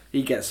 Yeah.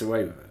 He gets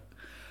away with it,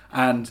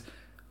 and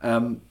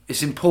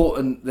it's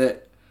important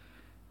that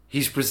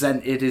he's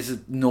presented as a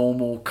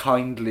normal,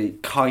 kindly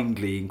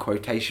in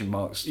quotation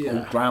marks,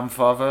 old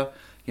grandfather.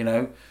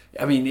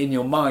 I mean, in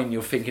your mind,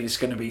 you're thinking it's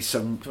going to be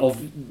some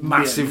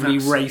massively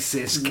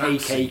racist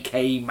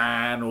KKK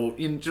man, or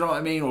do you know what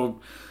I mean, or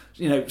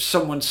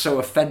someone so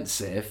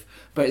offensive.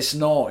 But it's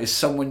not. It's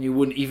someone you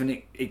wouldn't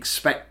even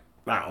expect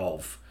that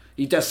of.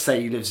 He does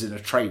say he lives in a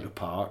trailer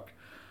park.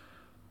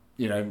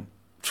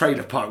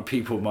 Trailer park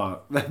people,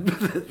 Mark,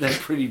 they're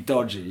pretty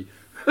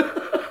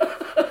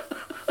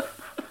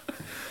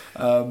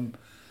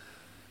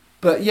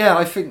But yeah,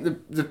 I think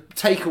the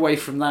takeaway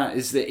from that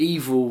is that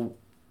evil,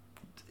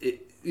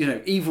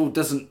 evil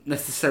doesn't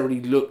necessarily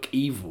look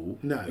evil.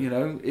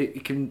 No.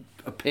 It can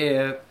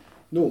appear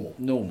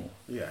normal.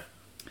 Yeah.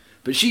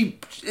 But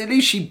at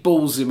least she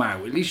balls him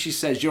out. At least she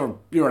says, "You're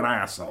an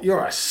asshole.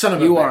 You're a son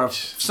of a bitch. You are a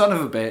son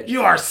of a bitch.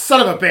 You are a son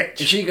of a bitch."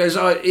 And she goes,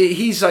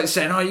 he's like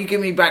saying, "Oh, you give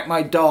me back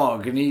my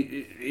dog." And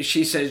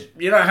she says,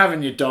 "You're not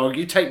having your dog.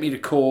 You take me to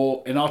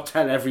court, and I'll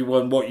tell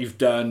everyone what you've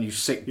done. You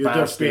sick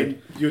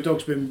bastard. Your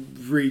dog's been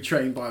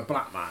retrained by a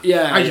black man."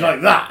 Yeah. How do you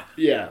like that?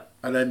 Yeah.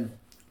 And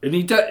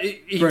he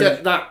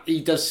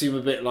does seem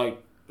a bit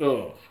like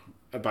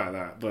about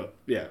that, but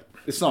yeah,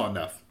 it's not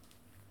enough.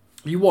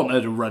 You want her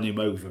to run him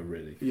over,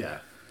 really. Yeah.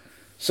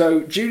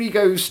 So Julie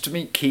goes to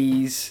meet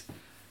Keys.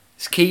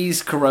 It's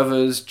Keys,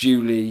 Carruthers,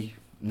 Julie,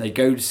 and they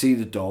go to see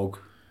the dog.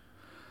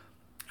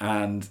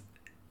 And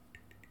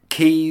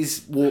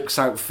Keys walks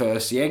out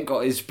first. He ain't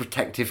got his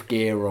protective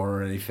gear on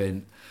or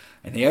anything.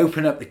 And they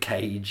open up the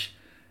cage,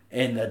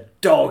 and the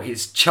dog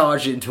is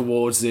charging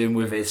towards him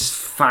with his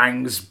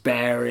fangs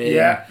baring.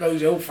 Yeah,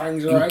 those old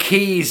fangs are out.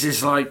 Keys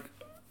is like,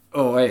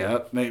 "Oh, hey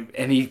up,"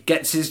 and he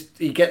gets his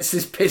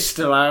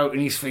pistol out,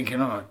 and he's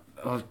thinking, "Oh,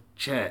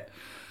 shit."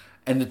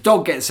 And the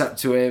dog gets up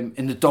to him,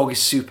 and the dog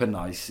is super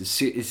nice.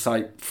 It's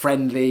like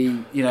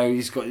friendly,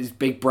 he's got his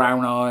big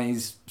brown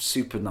eyes,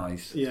 super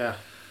nice. Yeah.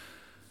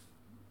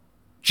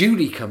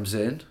 Julie comes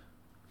in,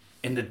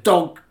 and the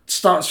dog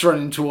starts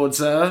running towards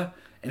her,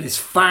 and his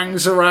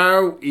fangs are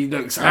out. He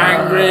looks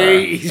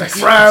angry. He's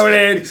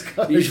growling.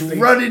 He's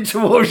running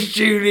towards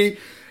Julie.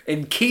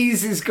 And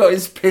Keys has got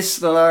his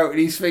pistol out, and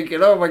he's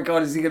thinking, "Oh my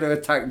God, is he going to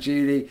attack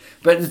Julie?"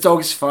 But the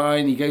dog's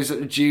fine. He goes up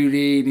to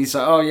Julie, and he's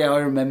like, "Oh yeah, I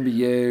remember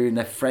you." And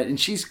they're friends, and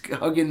she's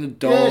hugging the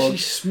dog. Yeah,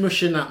 she's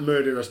smushing that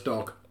murderous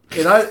dog.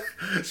 She's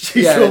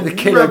the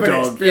killer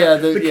dog.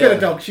 The killer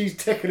dog. She's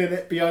tickling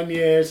it behind the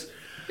ears.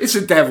 It's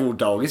a devil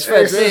dog. It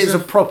is a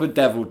proper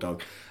devil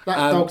dog.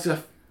 That dog's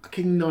a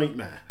fucking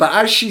nightmare. But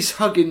as she's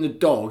hugging the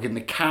dog and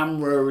the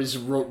camera is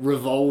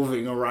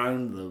revolving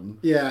around them,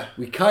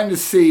 we kind of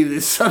see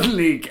this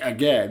suddenly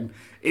again.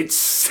 It's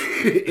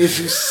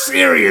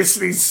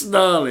seriously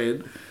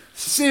snarling,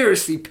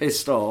 seriously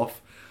pissed off,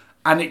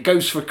 and it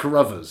goes for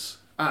Carruthers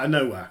out of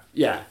nowhere.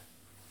 Yeah,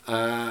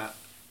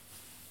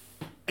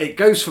 it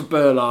goes for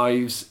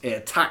Burlives. It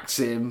attacks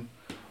him,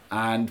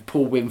 and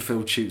Paul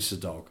Winfield shoots the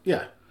dog.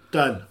 Yeah,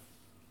 done.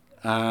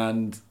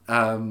 And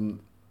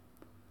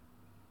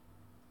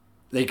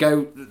they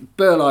go.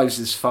 Burlives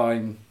is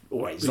fine.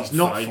 Oh, he's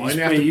not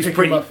fine. He's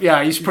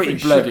pretty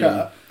bloody.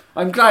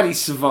 I'm glad he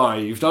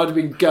survived. I'd have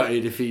been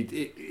gutted if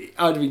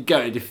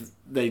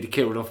they'd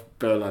killed off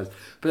Burlives.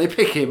 But they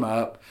pick him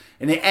up,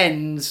 and it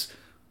ends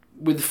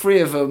with the three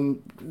of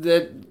them.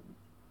 They're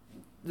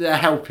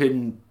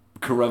helping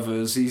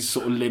Carruthers. He's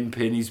sort of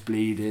limping. He's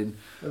bleeding.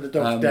 And the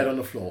dog's dead on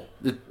the floor.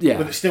 But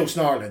it's still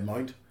snarling,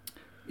 mind.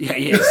 Yeah,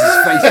 he is.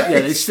 His face,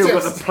 they've still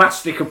got the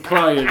plastic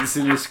appliance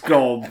in his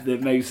gob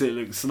that makes it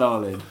look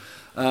snarling.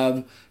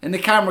 And the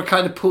camera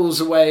kind of pulls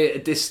away at a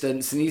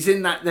distance, and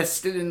they're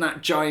still in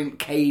that giant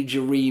cage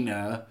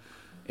arena,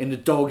 and the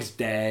dog's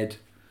dead.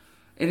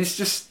 And it's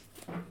just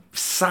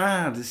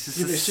sad. It's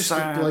just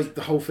sad. Like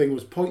the whole thing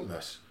was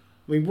pointless.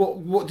 I mean,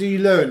 what do you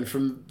learn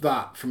from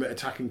it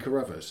attacking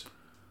Carruthers?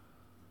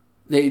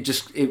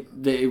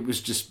 It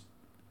was just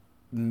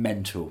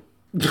mental.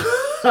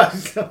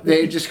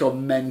 They just got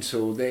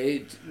mental.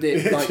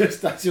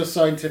 That's your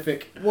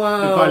scientific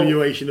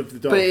evaluation of the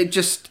dog. But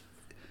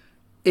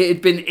it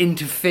had been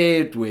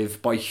interfered with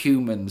by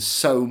humans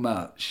so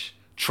much,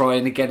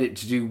 trying to get it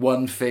to do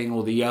one thing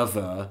or the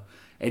other,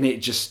 and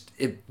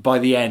by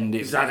the end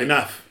Is that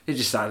enough? It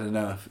just had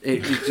enough.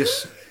 It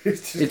just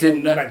it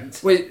didn't.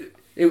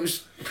 It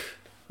was.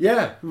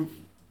 Yeah,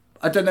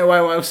 I don't know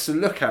how else to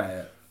look at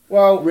it.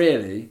 Well,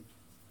 really.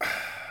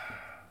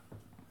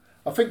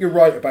 I think you're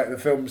right about the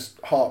film's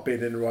heart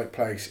being in the right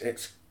place.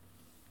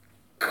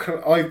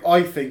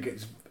 I think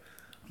it's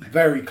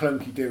very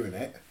clunky doing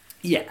it.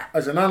 Yeah.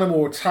 As an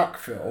animal attack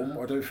film,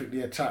 I don't think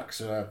the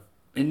attacks are...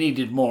 It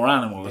needed more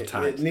animal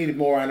attacks. It needed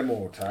more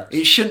animal attacks.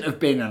 It shouldn't have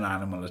been an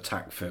animal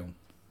attack film,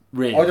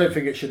 really. I don't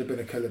think it should have been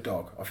a killer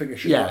dog. I think it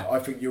should. Yeah. I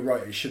think you're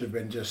right. It should have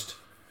been just...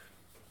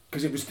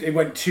 Because it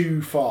went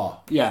too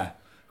far. Yeah.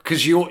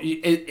 Because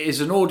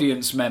as an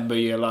audience member,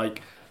 you're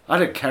like... I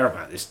don't care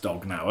about this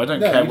dog now. I don't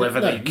care whether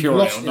they kill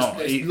it or not.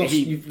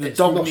 The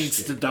dog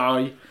needs to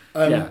die.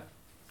 I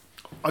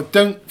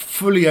don't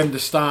fully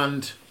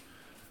understand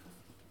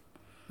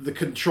the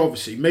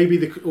controversy.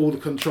 Maybe all the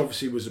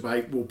controversy was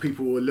about, well,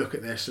 people will look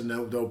at this and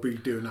they'll be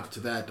doing that to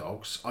their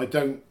dogs. I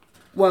don't...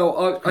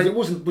 Well, it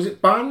wasn't... Was it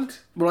banned?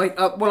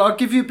 Well, I'll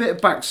give you a bit of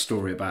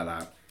backstory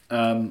about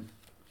that.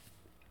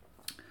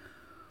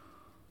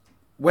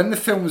 When the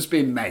film was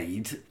being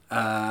made,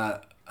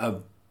 a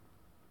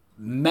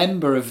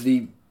member of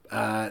the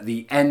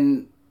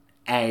NAACP,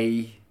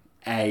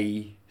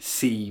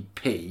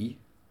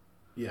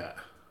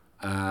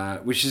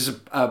 which is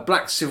a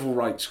black civil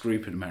rights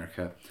group in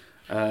America.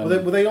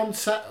 Were they on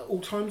set at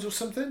all times or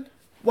something?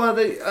 Well,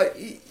 they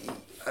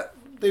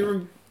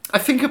were. I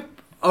think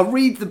I'll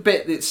read the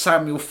bit that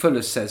Samuel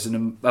Fuller says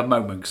in a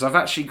moment, because I've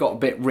actually got a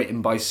bit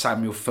written by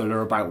Samuel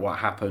Fuller about what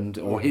happened,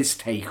 or his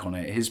take on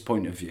it, his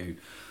point of view.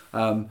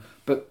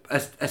 But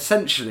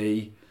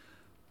essentially,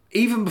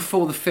 even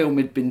before the film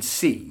had been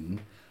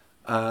seen,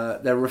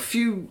 there were a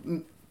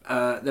few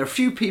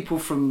people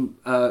from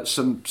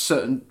some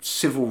certain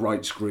civil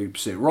rights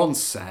groups that were on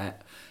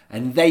set,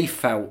 and they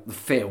felt the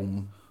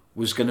film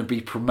was going to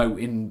be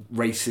promoting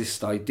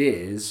racist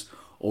ideas,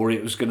 or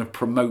it was going to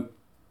promote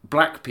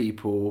black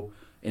people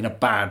in a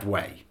bad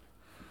way.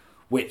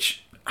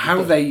 Which,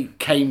 how they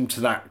came to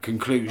that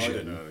conclusion, I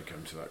don't know how they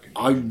came to that conclusion.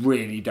 I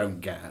really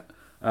don't get.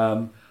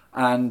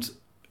 And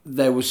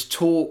there was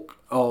talk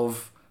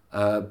of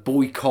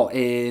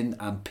boycotting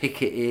and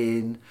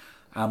picketing,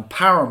 and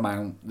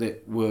Paramount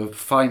that were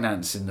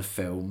financing the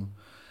film.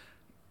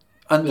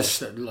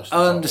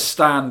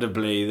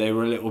 Understandably, they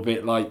were a little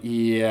bit like,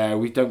 yeah,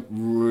 we don't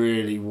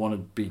really want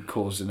to be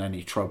causing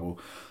any trouble.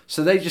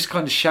 So they just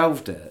kind of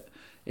shelved it.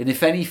 And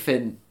if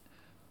anything,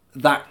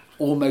 that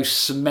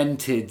almost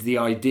cemented the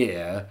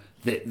idea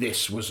that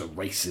this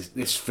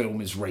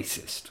film is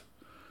racist.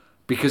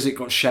 Because it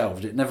got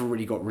shelved. It never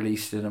really got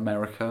released in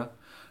America.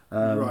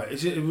 Right.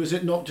 Was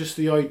it not just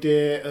the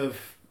idea of...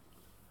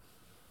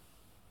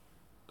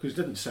 Because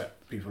it didn't set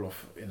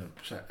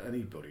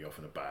anybody off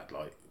in a bad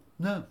light.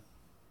 No.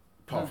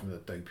 Apart from the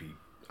dopey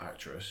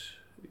actress.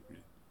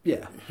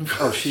 Yeah.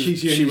 Oh,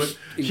 she's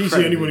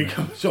the only one who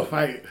comes off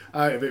out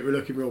of it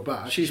looking real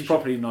bad. She's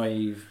properly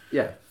naive.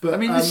 Yeah. But I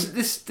mean,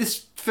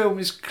 this film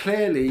is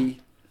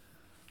clearly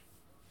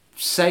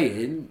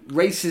saying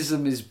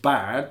racism is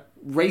bad.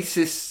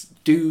 Racists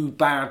do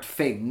bad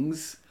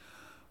things.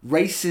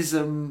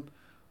 Racism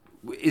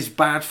is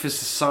bad for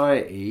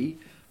society.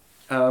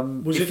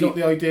 Was it not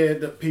the idea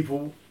that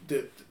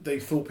they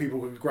thought people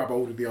could grab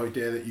hold of the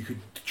idea that you could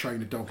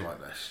train a dog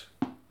like this,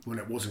 when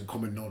it wasn't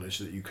common knowledge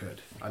that you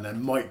could, and there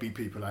might be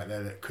people out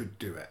there that could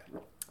do it?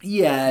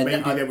 Yeah,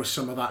 maybe there was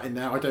some of that in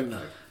there. I don't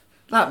know.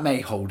 That may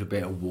hold a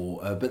bit of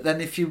water, but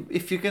then if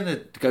you're going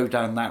to go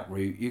down that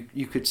route,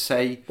 you could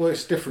say, well,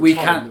 it's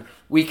different.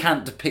 We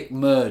can't depict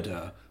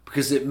murder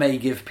because it may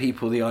give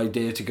people the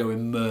idea to go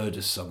and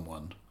murder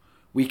someone.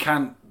 We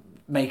can't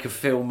make a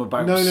film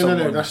about someone...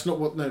 No. That's not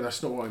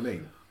what I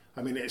mean.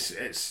 I mean,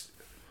 it's.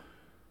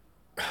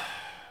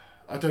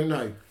 I don't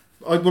know.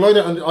 I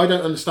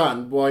don't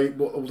understand what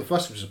all the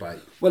fuss was about.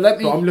 But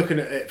I'm looking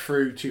at it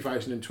through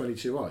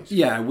 2022 eyes.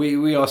 Yeah,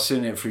 we are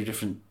seeing it through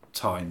different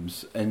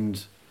times,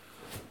 and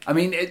I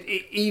mean, it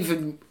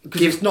even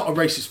because it's not a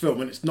racist film,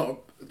 and it's not.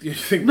 You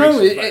think no,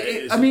 it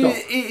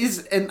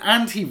is an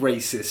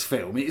anti-racist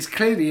film. It is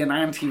clearly an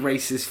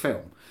anti-racist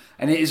film,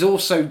 and it is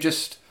also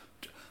just.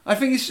 I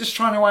think it's just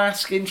trying to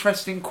ask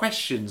interesting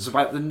questions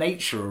about the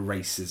nature of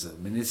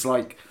racism, and it's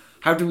like,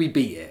 how do we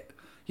beat it?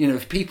 You know,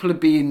 if people are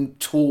being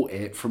taught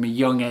it from a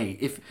young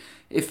age,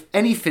 if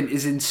anything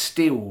is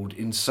instilled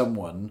in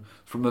someone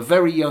from a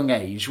very young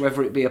age,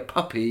 whether it be a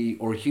puppy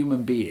or a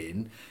human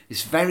being,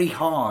 it's very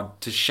hard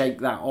to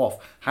shake that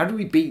off. How do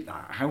we beat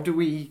that? How do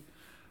we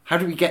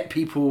get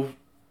people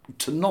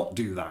to not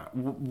do that?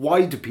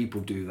 Why do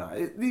people do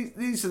that?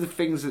 These are the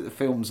things that the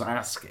film's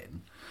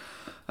asking.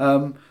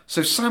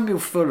 So Samuel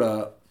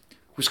Fuller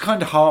was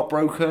kind of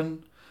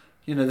heartbroken.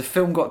 You know, the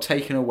film got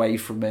taken away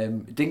from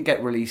him. It didn't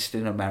get released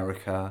in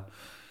America.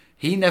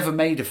 He never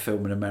made a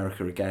film in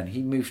America again.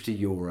 He moved to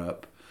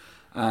Europe,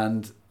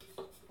 and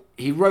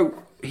he wrote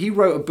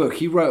a book.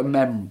 He wrote a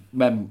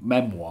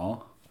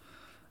memoir,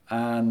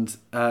 and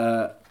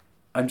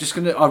I'll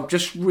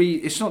just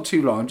read. It's not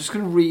too long. I'm just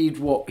going to read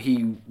what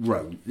he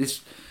wrote.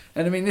 It's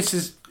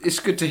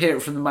good to hear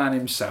it from the man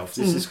himself.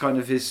 This is kind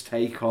of his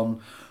take on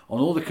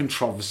all the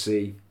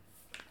controversy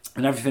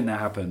and everything that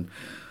happened.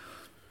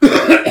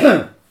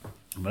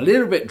 I'm a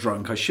little bit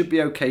drunk. I should be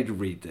okay to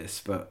read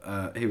this, but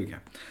here we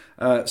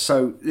go.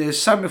 So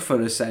there's Samuel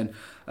Fuller saying,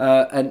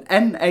 an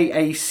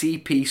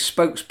NAACP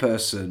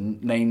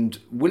spokesperson named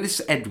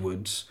Willis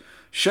Edwards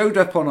showed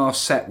up on our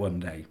set one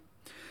day.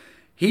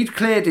 He'd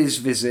cleared his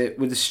visit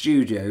with the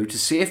studio to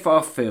see if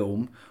our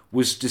film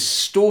was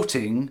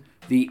distorting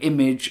the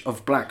image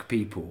of black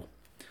people.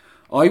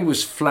 I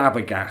was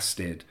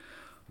flabbergasted.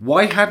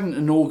 Why hadn't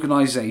an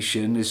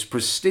organisation as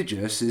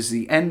prestigious as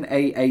the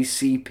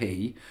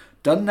NAACP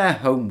done their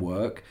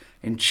homework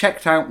and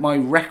checked out my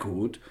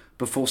record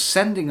before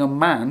sending a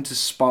man to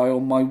spy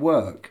on my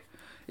work?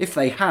 If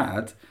they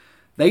had,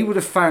 they would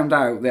have found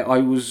out that I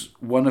was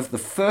one of the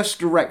first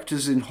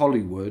directors in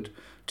Hollywood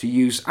to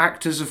use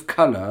actors of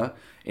colour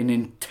in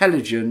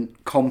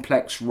intelligent,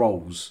 complex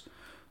roles.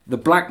 The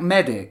black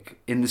medic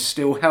in The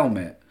Steel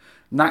Helmet,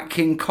 Nat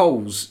King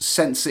Cole's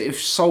sensitive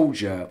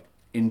soldier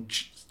in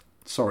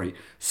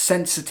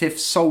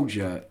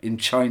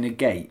China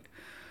Gate,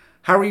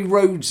 Harry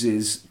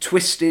Rhodes's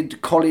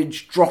twisted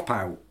college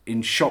dropout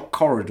in Shock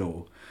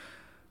Corridor,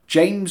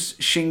 James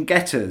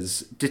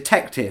Shingetta's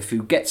detective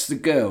who gets the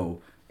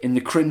girl in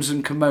The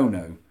Crimson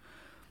Kimono.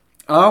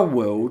 Our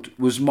world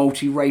was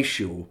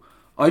multiracial.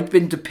 I'd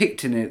been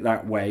depicting it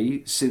that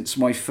way since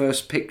my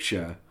first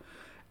picture.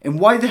 And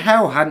why the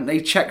hell hadn't they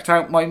checked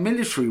out my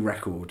military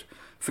record?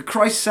 For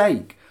Christ's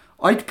sake,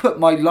 I'd put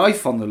my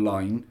life on the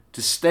line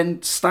to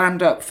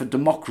stand up for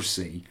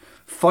democracy,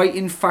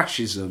 fighting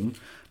fascism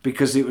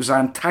because it was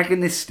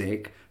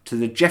antagonistic to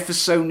the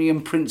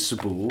Jeffersonian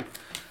principle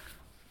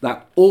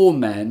that all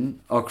men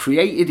are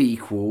created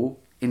equal,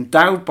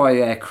 endowed by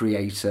their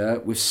creator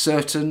with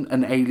certain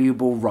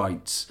unalienable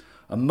rights,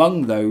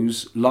 among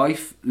those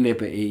life,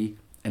 liberty,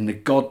 and the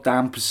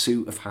goddamn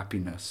pursuit of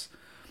happiness.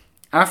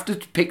 After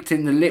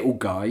depicting the little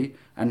guy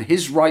and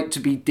his right to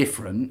be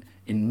different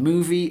in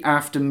movie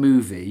after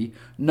movie,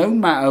 no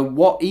matter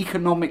what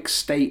economic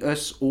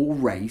status or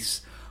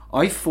race,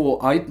 I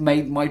thought I'd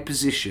made my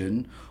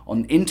position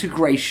on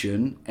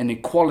integration and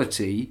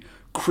equality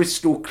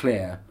crystal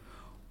clear.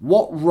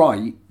 What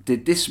right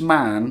did this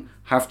man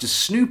have to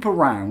snoop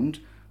around,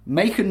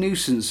 make a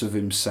nuisance of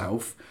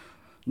himself,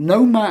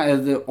 no matter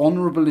the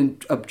honourable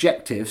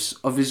objectives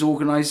of his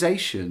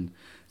organisation?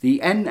 The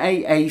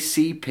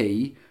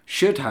NAACP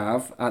should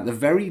have, at the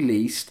very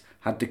least,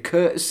 had the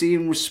courtesy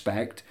and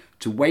respect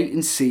to wait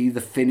and see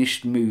the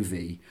finished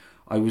movie.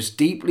 I was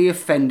deeply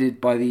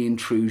offended by the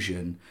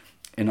intrusion,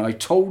 and I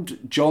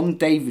told John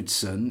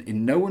Davidson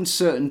in no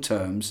uncertain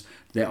terms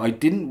that I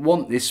didn't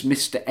want this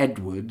Mr.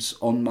 Edwards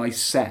on my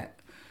set.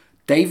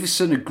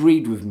 Davison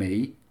agreed with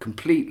me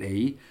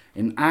completely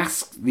and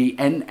asked the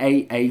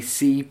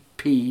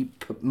NAACP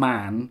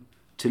man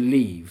to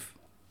leave.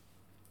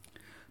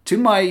 To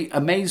my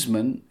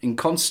amazement and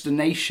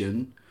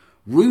consternation,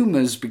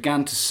 rumours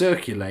began to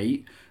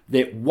circulate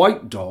that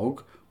White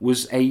Dog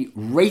was a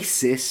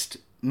racist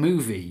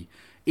movie,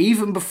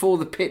 even before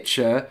the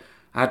picture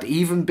had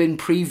even been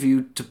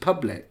previewed to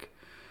public.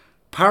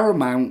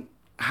 Paramount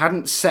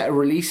hadn't set a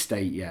release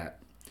date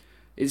yet.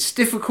 It's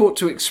difficult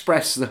to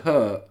express the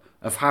hurt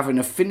of having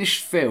a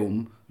finished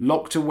film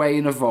locked away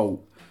in a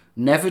vault,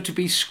 never to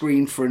be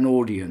screened for an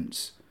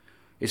audience.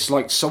 It's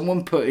like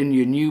someone putting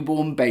your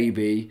newborn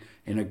baby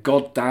in a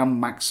goddamn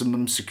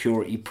maximum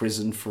security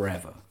prison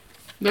forever.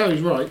 No,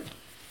 he's right.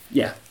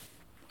 Yeah,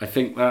 I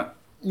think that.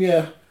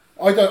 Yeah,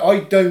 I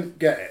don't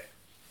get it.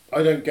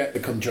 I don't get the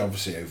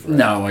controversy over it.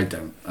 No, I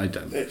don't.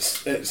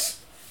 It's.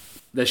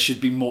 There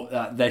should be more.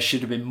 There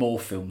should have been more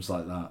films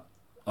like that,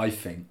 I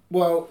think.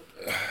 Well,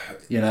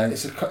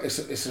 it's a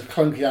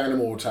clunky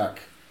animal attack.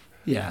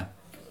 Yeah.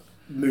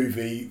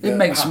 Movie. It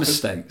makes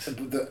mistakes.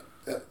 But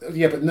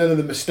none of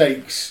the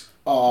mistakes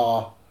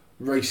are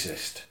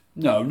racist.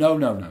 No.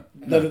 None of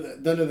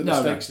the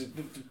mistakes.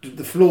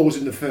 The flaws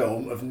in the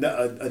film have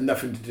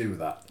nothing to do with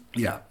that.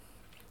 Yeah.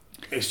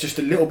 It's just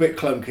a little bit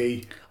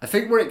clunky. I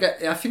think where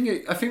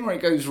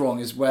it goes wrong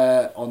is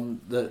where it's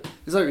like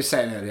we were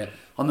saying earlier.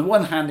 On the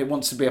one hand, it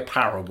wants to be a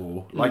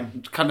parable,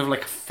 kind of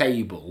like a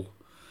fable,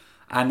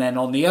 and then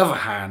on the other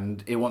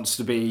hand, it wants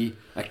to be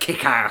a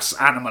kick-ass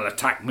animal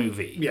attack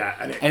movie. Yeah,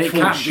 and it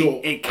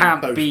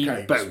can't be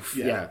both.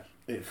 Yeah.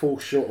 It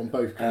falls short on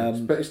both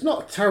counts. But it's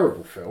not a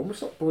terrible film.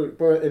 It's not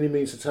by any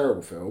means a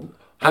terrible film.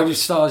 How many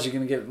stars are you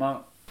going to give it,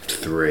 Mark?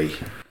 3.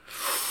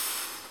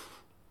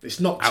 It's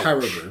not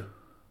terrible.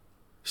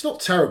 It's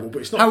not terrible,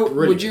 but it's not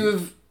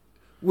brilliant.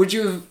 Would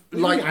you have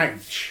like?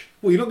 Ouch.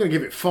 Well, you're not going to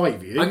give it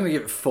 5, are you? I'm going to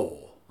give it 4.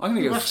 I'm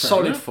going to give it a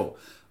solid 4.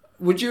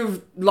 Would you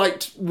have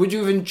liked? Would you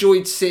have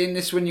enjoyed seeing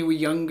this when you were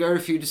younger?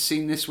 If you'd have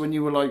seen this when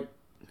you were like,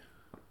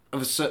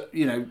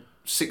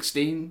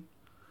 16?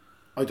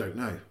 I don't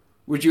know.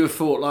 Would you have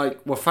thought like,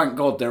 well, thank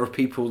God there are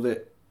people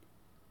that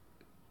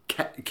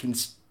can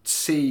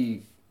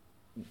see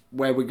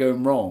where we're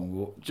going wrong?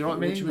 Or, do you know what I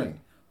mean? What do you mean?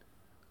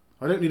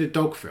 I don't need a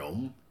dog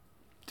film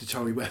to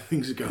tell me where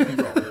things are going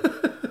wrong.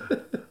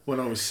 When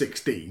I was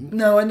 16.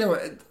 No, I know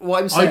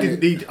what I'm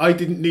saying. I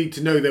didn't need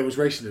to know there was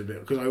racism in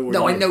it because I already.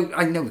 No,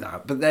 I know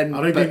that, but then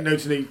I didn't know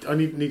I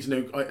need to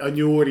know. I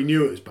already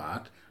knew it was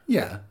bad.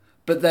 Yeah,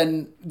 but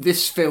then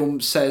this film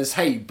says,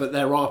 "Hey, but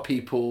there are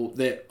people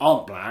that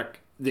aren't black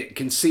that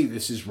can see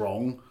this is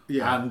wrong,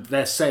 and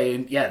they're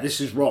saying, yeah, this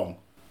is wrong."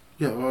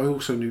 Yeah, well, I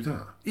also knew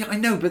that. Yeah, I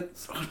know, but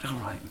all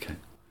right, okay.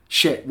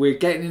 Shit, we're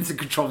getting into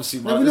controversy.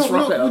 No, we're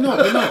not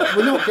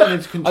getting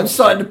into controversy. I'm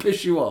starting to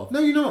piss you off.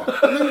 No, you're not.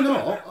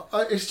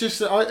 It's just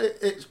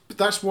that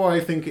that's why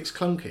I think it's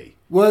clunky.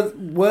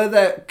 Were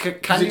there?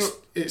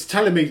 It's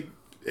telling me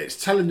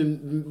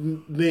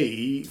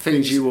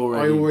things you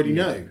already I already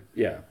know.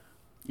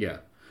 Yeah.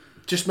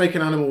 Just make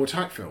an animal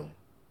attack film.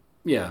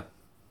 Yeah.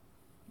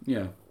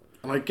 And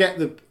I get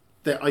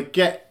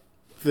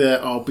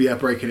that I'll be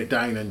breaking it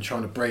down and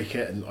trying to break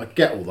it, and I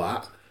get all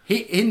that.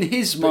 In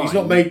his mind, he's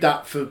not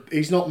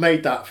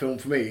made that film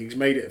for me. He's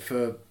made it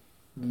for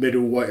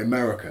middle white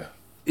America.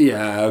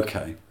 Yeah,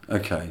 okay.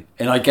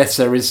 And I guess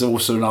there is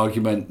also an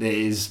argument that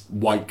is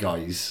white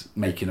guys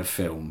making a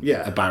film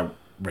about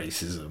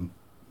racism.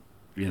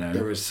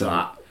 There is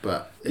that,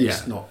 but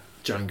it's not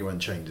Django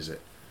Unchained, is it?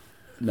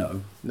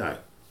 No. Not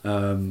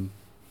that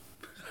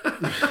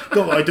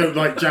I don't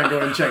like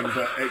Django Unchained,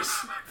 but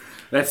it's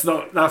that's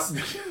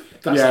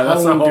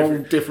a whole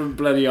different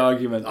bloody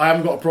argument. I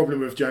haven't got a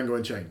problem with Django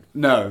Unchained.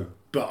 No,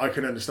 but I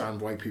can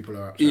understand why people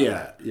are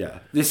upset. Yeah.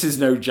 This is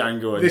no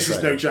Django Unchained. This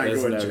is no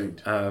Django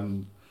Unchained.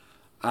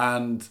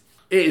 And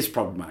it is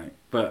problematic.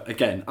 But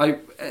again,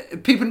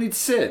 people need to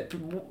see it.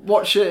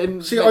 Watch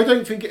it. I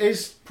don't think it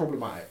is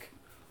problematic.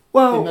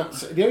 Well,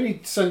 the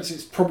only sense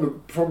it's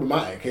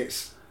problematic,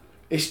 it's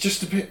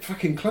just a bit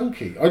fucking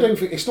clunky. I don't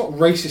think it's not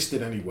racist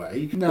in any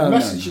way. The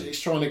message that it's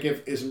trying to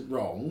give isn't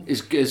wrong.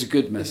 It's a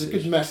good message. It's a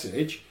good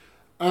message,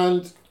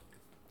 and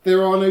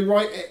there are no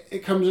right. It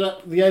comes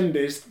up at the end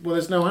is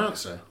there's no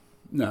answer.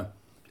 No,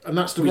 and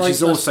that's the which right.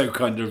 is also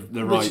kind of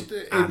the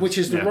right. Which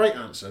is the right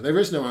answer. There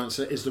is no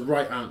answer. Is the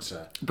right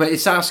answer. But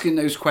it's asking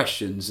those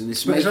questions, and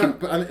it's making.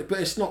 But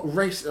it's not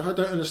racist. I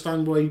don't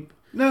understand why.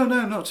 No,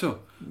 not at all.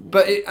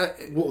 But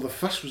what the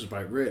fuss was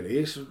about really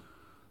is.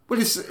 Well,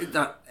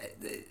 the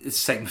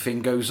same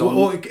thing goes on.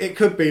 Or it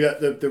could be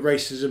that the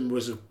racism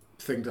was a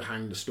thing to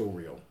hang the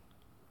story on.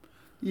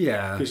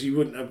 Yeah. Because you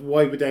wouldn't have.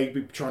 Why would they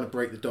be trying to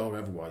break the dog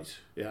otherwise?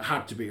 It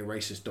had to be a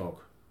racist dog.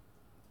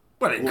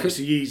 Well, it's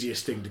the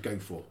easiest thing to go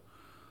for.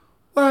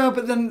 Well,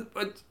 but then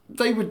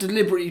they were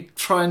deliberately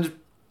trying to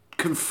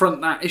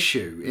confront that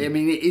issue. I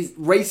mean,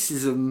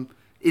 racism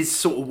is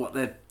sort of what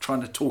they're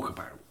trying to talk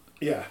about.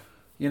 Yeah.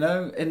 You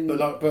know,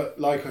 but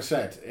like I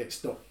said,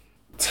 it's not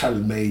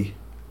telling me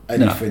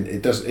anything.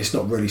 No. It's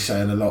not really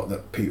saying a lot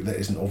that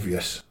isn't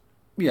obvious.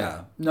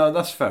 Yeah, no,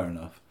 that's fair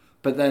enough.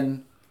 But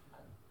then,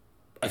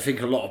 I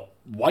think a lot of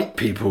white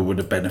people would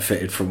have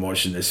benefited from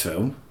watching this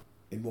film.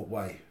 In what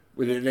way?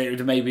 They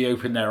would maybe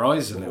open their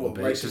eyes a little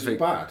bit. Racism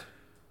bad?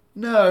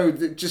 No,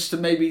 just to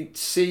maybe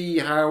see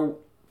how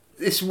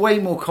it's way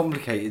more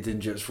complicated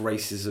than just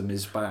racism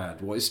is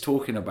bad. What it's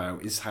talking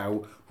about is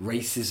how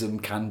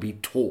racism can be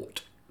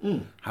taught.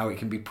 How it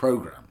can be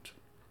programmed,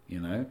 you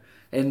know,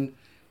 and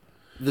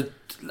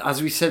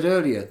as we said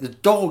earlier, the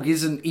dog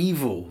isn't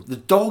evil. The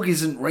dog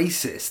isn't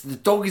racist. The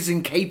dog is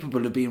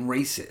incapable of being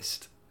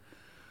racist.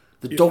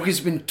 The dog has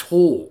been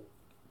taught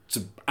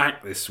to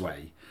act this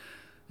way.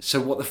 So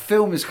what the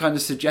film is kind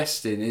of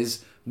suggesting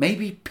is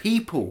maybe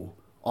people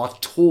are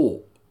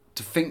taught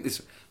to think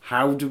this.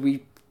 How do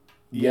we?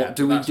 What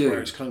do we do? Where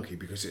it's clunky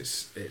because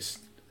it's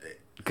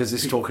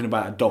talking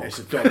about a dog. It's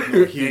a dog, not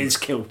a human. It's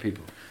killed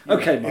people.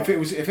 Okay, Mark.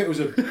 If it was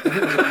a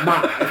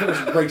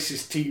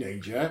racist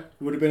teenager,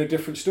 it would have been a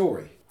different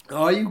story.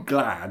 Are you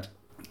glad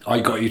I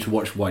got you to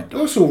watch White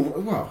Dog? That's all.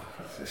 Well,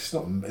 it's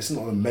not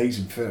an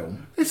amazing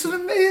film. It's an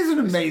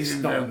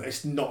amazing film.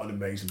 It's not an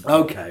amazing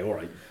film. Okay, all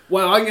right.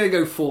 Well, I'm going to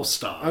go 4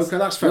 stars. Okay,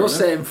 that's fair. You're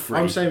saying 3.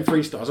 I'm saying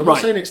 3 stars. I'm not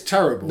saying it's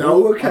terrible.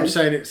 No, okay. I'm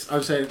saying it's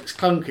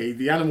clunky.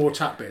 The animal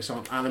attack bits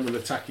aren't animal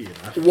attacky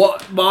enough.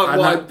 What, Mark?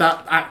 And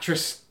that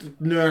actress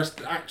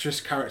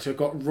character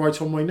got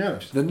right on my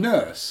nerves. The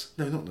nurse?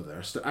 No, not the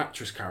nurse. The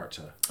actress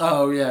character.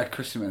 Oh yeah,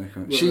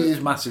 Crichton. She is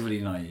massively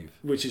naive.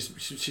 Which is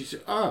she's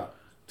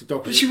the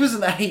dog. But she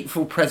wasn't a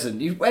hateful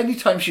presence.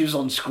 Anytime she was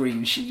on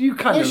screen, you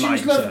kind of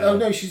liked her. Oh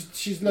no,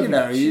 she's lovely. You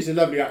know, she's a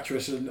lovely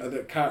actress, and the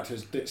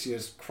character's ditzy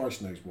as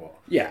Christ knows what.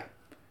 Yeah,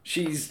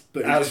 she's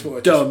as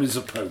dumb as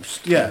a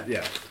post.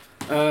 Yeah.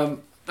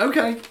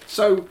 Okay,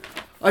 so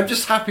I'm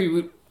just happy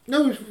with.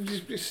 No,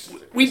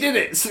 we did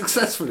it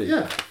successfully.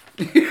 Yeah.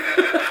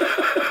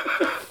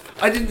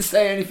 I didn't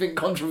say anything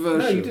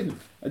controversial. No, you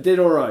didn't. I did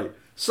all right.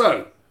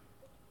 So,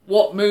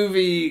 what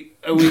movie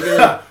are we doing?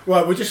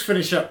 Well, we'll just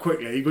finish up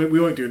quickly. We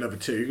won't do another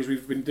 2 because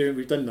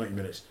we've done 90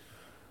 minutes.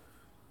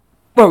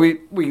 Well, we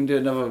can do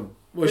another.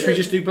 Well, should we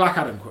just do Black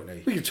Adam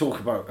quickly? We can talk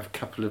about a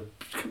couple of.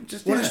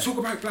 Let's talk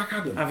about Black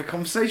Adam. Have a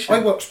conversation. I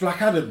watched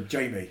Black Adam,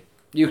 Jamie.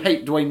 You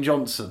hate Dwayne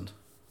Johnson.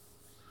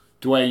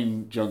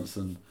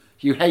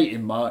 You hate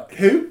him, Mark.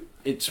 Who?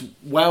 It's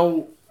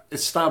well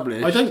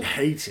established. I don't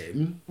hate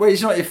him. Well,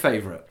 he's not your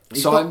favourite.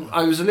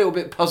 I was a little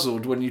bit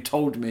puzzled when you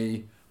told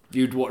me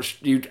you'd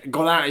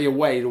gone out of your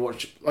way to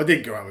watch. I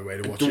did go out of my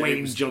way to watch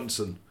Dwayne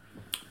Johnson.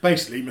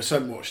 Basically, my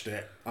son watched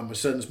it, and my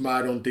son's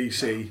mad on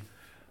DC.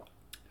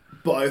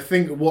 But I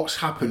think what's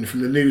happened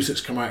from the news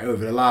that's come out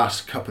over the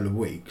last couple of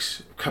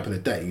weeks, couple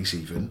of days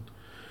even,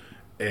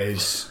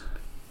 is...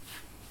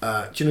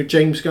 do you know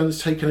James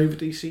Gunn's taken over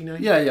DC now?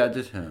 Yeah, I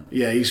did hear.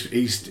 Yeah,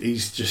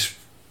 he's just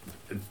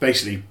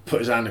basically put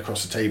his hand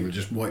across the table and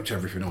just wiped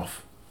everything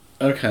off.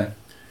 Okay.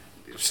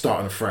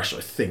 Starting afresh, I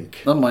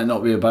think. That might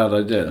not be a bad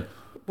idea.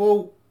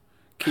 Well,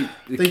 keep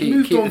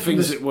the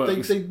things that work.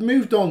 They've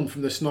moved on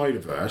from the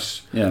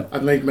Snyderverse. Yeah.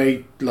 And they've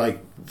made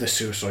like the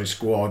Suicide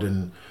Squad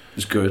and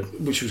it's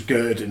good. Which was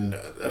good, and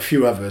a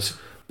few others.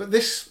 But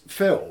this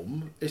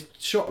film is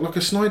shot like a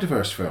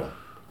Snyderverse film.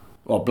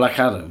 Well, Black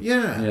Adam.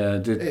 Yeah,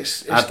 it did.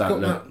 It's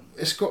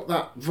got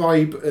that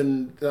vibe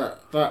and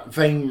that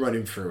vein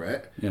running through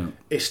it. Yeah,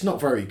 it's not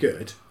very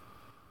good.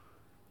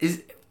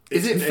 Is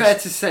it fair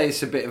to say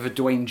it's a bit of a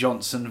Dwayne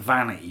Johnson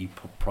vanity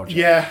project?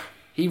 Yeah,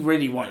 he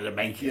really wanted to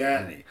make it.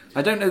 Yeah, didn't he?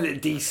 I don't know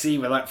that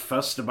DC were that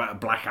fussed about a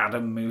Black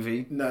Adam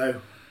movie. No,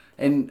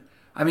 and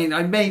I mean,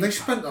 they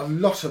spent a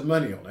lot of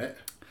money on it.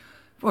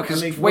 Well,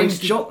 because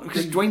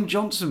Dwayne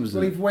Johnson was.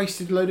 Well, they've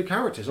wasted a load of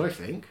characters, I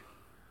think.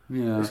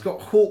 Yeah, it's got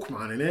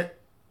Hawkman in it,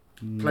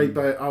 played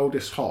by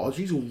Aldous Hodge.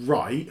 He's all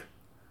right,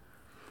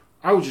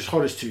 Aldrich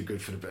Hollis too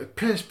good for the bit.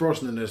 Pierce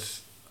Brosnan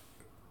as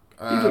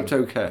He looked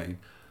okay.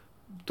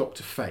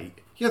 Dr. Fate.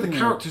 Yeah, the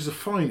characters are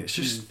fine.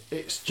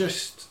 It's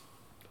just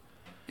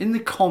in the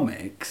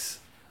comics.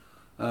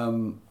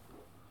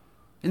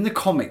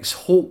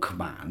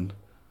 Hawkman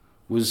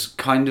was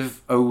kind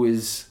of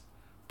always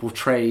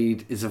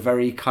portrayed as a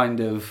very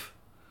kind of.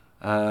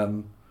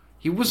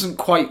 He wasn't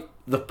quite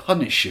the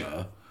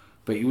Punisher,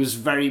 but he was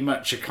very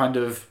much a kind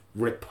of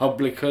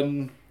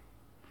Republican,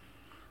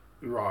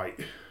 right?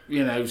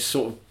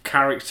 Sort of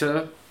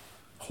character.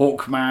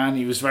 Hawkman.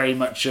 He was very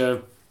much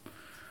a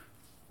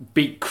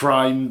beat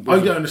crime. I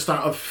don't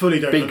understand. I fully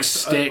don't. Big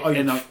stick.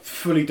 I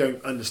fully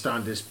don't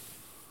understand his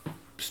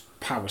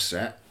power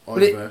set.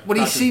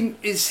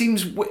 It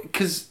seems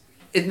because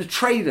in the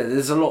trailer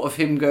there's a lot of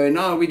him going,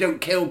 "Oh, we don't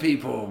kill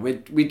people.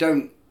 We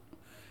don't,"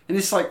 and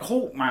it's like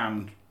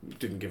Hawkman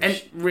didn't give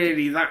ain't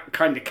really that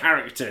kind of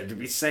character to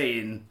be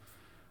saying.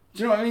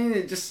 Do you know what I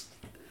mean?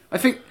 I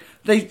think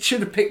they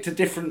should have picked a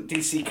different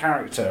DC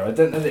character. I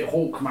don't know that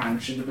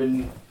Hawkman should have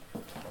been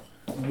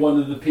one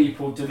of the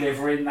people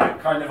delivering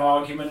that kind of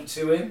argument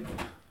to him.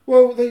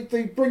 Well,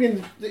 they bring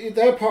in.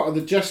 They're part of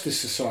the Justice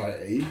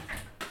Society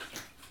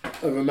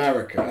of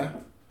America.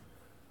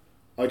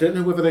 I don't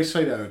know whether they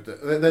say that.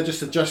 They're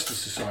just a Justice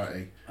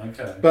Society.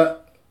 Okay.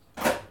 But,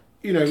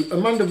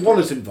 Amanda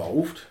Waller's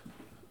involved.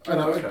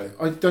 And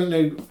I don't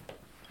know.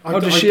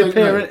 Does she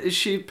appear? Is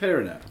she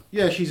appearing it?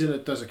 Yeah,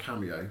 does a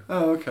cameo.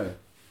 Oh, okay.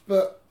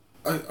 But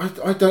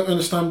I don't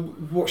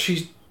understand what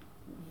she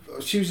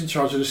was in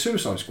charge of the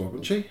Suicide Squad,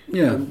 wasn't she?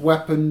 Yeah. Not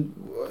Weapon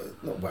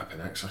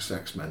X, that's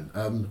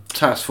X-Men.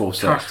 Task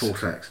Force X.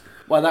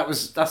 Well,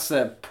 that's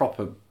their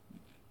proper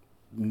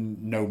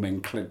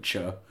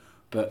nomenclature.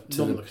 But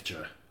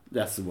Nomenclature.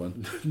 That's the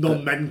one.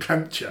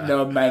 Nomenclature.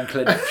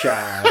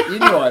 Nomenclature. You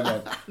know what I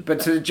meant.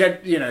 But to the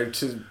general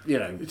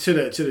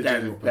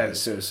public.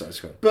 Suicide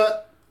Squad.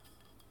 But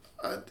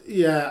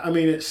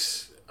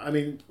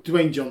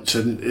Dwayne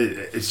Johnson.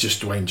 It's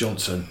just Dwayne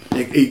Johnson.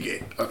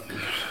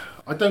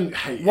 I don't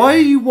hate. Why are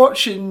you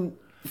watching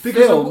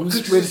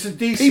films with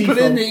DC people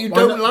film in that you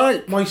don't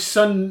like? My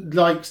son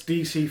likes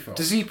DC films.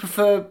 Does he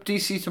prefer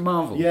DC to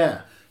Marvel?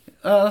 Yeah.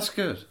 Oh, that's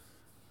good.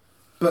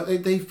 But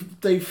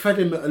they fed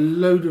him a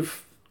load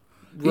of.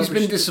 He's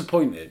been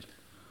disappointed.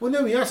 Well,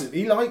 no, he hasn't.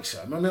 He likes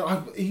them. I mean,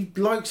 he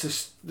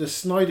likes the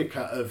Snyder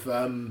cut of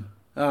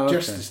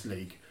Justice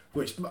League,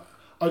 which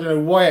I don't know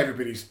why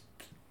everybody's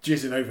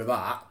jizzing over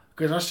that,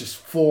 because that's just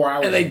 4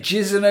 hours. Are they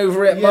jizzing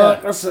over it, yeah.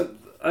 Mark?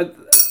 That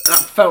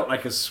felt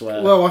like a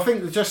swear. Well, I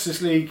think the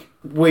Justice League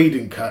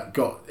Whedon cut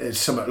is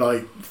something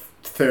like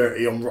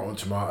 30 on Rotten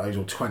Tomatoes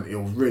or 20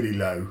 or really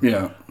low.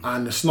 Yeah.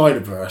 And the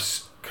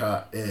Snyderverse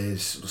cut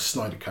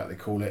Snyder cut they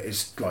call it,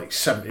 is like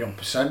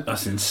 70%.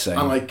 That's insane.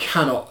 And I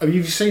cannot. Have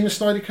you seen the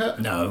Snyder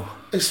cut? No.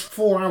 It's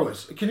 4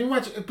 hours. Can you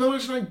imagine?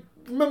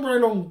 Remember how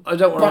long? I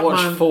don't want to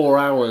watch 4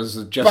 hours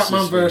of Justice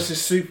Batman League.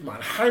 versus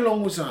Superman. How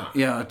long was that?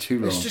 Yeah, too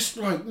long. It's just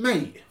like,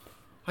 mate.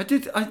 I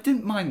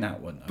didn't mind that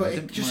one. But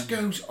it just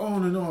goes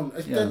on and on.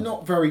 Yeah. They're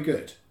not very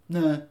good.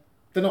 No.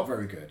 They're not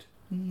very good.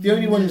 The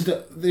only ones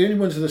of the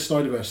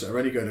Snyderverse that are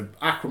any good are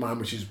Aquaman,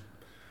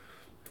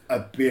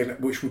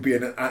 which would be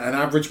an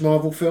average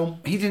Marvel film.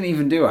 He didn't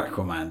even do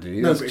Aquaman, did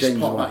he? No, but it's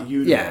part of that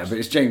universe. Yeah, but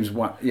it's James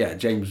Wan.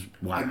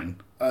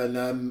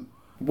 And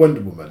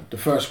Wonder Woman, the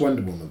first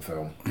Wonder Woman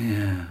film.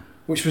 Yeah.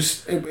 Which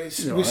was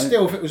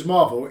still, if it was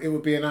Marvel, it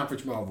would be an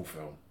average Marvel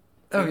film.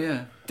 Oh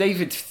yeah,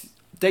 David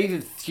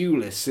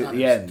Thewlis at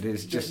the end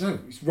is just no,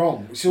 it's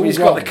wrong. It's all he's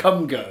wrong. got the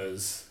cum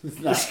gutters.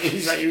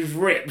 He's like he was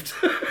ripped.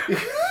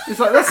 It's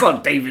like that's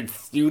not David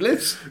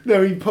Thewlis.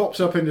 No, he pops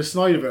up in the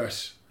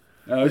Snyderverse.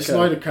 Okay. The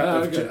Snyder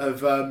cut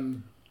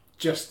of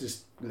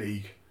Justice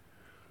League.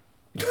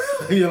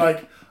 You're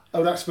like,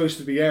 oh, that's supposed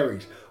to be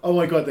Ares. Oh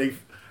my god,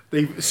 they've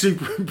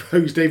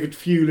superimposed David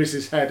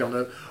Thewlis's head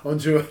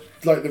onto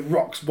like the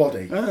Rock's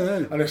body,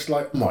 and it's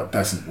like, it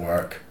doesn't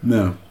work.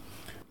 No,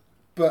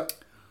 but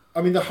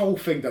I mean, the whole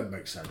thing doesn't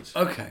make sense.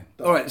 Okay,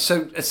 all right.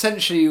 So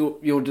essentially,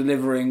 you're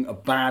delivering a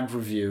bad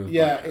review.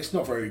 It's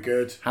not very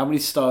good. How many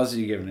stars are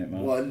you giving it,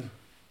 Mark? 1.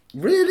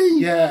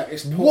 Really? Yeah,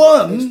 it's poor.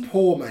 1. It's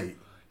poor, mate.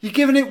 You're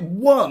giving it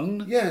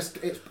 1? Yes,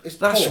 it's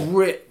that's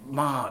poor.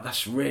 Mark,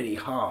 that's really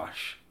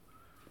harsh.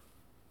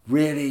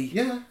 Really?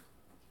 Yeah,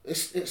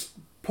 it's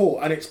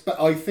poor, and but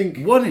I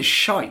think 1 is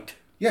shite.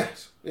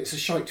 Yes, it's a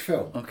shite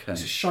film. Okay,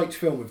 it's a shite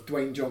film with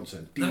Dwayne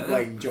Johnson.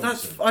 Dwayne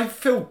Johnson. I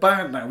feel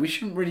bad now. We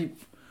shouldn't really.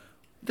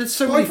 There's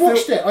so many.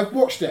 I've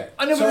watched it.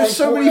 I know, but there's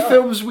so many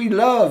films we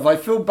love. I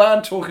feel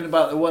bad talking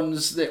about the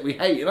ones that we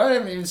hate, and I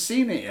haven't even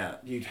seen it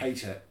yet. You'd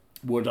hate it.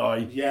 Would I?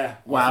 Yeah.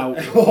 Wow.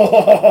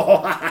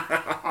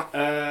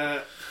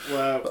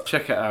 Well,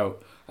 check it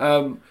out.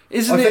 I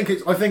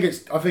think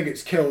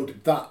it's killed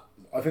the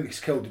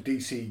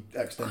DC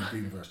extended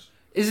universe.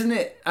 Isn't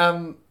it?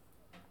 No,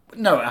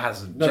 it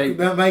hasn't.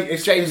 No, mate,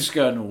 it's James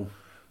Gunn.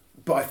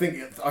 But I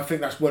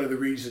think that's one of the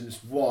reasons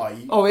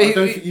why. Oh, I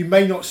don't think you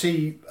may not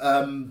see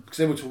because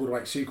they were talking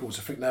about sequels.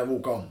 I think they're all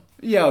gone.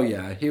 Yeah,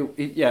 yeah, I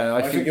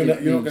think you're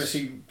not going to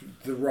see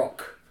The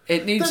Rock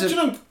It needs. Do you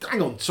know?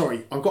 Hang on,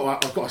 sorry, I've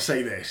got to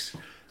say this.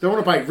 They're on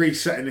about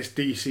resetting this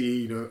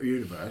DC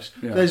universe.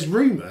 Yeah. There's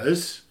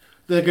rumours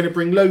they're going to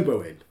bring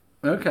Lobo in.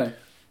 Okay.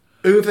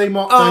 Who have they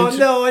marked down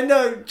no, I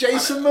know.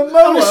 Jason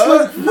Momoa.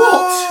 Like,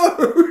 what?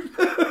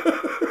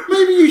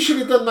 Maybe you should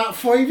have done that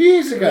 5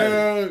 years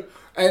ago.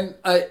 And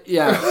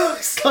yeah.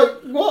 It's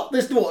like, what?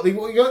 There's no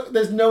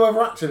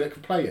other actor that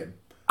can play him.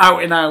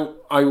 Out and out,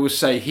 I will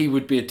say he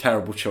would be a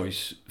terrible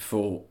choice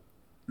for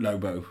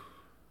Lobo.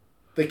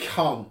 They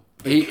can't.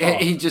 They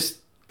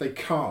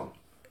can't.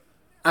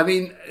 I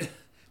mean,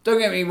 don't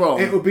get me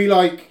wrong. It would be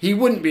like he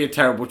wouldn't be a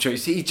terrible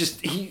choice.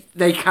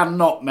 They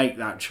cannot make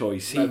that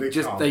choice.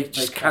 They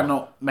just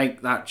cannot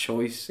make that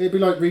choice. It'd be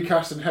like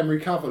recasting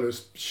Henry Cavill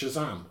as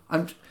Shazam.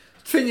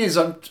 Thing is,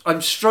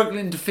 I'm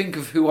struggling to think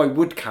of who I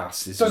would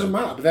cast. It doesn't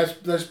matter,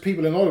 but there's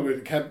people in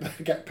Hollywood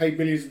that get paid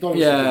millions of dollars.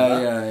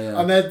 Yeah.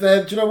 And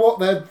they're do you know what?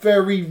 They're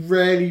very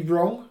rarely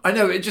wrong. I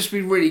know, it'd just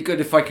be really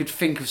good if I could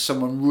think of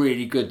someone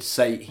really good to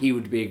say he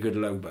would be a good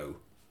Lobo,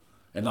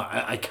 and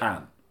I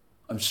can't.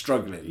 I'm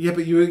struggling. Yeah,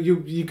 but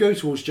you go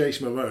towards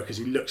Jason Momoa because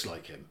he looks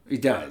like him. He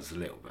does a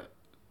little bit.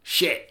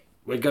 Shit,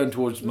 we're going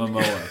towards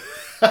Momoa,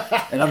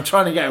 and I'm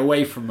trying to get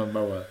away from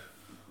Momoa.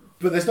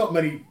 But there's not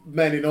many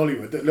men in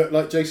Hollywood that look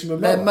like Jason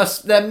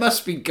Momoa. There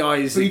must be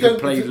guys that can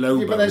play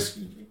Lobo. Yeah, but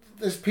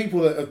there's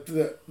people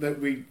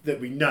that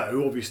we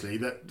know, obviously,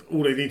 that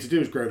all they need to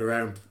do is grow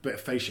around a bit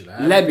of facial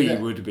hair. Lemmy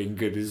would have been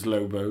good as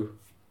Lobo.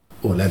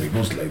 Or Lemmy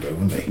was Lobo,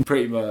 wasn't he?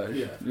 Pretty much.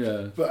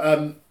 Yeah.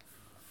 But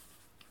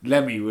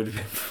Lemmy would have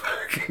been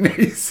fucking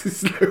ace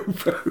as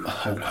Lobo.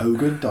 Hulk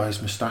Hogan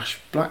dyes moustache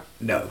black.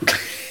 No.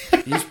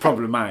 He's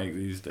problematic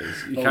these days.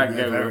 You can't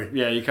go with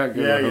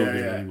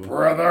Hogan anymore.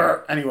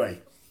 Brother. Anyway.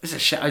 It's a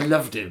shit. I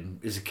loved him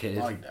as a kid.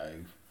 I know.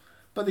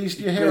 But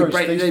your heroes,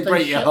 they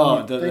break your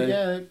heart, don't they?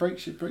 Yeah, it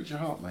breaks your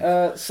heart, mate.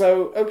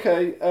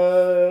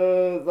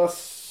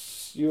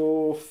 That's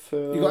your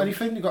film. You got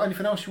anything? You got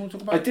anything else you want to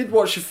talk about? I did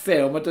watch a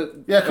film.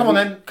 Come on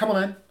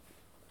then.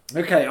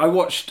 Okay, I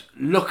watched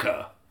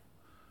Looker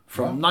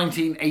from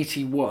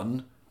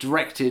 1981,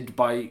 directed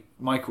by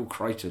Michael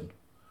Crichton.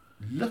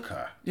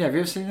 Looker? Yeah, have you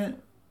ever seen it?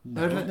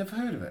 No, I've never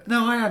heard of it.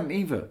 No, I hadn't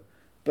either.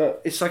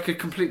 But it's like a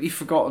completely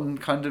forgotten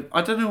kind of...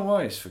 I don't know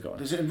why it's forgotten.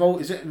 Does it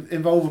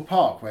involve a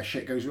park where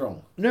shit goes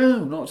wrong?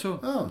 No, not at all.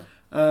 Oh.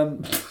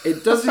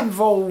 It does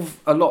involve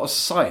a lot of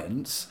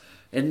science,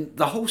 and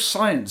the whole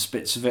science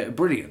bits of it are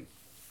brilliant.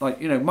 Like,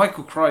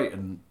 Michael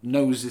Crichton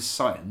knows his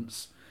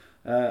science.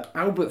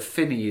 Albert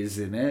Finney is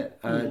in it.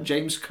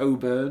 James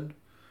Coburn.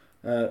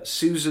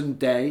 Susan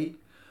Day.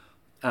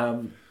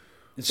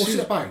 What's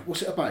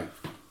it about?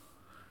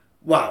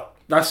 Well,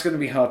 that's going to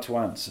be hard to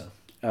answer.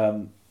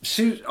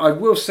 I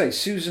will say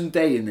Susan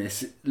Day in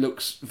this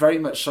looks very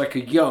much like a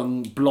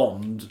young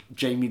blonde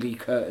Jamie Lee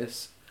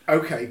Curtis.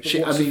 Okay, but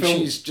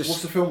she's just.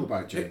 What's the film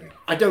about, Jamie?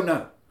 I don't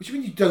know. What do you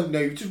mean you don't know?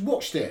 You just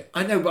watched it.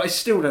 I know, but I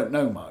still don't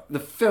know, Mark. The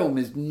film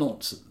is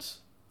nonsense.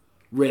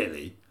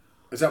 Really.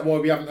 Is that why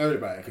we haven't heard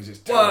about it? Because it's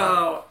terrible.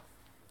 Well,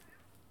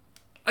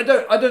 I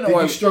don't know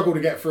why. Did you struggle to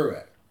get through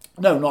it?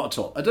 No, not at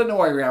all. I don't know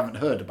why we haven't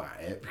heard about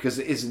it, because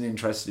it is an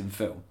interesting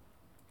film.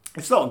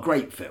 It's not a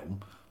great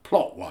film,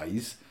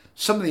 plot-wise.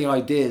 Some of the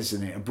ideas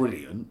in it are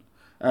brilliant.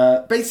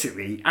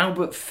 Basically,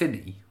 Albert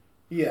Finney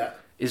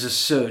is a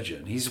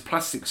surgeon. He's a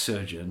plastic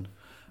surgeon,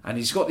 and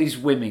he's got these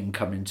women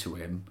coming to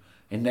him,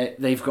 and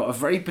they've got a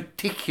very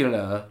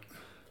particular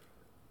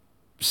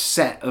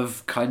set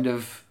of kind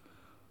of...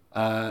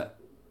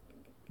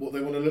 what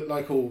they want to look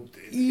like, or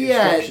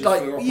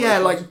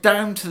like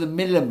down to the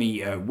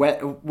millimetre,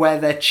 where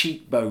their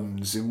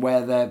cheekbones and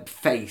where their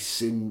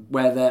face and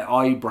where their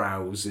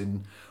eyebrows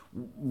and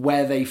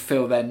where they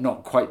feel they're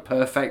not quite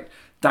perfect,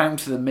 down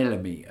to the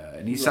millimetre.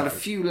 And he's had a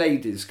few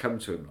ladies come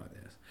to him like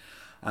this,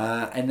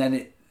 and then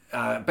it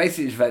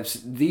basically develops.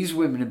 These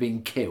women are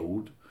being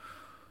killed,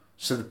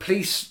 so the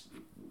police,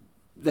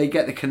 they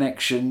get the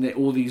connection that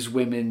all these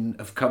women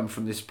have come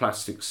from this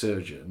plastic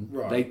surgeon.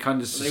 Right. They kind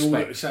of suspect. They all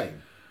look the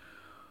same.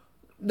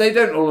 They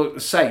don't all look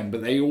the same,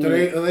 but they all...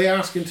 Are they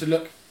asking to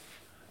look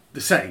the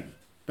same,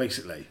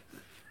 basically?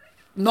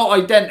 Not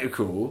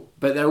identical,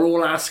 but they're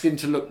all asking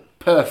to look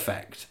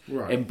perfect.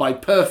 Right. And by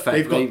perfect...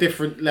 They've got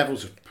different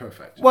levels of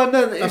perfect. Well,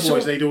 no...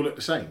 Otherwise, they'd all look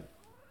the same.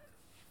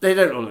 They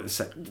don't all look the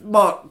same.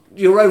 Mark,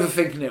 you're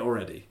overthinking it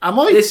already. Am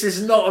I? This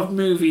is not a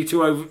movie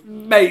to over...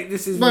 Mate,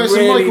 this is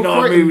really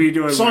not a movie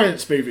to over...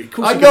 Science movie.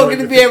 I'm not going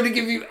to be able to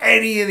give you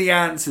any of the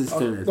answers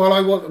to this.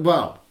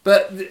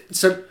 But,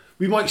 so...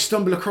 We might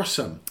stumble across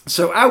some.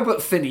 So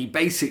Albert Finney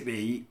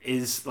basically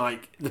is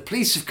like, the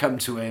police have come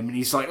to him and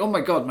he's like, oh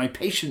my God, my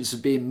patients are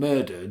being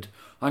murdered.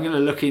 I'm going to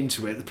look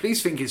into it. The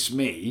police think it's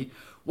me.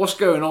 What's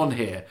going on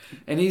here?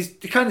 And he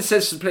kind of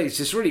says to the police,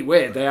 it's really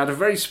weird. They had a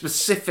very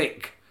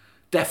specific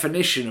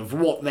definition of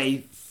what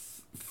they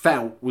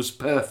felt was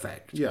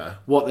perfect. Yeah.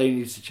 What they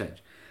needed to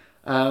change.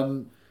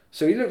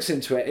 So he looks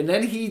into it and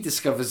then he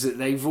discovers that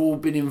they've all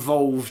been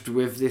involved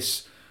with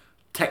this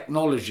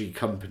technology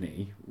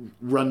company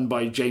run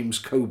by James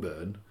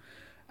Coburn,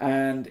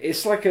 and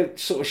it's like a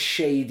sort of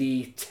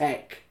shady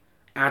tech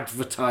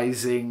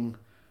advertising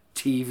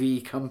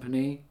TV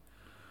company,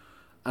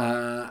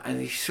 and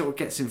he sort of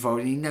gets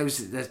involved, and he knows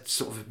that there's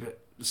sort of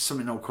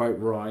something not quite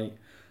right,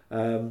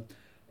 and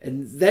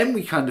then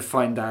we kind of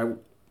find out,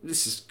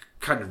 this is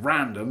kind of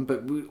random,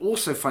 but we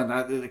also find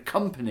out that the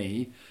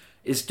company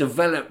is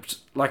developed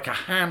like a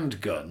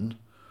handgun,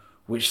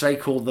 which they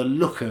call the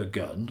looker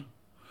gun.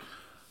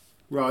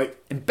 Right.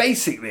 And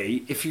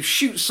basically, if you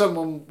shoot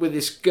someone with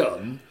this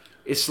gun,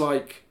 it's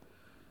like,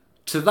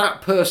 to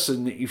that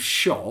person that you've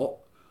shot,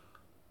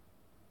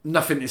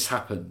 nothing has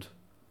happened.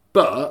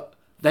 But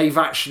they've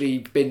actually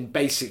been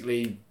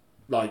basically,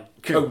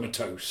 like,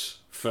 comatose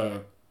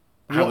for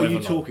What are you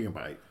talking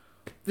about?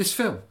 This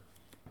film.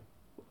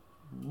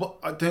 What?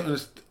 I don't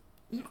understand.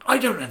 I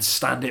don't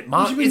understand it,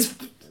 Mark. What do you mean? It's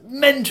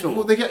mental.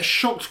 Well, they get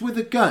shot with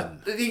a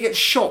gun. They get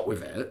shot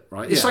with it,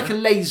 right? It's Yeah. like a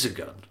laser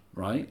gun,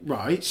 right?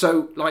 Right.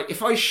 So, like,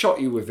 if I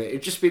shot you with it,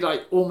 it'd just be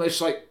like,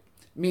 almost like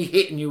me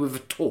hitting you with a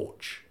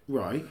torch.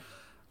 Right.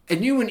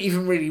 And you wouldn't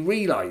even really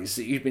realise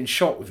that you'd been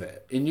shot with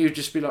it. And you'd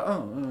just be like,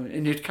 oh,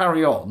 and you'd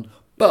carry on.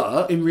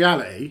 But In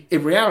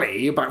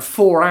reality, about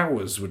 4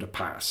 hours would have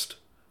passed.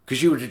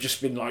 Because you would have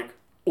just been, like,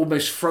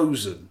 almost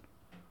frozen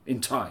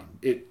in time.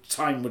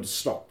 Time would have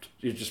stopped.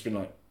 You'd just been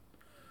like...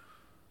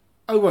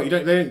 oh, what,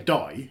 they don't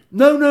die?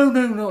 No,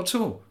 not at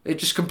all. It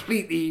just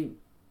completely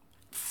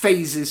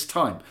phases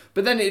time.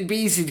 But then it'd be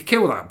easy to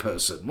kill that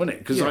person, wouldn't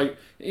it? Because,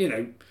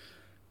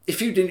 if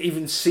you didn't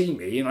even see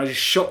me and I just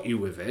shot you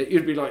with it,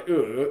 you'd be like,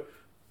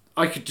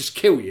 I could just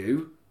kill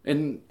you,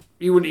 and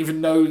you wouldn't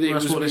even know that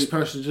That's it was what me. this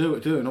person's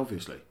doing,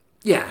 obviously.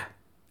 Yeah.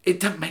 It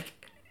doesn't make...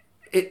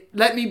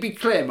 Let me be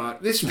clear,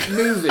 Mark. This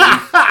movie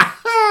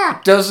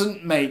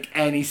doesn't make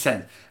any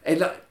sense.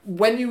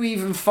 When you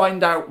even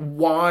find out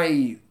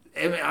why...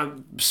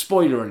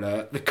 spoiler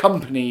alert, the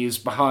company is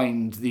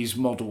behind these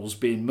models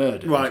being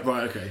murdered. Right,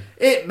 okay.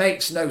 It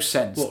makes no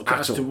sense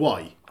As to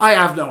why? I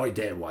have no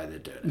idea why they're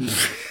doing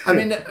it. I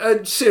mean,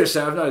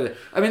 seriously, I have no idea.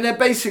 I mean, they're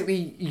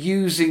basically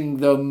using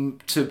them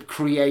to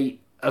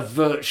create a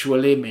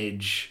virtual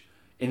image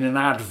in an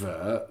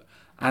advert,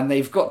 and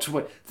they've got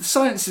to... The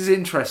science is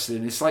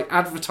interesting. It's like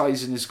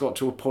advertising has got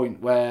to a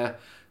point where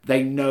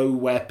they know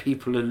where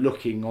people are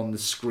looking on the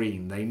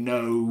screen. They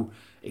know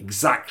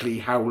exactly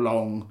how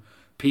long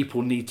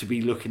people need to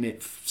be looking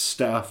at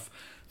stuff.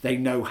 They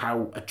know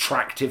how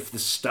attractive the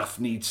stuff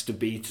needs to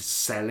be to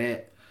sell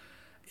it.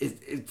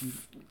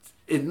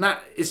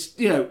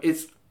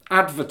 It's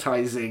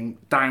advertising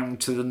down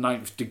to the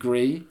 9th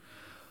degree.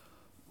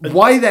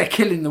 Why they're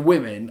killing the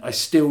women, I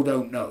still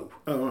don't know.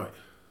 Oh,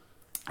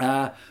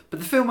 right. But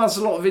the film has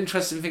a lot of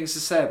interesting things to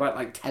say about,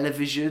 like,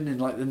 television and,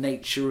 like, the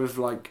nature of,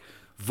 like,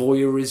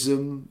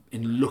 voyeurism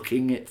in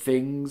looking at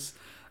things,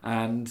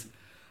 and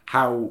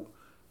how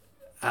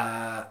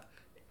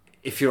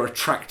if you're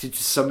attracted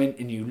to something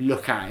and you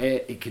look at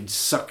it, it can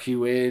suck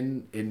you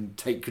in and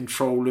take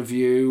control of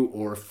you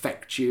or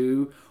affect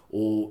you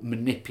or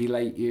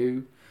manipulate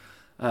you.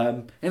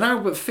 And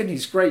Albert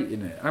Finney's great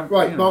in it.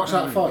 Right, Mark's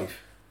out of 5.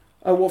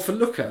 Oh, what, for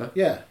Looker?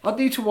 Yeah. I'd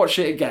need to watch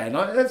it again.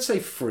 I'd say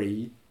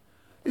 3.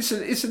 It's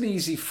an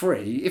easy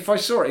 3. If I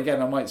saw it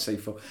again, I might say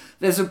 4.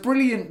 There's a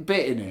brilliant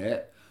bit in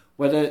it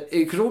where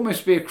it could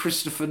almost be a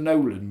Christopher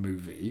Nolan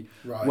movie,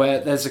 right, where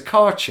there's a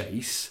car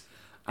chase,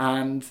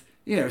 and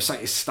it's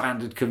like a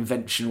standard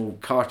conventional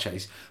car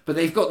chase, but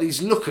they've got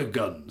these looker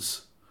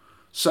guns.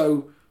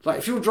 So, like,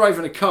 if you're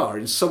driving a car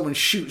and someone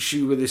shoots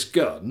you with this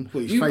gun,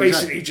 you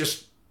basically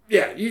just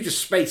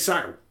space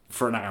out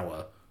for an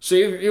hour. So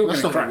you're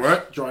That's going to not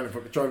work. Driving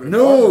a car.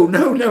 No,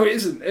 it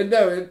isn't.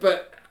 No,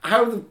 but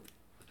how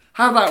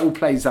that all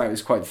plays out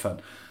is quite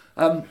fun.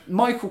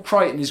 Michael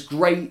Crichton is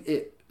great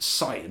at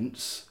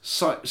science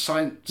Not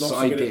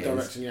ideas.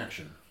 directing the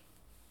action.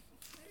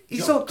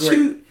 He's not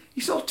too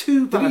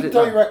bad. Did he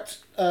direct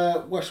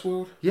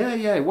Westworld?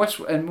 Yeah,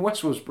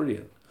 Westworld's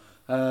brilliant.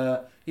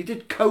 He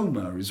did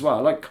Coma as well.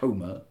 I like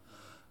Coma.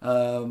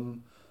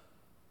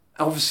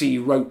 Obviously, he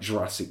wrote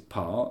Jurassic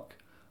Park.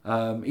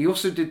 He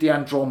also did the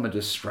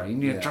Andromeda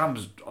Strain. Yeah.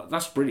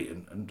 That's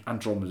brilliant.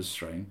 Andromeda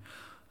Strain.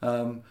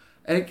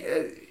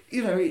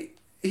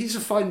 He's a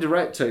fine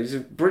director. He's a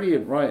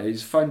brilliant writer.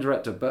 He's a fine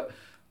director. But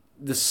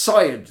the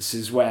science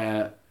is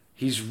where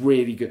he's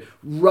really good.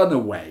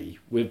 Runaway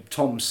with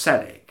Tom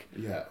Selleck.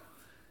 Yeah.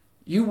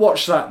 You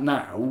watch that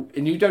now,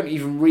 and you don't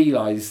even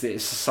realise that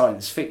it's a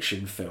science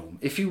fiction film.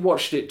 If you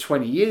watched it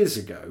 20 years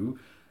ago,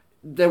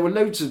 there were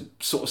loads of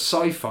sort of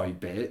sci-fi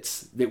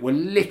bits that were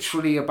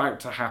literally about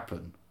to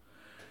happen.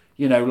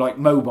 Like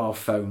mobile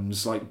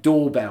phones, like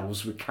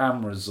doorbells with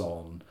cameras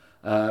on,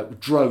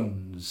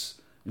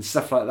 drones, and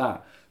stuff like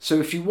that. So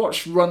if you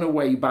watched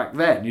Runaway back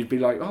then, you'd be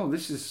like, oh,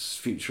 this is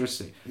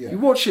futuristic. Yeah. You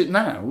watch it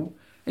now,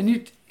 and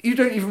you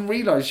don't even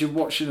realise you're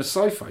watching a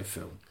sci-fi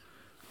film.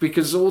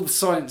 Because all the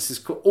science is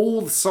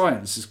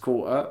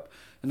caught up,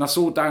 and that's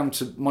all down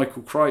to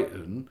Michael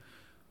Crichton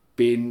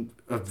being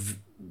a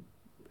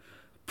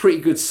pretty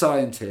good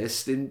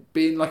scientist and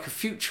being like a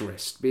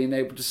futurist, being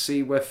able to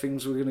see where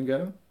things were going to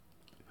go.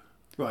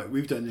 Right,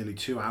 we've done nearly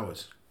 2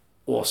 hours.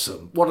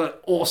 awesome. What an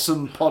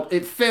awesome pod.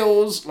 It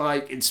feels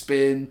like it's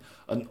been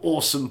an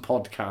awesome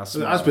podcast.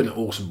 It has been an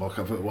awesome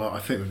podcast, but well, I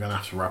think we're going to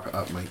have to wrap it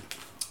up, mate.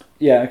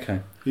 Yeah,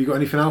 okay. You got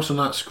anything else on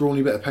that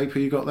scrawny bit of paper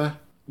you got there?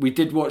 We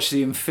did watch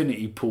the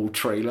Infinity Pool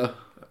trailer.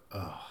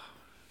 Oh.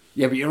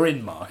 Yeah, but you're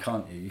in, Mark,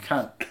 aren't you? You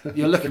can't.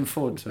 You're looking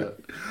forward to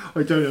it.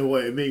 I don't know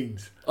what it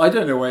means. I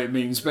don't know what it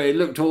means, but it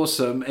looked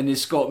awesome, and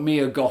it's got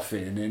Mia Goth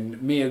in,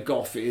 and Mia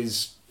Goth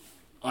is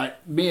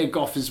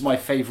my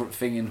favourite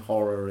thing in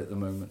horror at the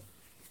moment.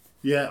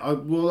 Yeah, I'll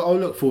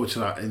look forward to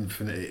that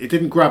Infinity. It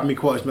didn't grab me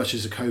quite as much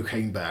as a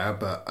Cocaine Bear,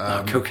 but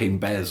Cocaine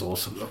Bear's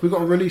awesome. Have we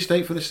got a release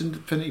date for this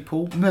Infinity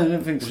Pool? No, I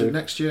don't think so.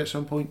 Next year at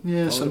some point?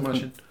 Yeah, I would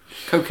imagine.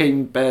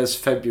 Cocaine Bear's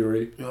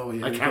February. Oh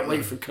yeah, I can't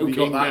wait for Cocaine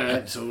Bear. We got Bear. that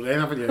pencil then,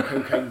 haven't you?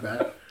 Cocaine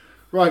Bear.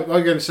 Right,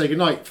 we're going to say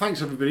goodnight.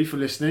 Thanks everybody for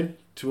listening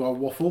to our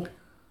waffle.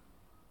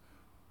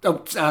 Oh,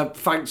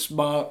 thanks,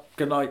 Mark.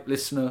 Good night,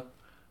 listener.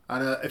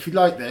 And if you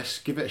like this,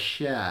 give it a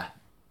share.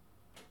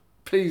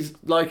 Please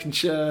like and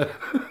share.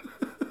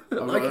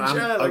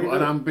 I've got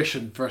an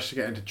ambition for us to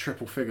get into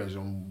triple figures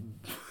on.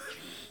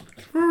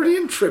 We're already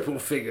in triple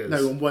figures.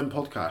 No, on one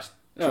podcast.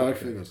 Triple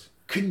figures.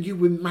 Can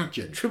you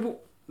imagine?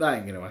 That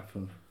ain't going to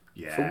happen.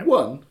 Yeah. For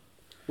one.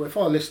 Well,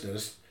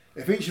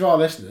 if each of our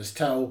listeners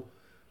tell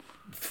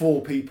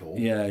 4 people.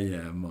 Yeah,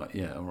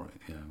 all right.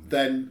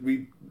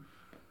 Then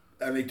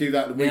they do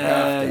that the week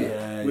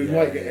after. We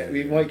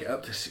might get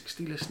up to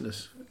 60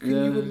 listeners. Can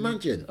you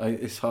imagine?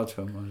 It's hard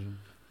to imagine.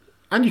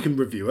 And you can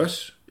review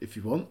us if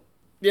you want.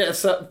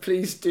 Yes,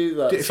 please do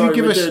that. If you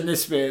give us doing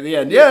this bit at the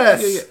end.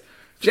 Yes. Yeah.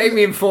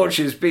 Jamie and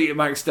Fortune's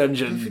Betamax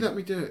Dungeon. If you let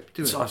me do it.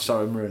 Oh,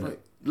 sorry, I'm ruining it.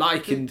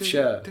 Like and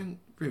share. Don't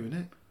ruin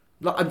it.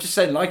 I'm just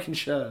saying, like and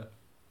share.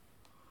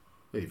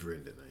 You've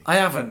ruined it, mate. I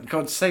haven't.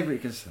 God, say what you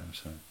can say. I'm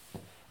sorry.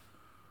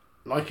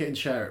 Like it and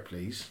share it,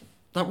 please.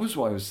 That was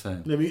what I was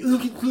saying. Let me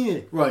look at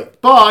it. Right.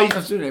 Bye. I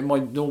was doing it in my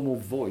normal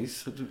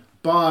voice.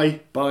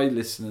 Bye. Bye,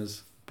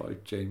 listeners. Bye,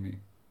 Jamie.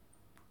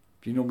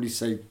 You normally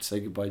say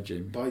goodbye,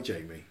 Jamie. Bye,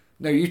 Jamie.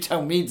 No, you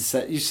tell me to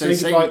say. You say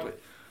goodbye.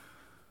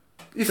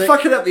 You're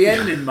fucking up the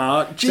ending,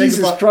 Mark.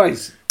 Jesus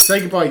Christ.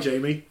 Say goodbye,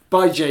 Jamie.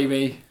 Bye,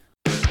 Jamie.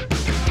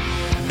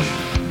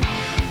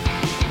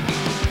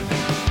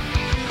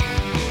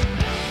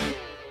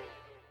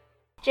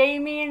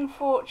 Jamie and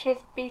Fortune's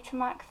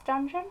Betamax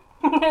Dungeon.